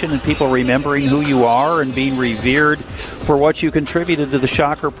location and people remembering who you are and being revered for what you contributed to the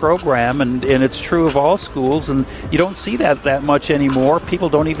Shocker program. And it's true of all schools, and you don't see that much anymore. People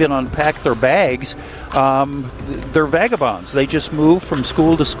don't even unpack their bags. They're vagabonds. They just move from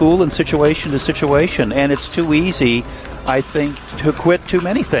school to school and situation to situation, and it's too easy, I think, to quit too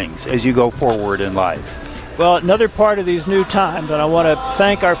many things as you go forward in life. Well, another part of these new times, and I want to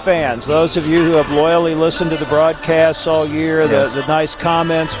thank our fans, those of you who have loyally listened to the broadcasts all year, Yes. the nice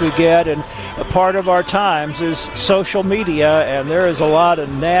comments we get, and a part of our times is social media, and there is a lot of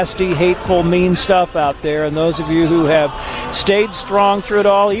nasty, hateful, mean stuff out there, and those of you who have stayed strong through it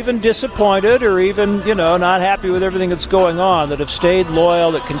all, even disappointed or even, not happy with everything that's going on, that have stayed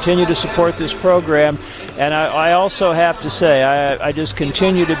loyal, that continue to support this program. And I also have to say, I just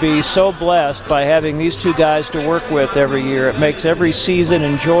continue to be so blessed by having these two guys to work with every year. It makes every season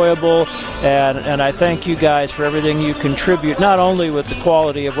enjoyable, and I thank you guys for everything you contribute, not only with the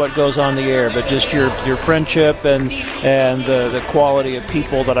quality of what goes on the air, but just your friendship and the quality of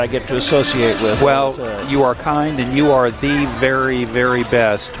people that I get to associate with. Well, you are kind, and you are the very, very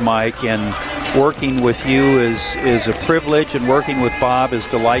best, Mike, and working with you is a privilege, and working with Bob is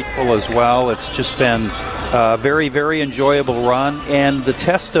delightful as well. It's just been a very, very enjoyable run, and the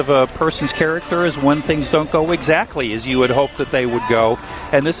test of a person's character is when things don't go exactly as you would hope that they would go,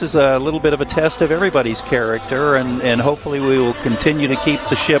 and this is a little bit of a test of everybody's character, and hopefully we will continue to keep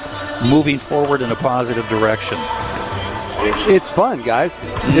the ship moving forward in a positive direction. It's fun, guys,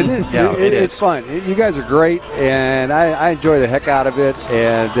 isn't it? Yeah, It's fun. You guys are great, and I enjoy the heck out of it,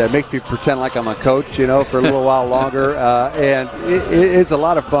 and it makes me pretend like I'm a coach, for a little while longer, and it's a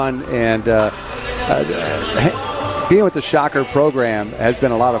lot of fun, and being with the Shocker program has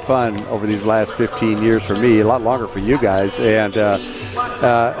been a lot of fun over these last 15 years for me, a lot longer for you guys, and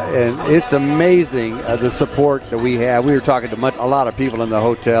it's amazing the support that we have. We were talking to a lot of people in the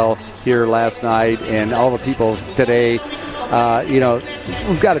hotel here last night, and all the people today.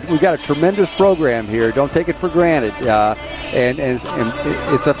 We've got a tremendous program here. Don't take it for granted. And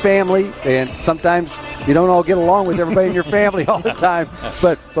it's a family, and sometimes you don't all get along with everybody in your family all the time.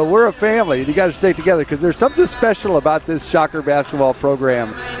 But we're a family, and you got to stay together because there's something special about this Shocker basketball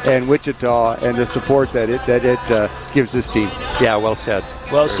program and Wichita and the support that it gives this team. Yeah, well said.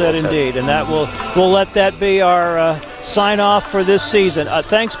 Well said indeed, and that we'll let that be our sign off for this season.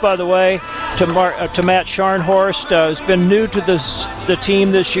 Thanks, by the way, to Matt Scharnhorst, who's been new to the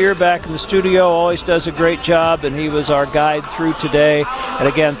team this year, back in the studio, always does a great job, and he was our guide through today. And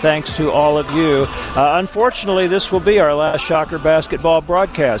again, thanks to all of you. Unfortunately, this will be our last Shocker basketball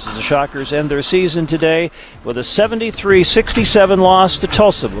broadcast as the Shockers end their season today with a 73-67 loss to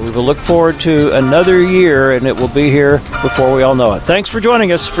Tulsa. But we will look forward to another year, and it will be here before we all know it. Thanks for joining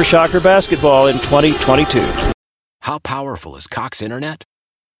us for Shocker basketball in 2022. How powerful is Cox Internet?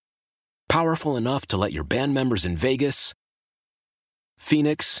 Powerful enough to let your band members in Vegas,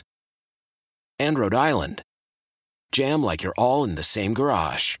 Phoenix, and Rhode Island jam like you're all in the same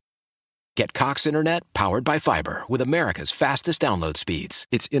garage. Get Cox Internet powered by fiber with America's fastest download speeds.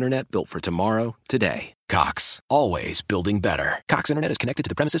 It's internet built for tomorrow, today. Cox, always building better. Cox Internet is connected to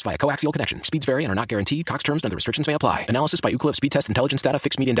the premises via coaxial connection. Speeds vary and are not guaranteed. Cox terms and other restrictions may apply. Analysis by Ookla Speed Test Intelligence Data.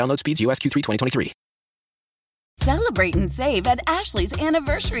 Fixed median download speeds. US Q3 2023. Celebrate and save at Ashley's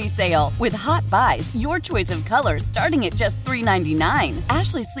Anniversary Sale. With Hot Buys, your choice of colors starting at just $3.99.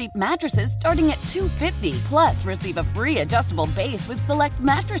 Ashley Sleep mattresses starting at $2.50. Plus, receive a free adjustable base with select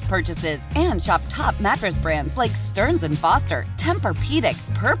mattress purchases. And shop top mattress brands like Stearns & Foster,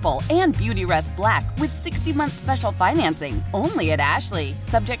 Tempur-Pedic, Purple, and Beautyrest Black with 60-month special financing. Only at Ashley.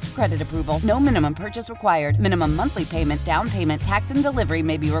 Subject to credit approval. No minimum purchase required. Minimum monthly payment, down payment, tax, and delivery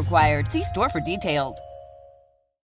may be required. See store for details.